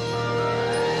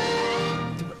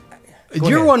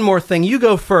 Your one more thing. You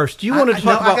go first. You wanted to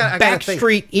talk about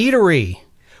Backstreet Eatery.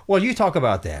 Well, you talk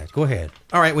about that. Go ahead.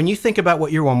 All right, when you think about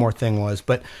what your one more thing was.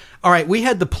 But, all right, we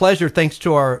had the pleasure, thanks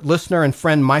to our listener and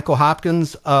friend Michael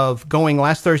Hopkins, of going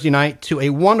last Thursday night to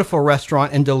a wonderful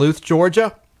restaurant in Duluth,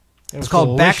 Georgia. It's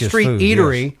called Backstreet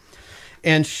Eatery. Yes.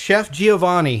 And Chef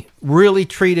Giovanni really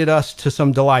treated us to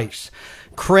some delights.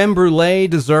 Creme brulee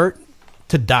dessert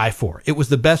to die for. It was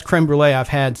the best creme brulee I've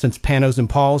had since Panos and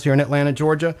Paul's here in Atlanta,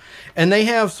 Georgia. And they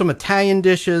have some Italian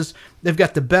dishes. They've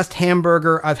got the best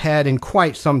hamburger I've had in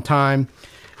quite some time.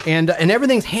 And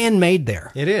everything's handmade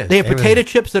there. It is. They have potato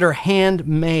chips that are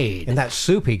handmade. And that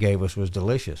soup he gave us was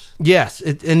delicious. Yes.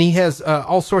 And he has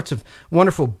all sorts of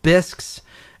wonderful bisques.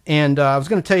 And I was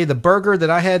going to tell you the burger that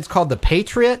I had is called the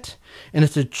Patriot. And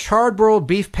it's a charred broiled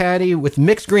beef patty with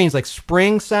mixed greens like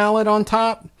spring salad on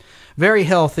top. Very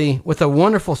healthy, with a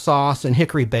wonderful sauce and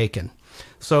hickory bacon.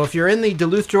 So if you're in the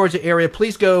Duluth, Georgia area,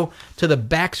 please go to the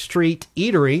Backstreet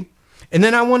Eatery. And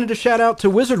then I wanted to shout out to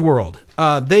Wizard World.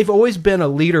 They've always been a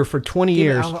leader for 20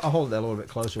 years. I'll hold that a little bit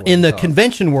closer. In the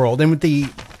convention world. And with the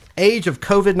age of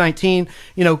COVID-19,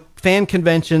 fan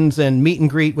conventions and meet and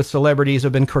greet with celebrities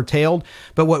have been curtailed.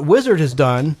 But what Wizard has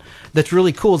done that's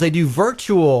really cool is they do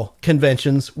virtual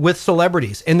conventions with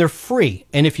celebrities, and they're free.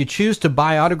 And if you choose to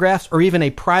buy autographs or even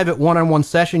a private one-on-one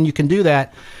session, you can do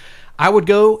that. I would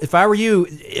go, if I were you,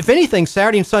 if anything,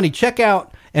 Saturday and Sunday, check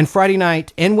out, and Friday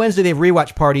night and Wednesday they have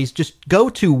rewatch parties. Just go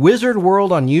to Wizard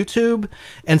World on YouTube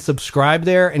and subscribe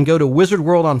there, and go to Wizard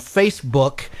World on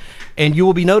Facebook, and you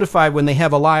will be notified when they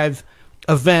have a live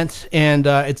event. And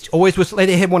it's always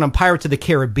they had one on Pirates of the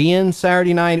Caribbean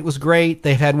Saturday night. It was great.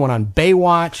 They've had one on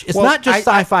Baywatch. It's not just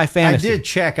sci-fi fantasy. I did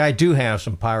check. I do have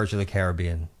some Pirates of the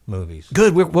Caribbean movies.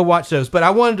 Good. We'll watch those. But I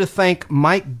wanted to thank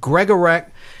Mike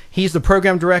Gregorek. He's the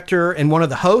program director and one of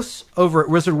the hosts over at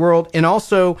Wizard World, and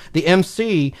also the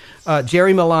MC,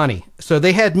 Jerry Milani. So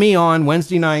they had me on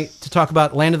Wednesday night to talk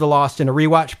about Land of the Lost in a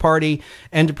rewatch party,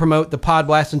 and to promote the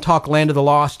Podblast and talk Land of the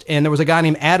Lost. And there was a guy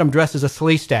named Adam dressed as a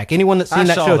Sleestack. Anyone that's seen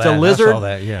that show, it's a lizard. I saw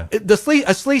that, yeah. A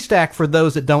Sleestack, for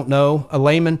those that don't know, a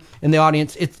layman in the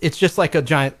audience, it's just like a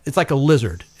giant, it's like a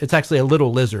lizard. It's actually a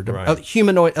little lizard, right. A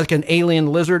humanoid, like an alien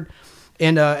lizard.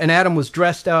 And Adam was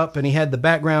dressed up, and he had the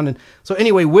background. And so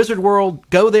anyway, Wizard World,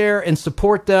 go there and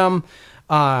support them.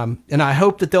 And I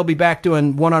hope that they'll be back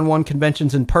doing one-on-one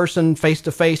conventions in person,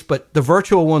 face-to-face. But the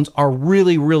virtual ones are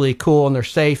really, really cool, and they're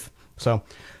safe. So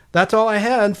that's all I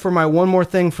had for my one more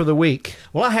thing for the week.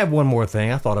 Well, I have one more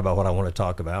thing. I thought about what I want to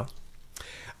talk about.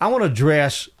 I want to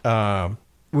address,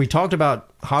 we talked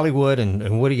about Hollywood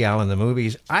and Woody Allen, the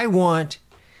movies. I want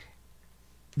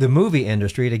the movie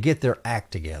industry to get their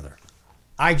act together.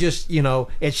 I just,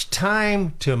 it's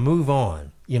time to move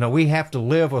on. We have to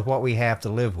live with what we have to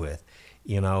live with,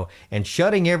 and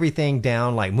shutting everything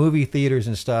down like movie theaters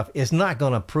and stuff is not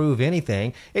going to prove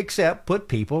anything except put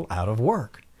people out of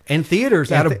work. And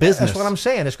theaters out of business. That's what I'm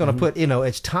saying. It's going to put,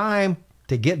 it's time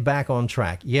to get back on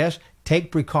track. Yes,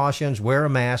 take precautions, wear a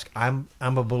mask. I'm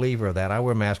a believer of that. I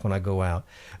wear a mask when I go out.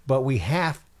 But we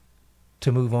have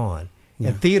to move on. Yeah.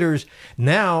 And theaters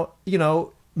now,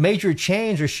 major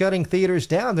chains are shutting theaters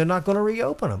down. They're not going to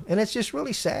reopen them. And it's just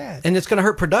really sad. And it's going to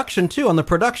hurt production, too, on the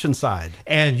production side.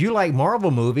 And you like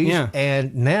Marvel movies. Yeah.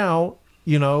 And now,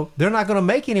 they're not going to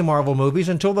make any Marvel movies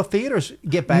until the theaters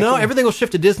get back. No, everything will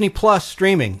shift to Disney Plus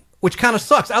streaming, which kind of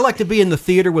sucks. I like to be in the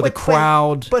theater with a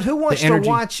crowd. But who wants to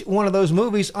watch one of those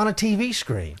movies on a TV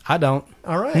screen? I don't.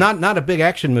 All right. Not a big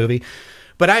action movie.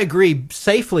 But I agree,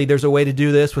 safely, there's a way to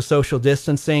do this with social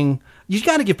distancing. You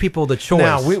got to give people the choice.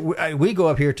 Now, we go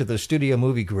up here to the Studio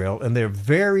Movie Grill, and they're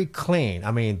very clean. I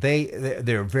mean,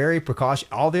 they're very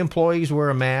precautionary. All the employees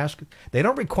wear a mask. They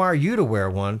don't require you to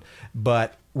wear one,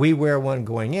 but we wear one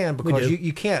going in because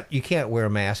you can't wear a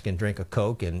mask and drink a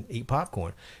Coke and eat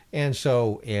popcorn. And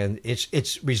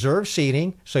it's reserved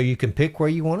seating, so you can pick where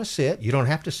you want to sit. You don't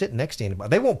have to sit next to anybody.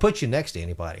 They won't put you next to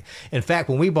anybody. In fact,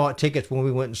 when we bought tickets, when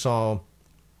we went and saw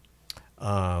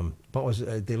what was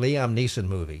it, the Liam Neeson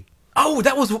movie? Oh,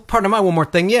 that was part of my one more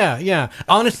thing. Yeah.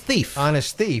 Honest Thief.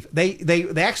 Honest Thief. They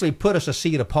actually put us a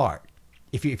seat apart.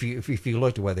 If you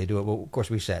looked at the way they do it, well, of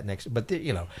course we sat next. But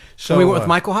so we went with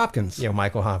Michael Hopkins. Yeah,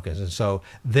 Michael Hopkins, and so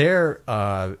they're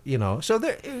go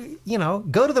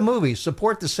to the movies,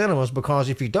 support the cinemas, because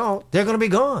if you don't, they're going to be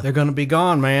gone. They're going to be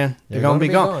gone, man. They're going to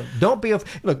be gone. Don't be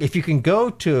look. If you can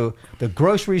go to the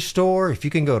grocery store, if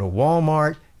you can go to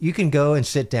Walmart, you can go and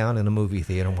sit down in a movie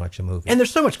theater and watch a movie. And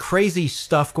there's so much crazy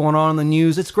stuff going on in the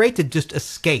news. It's great to just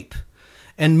escape.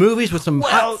 And movies with some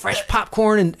hot, fresh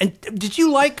popcorn. And did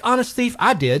you like Honest Thief?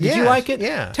 I did. Did you like it?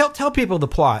 Yeah. Tell people the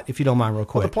plot, if you don't mind, real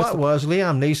quick. Well, the plot was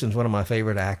Liam Neeson's one of my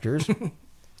favorite actors.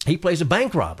 He plays a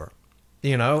bank robber.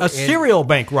 A serial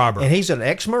bank robber. And he's an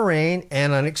ex-Marine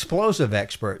and an explosive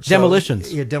expert.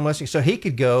 Demolitions. Yeah, demolitions. So he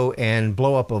could go and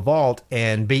blow up a vault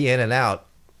and be in and out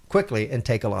quickly and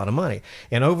take a lot of money.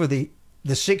 And over the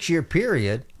 6-year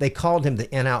period, they called him the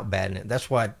in-out bandit. That's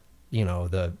why,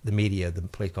 the media, the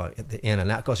police call it the in and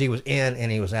out, because he was in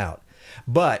and he was out.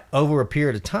 But over a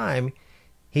period of time,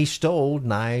 he stole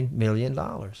 $9 million.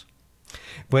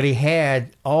 But he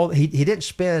had he didn't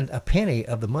spend a penny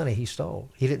of the money he stole.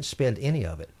 He didn't spend any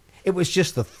of it. It was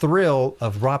just the thrill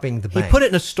of robbing the bank. He put it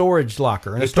in a storage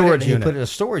locker, in a storage unit. He put it in a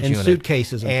storage unit. In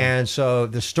suitcases. And so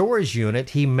the storage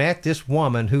unit, he met this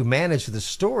woman who managed the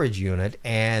storage unit,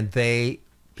 and he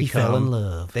fell in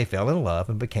love. They fell in love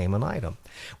and became an item.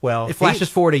 Well, it flashes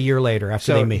forward a year later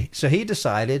after they meet. So he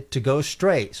decided to go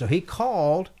straight. So he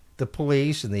called the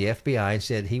police and the FBI and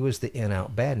said he was the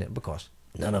in-out bandit, because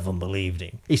none of them believed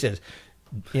him. He says,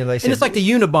 they said, and it's like the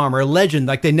Unabomber, a legend.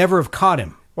 Like they never have caught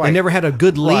him. Right. They never had a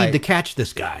good lead to catch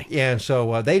this guy. Yeah, and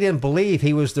so they didn't believe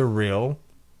he was the real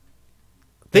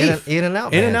Thief. In and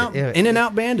out. In and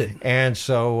out bandit. And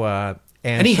so.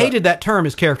 And he hated that term.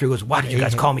 His character goes, "Why did you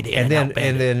guys call me the In-N-Out bandit?"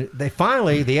 And then they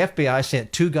finally, the FBI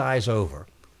sent 2 guys over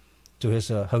to his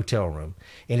hotel room,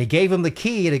 and he gave him the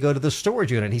key to go to the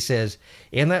storage unit. He says,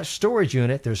 in that storage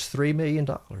unit, there's $3 million.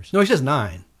 No, he says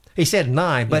 9. He said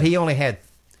 9, but he only had...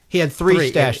 He had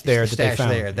 3 stashed there that they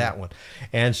found. That one.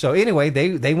 And so anyway,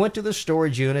 they went to the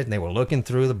storage unit, and they were looking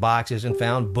through the boxes and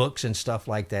found books and stuff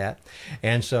like that.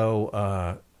 And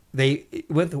so they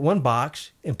went to one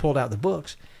box and pulled out the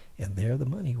books, and there the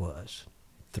money was,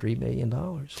 $3 million.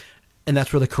 And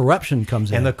that's where the corruption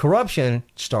comes in. And the corruption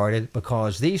started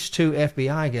because these 2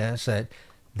 FBI guys said,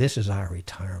 this is our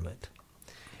retirement.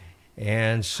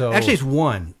 And so... Actually, it's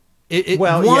one.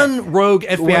 One rogue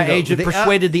FBI agent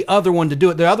persuaded the other one to do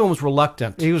it. The other one was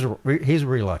reluctant. He's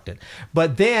reluctant.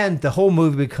 But then the whole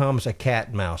movie becomes a cat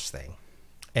and mouse thing.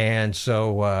 And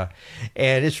so,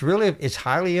 and it's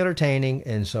highly entertaining.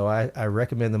 And so I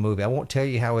recommend the movie. I won't tell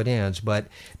you how it ends, but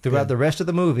throughout the rest of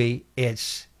the movie,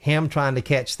 it's him trying to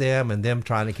catch them and them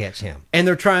trying to catch him. And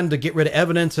they're trying to get rid of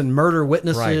evidence and murder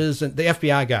witnesses, and the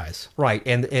FBI guys. Right.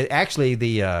 And actually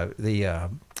the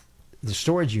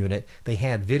storage unit, they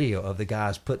had video of the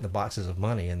guys putting the boxes of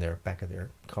money in their back of their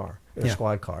car, their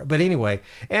squad car. But anyway,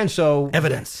 and so...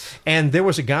 Evidence. And there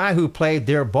was a guy who played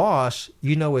their boss.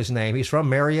 You know his name. He's from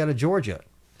Marietta, Georgia.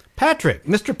 Patrick.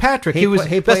 Mr. Patrick. He was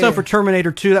best known for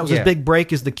Terminator 2. That was his big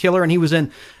break as the killer. And he was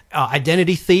in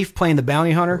Identity Thief playing the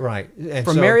bounty hunter. Right. And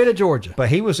from Marietta, Georgia. But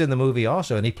he was in the movie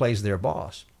also, and he plays their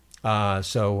boss.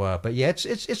 But yeah,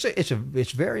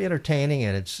 it's very entertaining,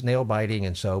 and it's nail biting,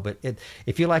 and so. But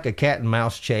if you like a cat and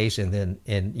mouse chase, and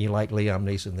you like Liam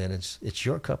Neeson, then it's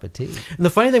your cup of tea. And the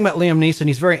funny thing about Liam Neeson,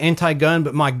 he's very anti-gun,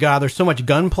 but my God, there's so much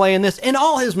gunplay in this in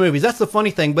all his movies. That's the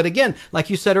funny thing. But again, like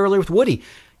you said earlier with Woody,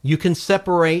 you can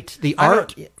separate the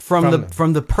art from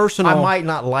the personal. I might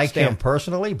not like him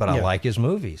personally, but I like his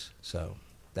movies. So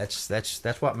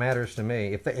that's what matters to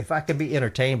me. If I can be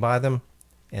entertained by them.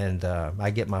 And I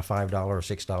get my $5 or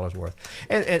 $6 worth.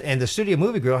 And the Studio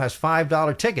Movie Grill has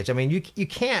 $5 tickets. I mean, you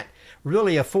can't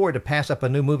really afford to pass up a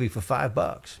new movie for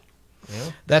 $5. You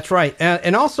know? That's right.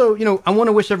 And also, I want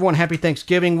to wish everyone happy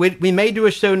Thanksgiving. We may do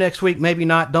a show next week, maybe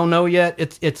not. Don't know yet.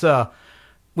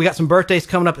 We got some birthdays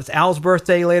coming up. It's Al's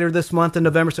birthday later this month in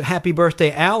November. So happy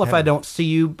birthday, Al. If I don't see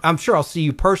you, I'm sure I'll see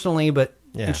you personally, but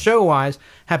show-wise,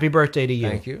 happy birthday to you.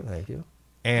 Thank you.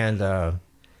 And I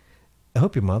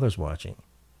hope your mother's watching.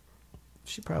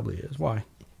 She probably is. Why?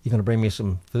 You're going to bring me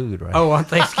some food, right? Oh, on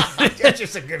Thanksgiving. That's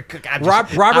just a good cook.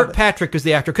 Robert Patrick is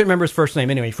the actor. Couldn't remember his first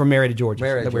name. Anyway, from Marietta, Georgia.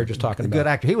 That we were just talking about. Good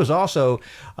actor. He was also,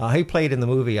 he played in the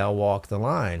movie I'll Walk the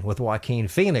Line with Joaquin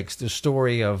Phoenix, the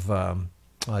story of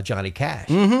Johnny Cash.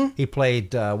 Mm-hmm. He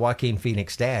played Joaquin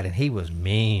Phoenix's dad, and he was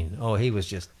mean. Oh, he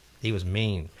was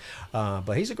mean.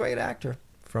 But he's a great actor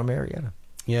from Marietta.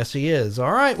 Yes, he is.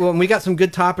 All right. Well, we got some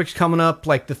good topics coming up,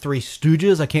 like the Three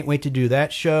Stooges. I can't wait to do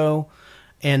that show.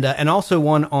 And also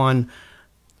one on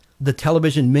the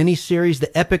television miniseries,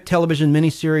 the epic television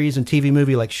miniseries and TV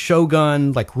movie like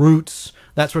Shogun, like Roots,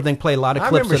 that sort of thing. Play a lot of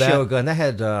clips of that. I remember Shogun. That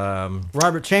had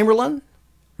Robert Chamberlain?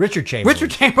 Richard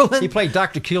Chamberlain. He played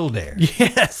Dr. Kildare.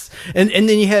 Yes. And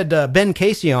then you had Ben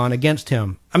Casey on against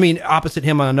him. I mean, opposite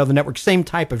him on another network. Same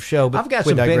type of show. But I've got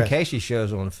some Ben Casey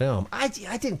shows on film. I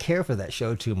didn't care for that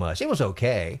show too much. It was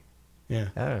okay. Yeah.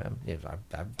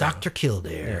 Dr.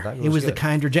 Kildare. Yeah, he was the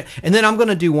kinder... And then I'm going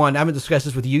to do one. I haven't discussed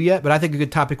this with you yet, but I think a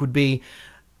good topic would be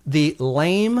the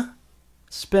lame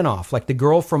spinoff, like the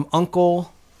girl from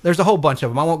Uncle. There's a whole bunch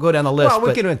of them. I won't go down the list. Well,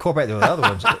 we can incorporate the other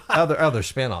ones, other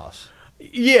spinoffs.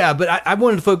 Yeah, but I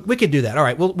wanted to... We could do that. All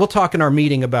right, we'll talk in our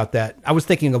meeting about that. I was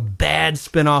thinking of bad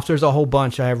spinoffs. There's a whole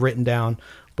bunch I have written down.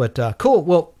 But cool.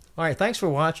 Well... All right, thanks for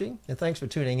watching, and thanks for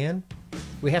tuning in.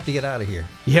 We have to get out of here.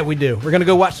 Yeah, we do. We're going to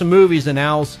go watch some movies in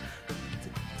Al's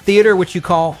theater, which you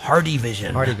call Hardee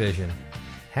Vision. Hardee Vision.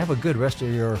 Have a good rest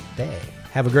of your day.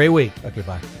 Have a great week. Okay,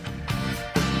 bye.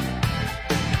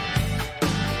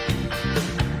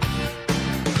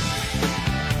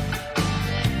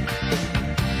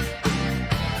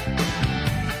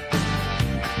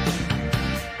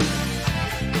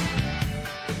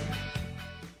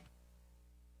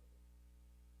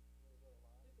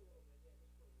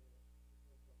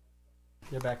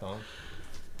 You're back on.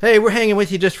 Hey, we're hanging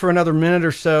with you just for another minute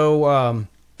or so.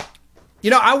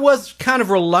 I was kind of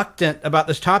reluctant about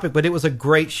this topic, but it was a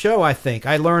great show, I think.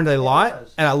 I learned a lot,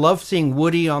 and I love seeing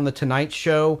Woody on The Tonight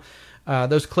Show.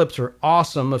 Those clips are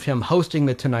awesome of him hosting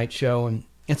The Tonight Show, and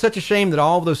it's such a shame that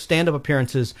all of those stand-up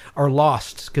appearances are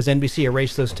lost because NBC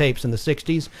erased those tapes in the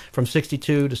 60s from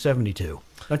 62 to 72.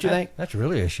 Don't you think? That's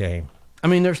really a shame. I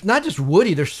mean, there's not just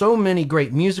Woody. There's so many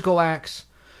great musical acts.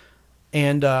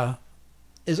 And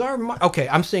is our okay?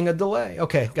 I'm seeing a delay.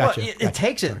 Okay, gotcha. Well, it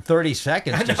takes it 30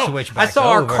 seconds to switch I back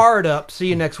saw over. our card up. See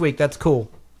you next week. That's cool.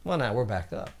 Well, now we're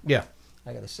back up. Yeah.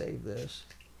 I got to save this.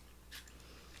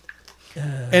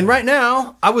 And right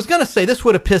now, I was going to say, this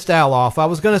would have pissed Al off. I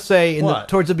was going to say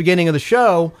towards the beginning of the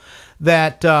show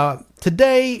that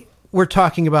today we're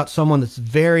talking about someone that's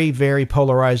very, very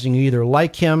polarizing. You either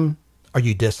like him or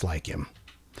you dislike him.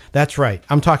 That's right.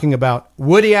 I'm talking about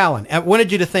Woody Allen. I wanted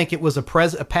you to think it was a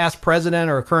past president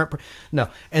or a current. No.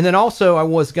 And then also I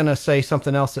was going to say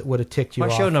something else that would have ticked you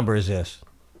off. What show number is this?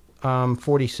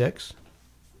 46.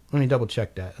 Let me double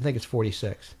check that. I think it's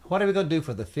 46. What are we going to do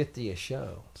for the 50th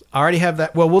show? I already have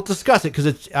that. Well, we'll discuss it because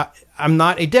it's. I'm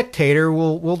not a dictator.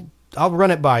 I'll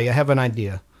run it by you. I have an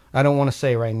idea. I don't want to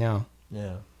say right now.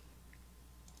 Yeah.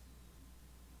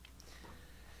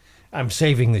 I'm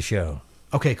saving the show.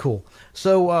 Okay, cool.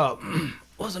 So, what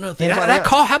was another thing? That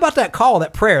call. How about that call?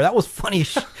 That prayer. That was funny.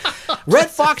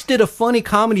 Red Fox did a funny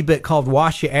comedy bit called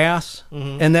 "Wash Your Ass,"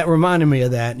 and that reminded me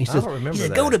of that. And he says,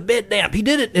 "Go to bed damp." He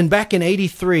did it, and back in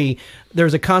 '83, there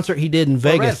was a concert he did in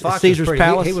Vegas, at Caesar's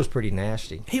Palace. He was pretty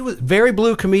nasty. He was very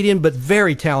blue comedian, but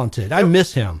very talented. I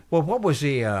miss him. Well, what was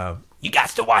the? You got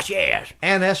to wash your ass.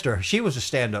 Ann Esther, she was a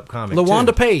stand-up comic.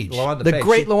 LaWanda Page, the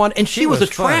great LaWanda, and she was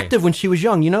attractive funny when she was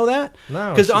young. You know that? No,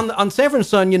 because on Sanford and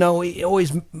Son, he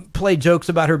always played jokes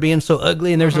about her being so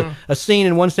ugly. And there's a scene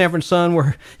in one Sanford and Son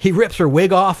where he rips her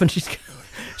wig off, and she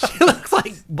looks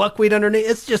like buckwheat underneath.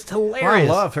 It's just hilarious.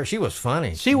 I love her. She was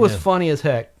funny. She was funny as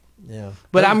heck. Yeah,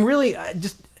 but I'm really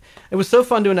It was so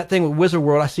fun doing that thing with Wizard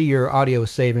World. I see your audio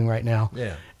is saving right now.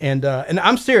 Yeah. And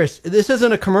I'm serious. This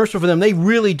isn't a commercial for them. They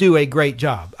really do a great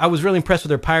job. I was really impressed with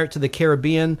their Pirates of the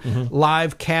Caribbean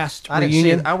live cast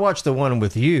reunion. I watched the one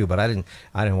with you, but I didn't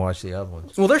watch the other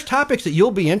ones. Well, there's topics that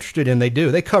you'll be interested in. They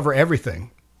do. They cover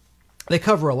everything. They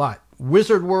cover a lot.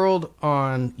 Wizard World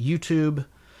on YouTube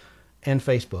and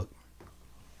Facebook.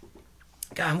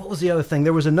 God, what was the other thing?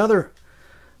 There was another.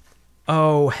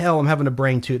 Oh, hell, I'm having a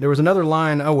brain toot. There was another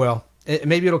line. Oh, well.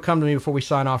 Maybe it'll come to me before we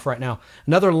sign off right now.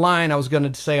 Another line I was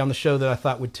going to say on the show that I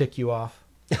thought would tick you off.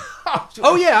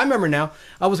 Oh, yeah, I remember now.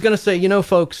 I was going to say,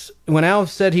 folks, when Al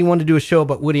said he wanted to do a show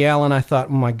about Woody Allen, I thought,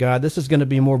 oh, my God, this is going to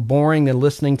be more boring than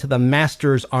listening to the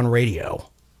Masters on radio.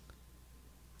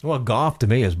 Well, golf to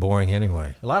me is boring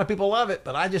anyway. A lot of people love it,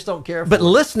 but I just don't care for But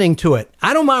listening to it,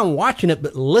 I don't mind watching it,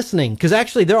 but listening, because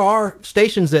actually there are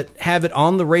stations that have it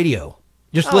on the radio.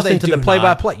 Just listening to the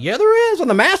play-by-play. Yeah, there is. On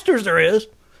the Masters, there is.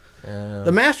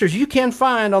 The Masters you can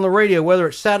find on the radio, whether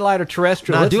it's satellite or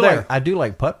terrestrial. I do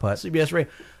like putt-putt. CBS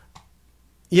radio.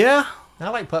 Yeah. I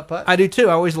like putt-putt. I do too.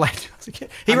 I always liked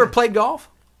it. He ever played golf?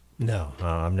 No,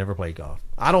 I've never played golf.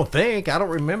 I don't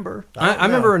remember. I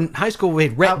remember in high school we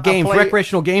had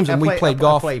recreational games, and we played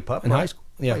golf in high school.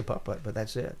 Yeah, played putt-putt, but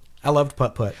that's it. I loved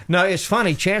putt-putt. No, it's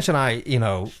funny. Chance and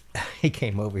I, he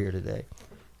came over here today,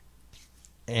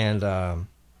 and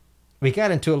we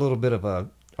got into a little bit of a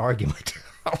argument.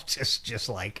 just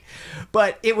like,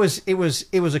 but it was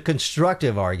a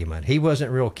constructive argument. He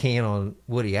wasn't real keen on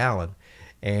Woody Allen,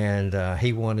 and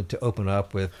he wanted to open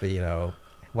up with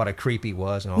what a creep he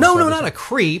was. And all no, not a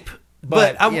creep.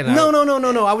 But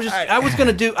no.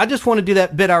 I just want to do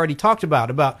that bit I already talked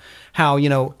about how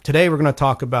today we're going to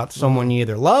talk about someone you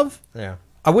either love. Yeah.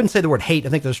 I wouldn't say the word hate. I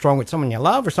think there's strong with someone you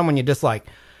love or someone you dislike.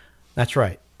 That's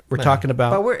right. We're talking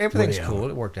about. But everything's cool.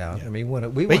 It worked out. Yeah. I mean,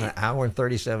 we went an hour and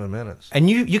 37 minutes. And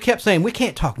you kept saying we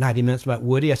can't talk 90 minutes about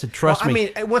Woody. I said, trust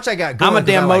me. I mean, once I got going, I'm a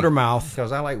damn motor mouth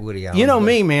because I like Woody Allen. You know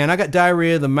me, man. I got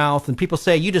diarrhea of the mouth, and people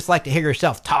say you just like to hear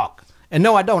yourself talk. And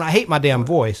no, I don't. I hate my damn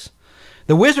voice.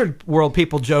 The Wizard World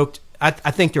people joked. I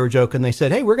think they were joking. They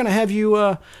said, "Hey, we're going to have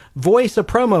you voice a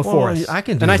promo for us." I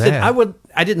can do that. And I said,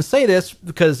 I didn't say this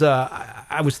because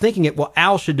I was thinking it. Well,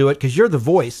 Al should do it because you're the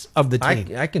voice of the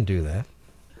team. I can do that.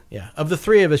 Yeah, of the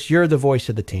three of us, you're the voice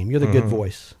of the team. You're the good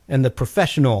voice and the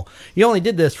professional. You only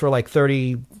did this for like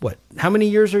 30. What? How many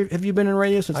years have you been in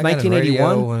radio since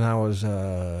 1981? When I was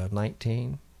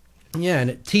 19. Yeah, and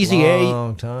at TZA,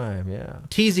 long time. Yeah,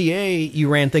 TZA, you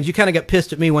ran things. You kind of got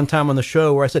pissed at me one time on the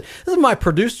show where I said, "This is my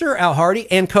producer, Al Hardee,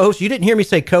 and co-host." You didn't hear me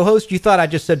say co-host. You thought I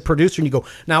just said producer, and you go,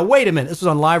 "Now wait a minute, this is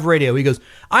on live radio." He goes,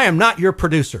 "I am not your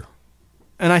producer."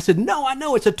 And I said, "No, I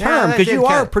know it's a term because you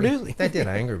are producing." That did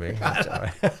anger me. I'm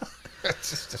sorry.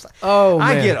 It's just like, oh,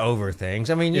 man. I get over things.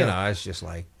 I mean, it's just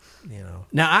like,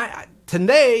 Now,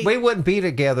 today we wouldn't be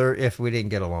together if we didn't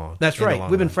get along. That's right.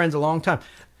 We've been friends a long time.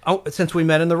 Oh, since we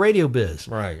met in the radio biz.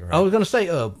 Right. I was going to say,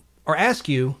 or ask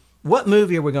you, what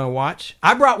movie are we going to watch?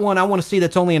 I brought one I want to see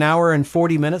that's only an hour and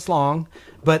 40 minutes long,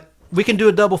 but we can do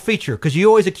a double feature because you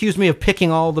always accuse me of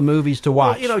picking all the movies to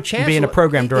watch. Well, and being a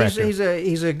program director.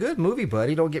 He's a good movie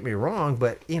buddy. Don't get me wrong,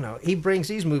 but he brings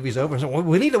these movies over and says, well,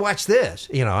 we need to watch this.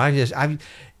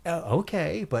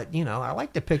 Okay, but I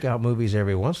like to pick out movies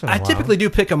every once in a while. I typically do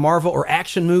pick a Marvel or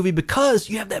action movie because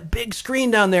you have that big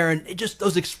screen down there and just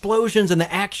those explosions and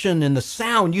the action and the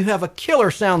sound. You have a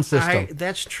killer sound system.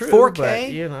 That's true.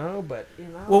 4K, but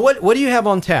Well, what do you have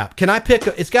on tap? Can I pick?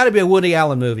 It's got to be a Woody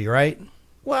Allen movie, right?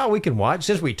 Well, we can watch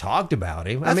since we talked about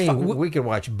him. We can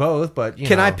watch both, but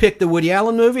can I pick the Woody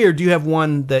Allen movie, or do you have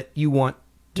one that you want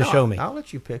to show me? I'll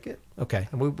let you pick it. Okay.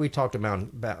 And we talked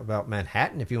about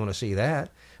Manhattan if you want to see that.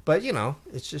 But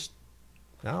it's just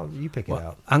you pick it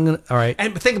out. All right.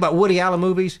 And think about Woody Allen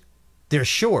movies; they're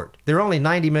short. They're only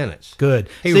 90 minutes. Good.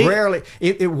 He rarely.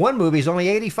 One movie is only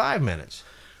 85 minutes.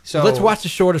 So let's watch the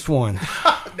shortest one.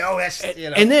 No, that's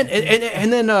And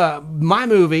then my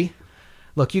movie.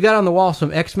 Look, you got on the wall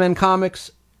some X-Men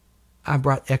comics. I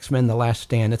brought X-Men: The Last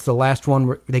Stand. It's the last one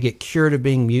where they get cured of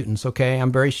being mutants. Okay,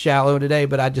 I'm very shallow today,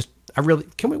 but I really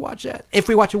can we watch that? If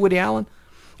we watch a Woody Allen.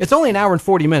 It's only an hour and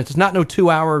 40 minutes. It's not no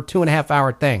 2.5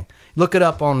 hour thing. Look it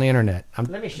up on the internet.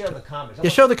 Let me show the comics. Yeah,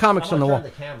 show the comics on the wall. Turn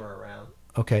the camera around.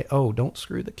 Okay. Oh, don't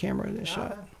screw the camera in this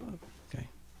shot. Okay.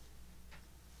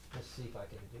 Let's see if I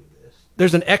can do this.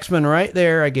 There's an X-Men right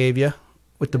there I gave you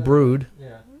with the Brood.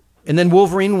 Yeah. And then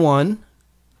Wolverine 1.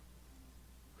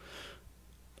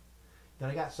 Then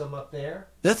I got some up there.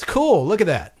 That's cool. Look at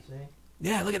that. See?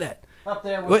 Yeah, look at that. Up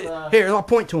there with... Here, I'll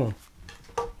point to him.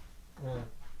 Yeah.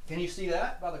 Can you see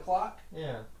that by the clock?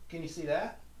 Yeah. Can you see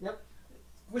that? Yep.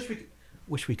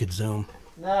 Wish we could zoom.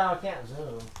 No, I can't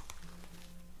zoom.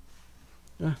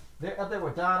 They're up there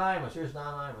with Don Imus. Here's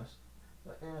Don Imus.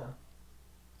 But,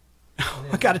 yeah.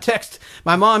 I got a text.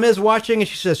 My mom is watching, and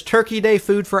she says Turkey Day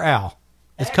food for Al.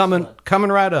 It's coming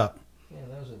right up. Yeah,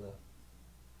 those are the...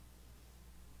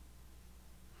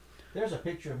 There's a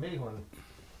picture of me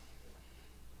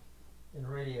in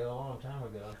radio a long time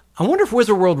ago. I wonder if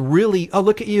Wizard World really... Oh,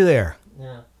 look at you there.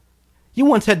 Yeah. You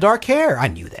once had dark hair. I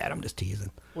knew that. I'm just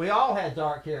teasing. We all had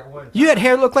dark hair at one time. You had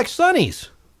hair that looked like Sonny's.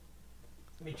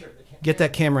 Let me turn the camera. Get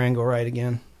that camera angle right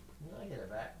again. I get it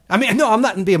back. I mean, no, I'm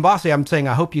not being bossy. I'm saying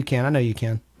I hope you can. I know you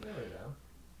can. There we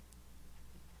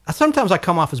go. Sometimes I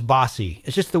come off as bossy.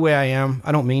 It's just the way I am.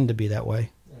 I don't mean to be that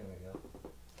way. There we go.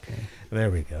 Okay.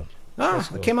 There we go. Oh,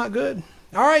 it came out good.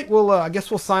 All right, well, I guess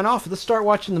we'll sign off. Let's start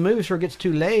watching the movie before it gets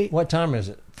too late. What time is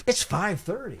it? It's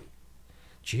 5:30.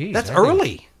 Geez. That's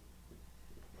early.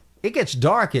 It gets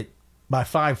dark by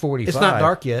 5:45. It's not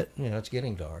dark yet. Yeah, it's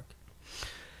getting dark.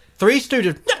 Three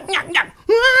Stooges.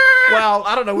 Well,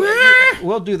 I don't know.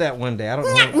 We'll do that one day. I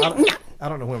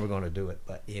don't know when we're going to do it,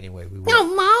 but anyway, we will.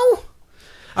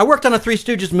 I worked on a Three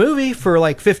Stooges movie for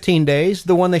like 15 days,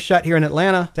 the one they shot here in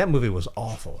Atlanta. That movie was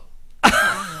awful.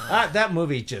 That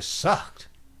movie just sucked.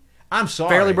 I'm sorry.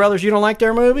 Fairly Brothers, you don't like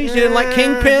their movies? You didn't like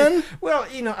Kingpin? Well,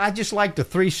 I just like the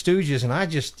Three Stooges, and I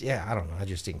don't know. I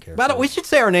just didn't care. By the way, we should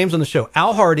say our names on the show.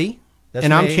 Al Hardee,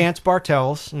 and I'm Chance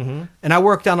Bartels. Mm-hmm. And I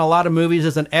worked on a lot of movies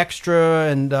as an extra,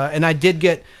 and I did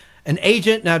get an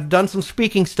agent, and I've done some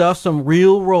speaking stuff, some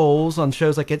real roles on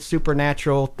shows like It's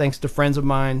Supernatural, thanks to friends of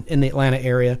mine in the Atlanta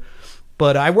area.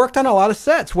 But I worked on a lot of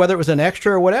sets, whether it was an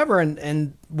extra or whatever,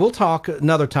 and we'll talk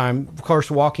another time. Of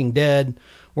course, Walking Dead,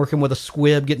 working with a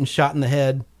squib, getting shot in the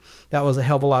head. That was a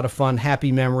hell of a lot of fun,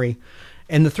 happy memory.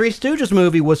 And the Three Stooges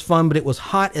movie was fun, but it was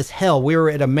hot as hell. We were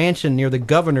at a mansion near the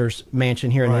governor's mansion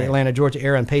here in the Atlanta, Georgia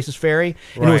area on Paces Ferry,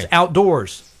 and it was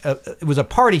outdoors. It was a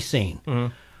party scene.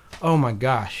 Mm-hmm. Oh, my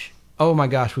gosh. Oh, my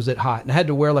gosh, was it hot. And I had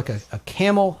to wear like a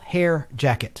camel hair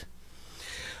jacket.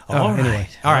 Anyway.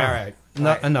 All right.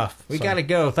 Enough. We got to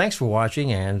go. Thanks for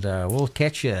watching, and we'll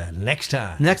catch you next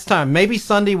time. Next time. Maybe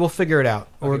Sunday we'll figure it out.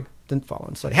 Or then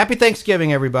following Sunday. Happy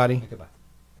Thanksgiving, everybody. Goodbye.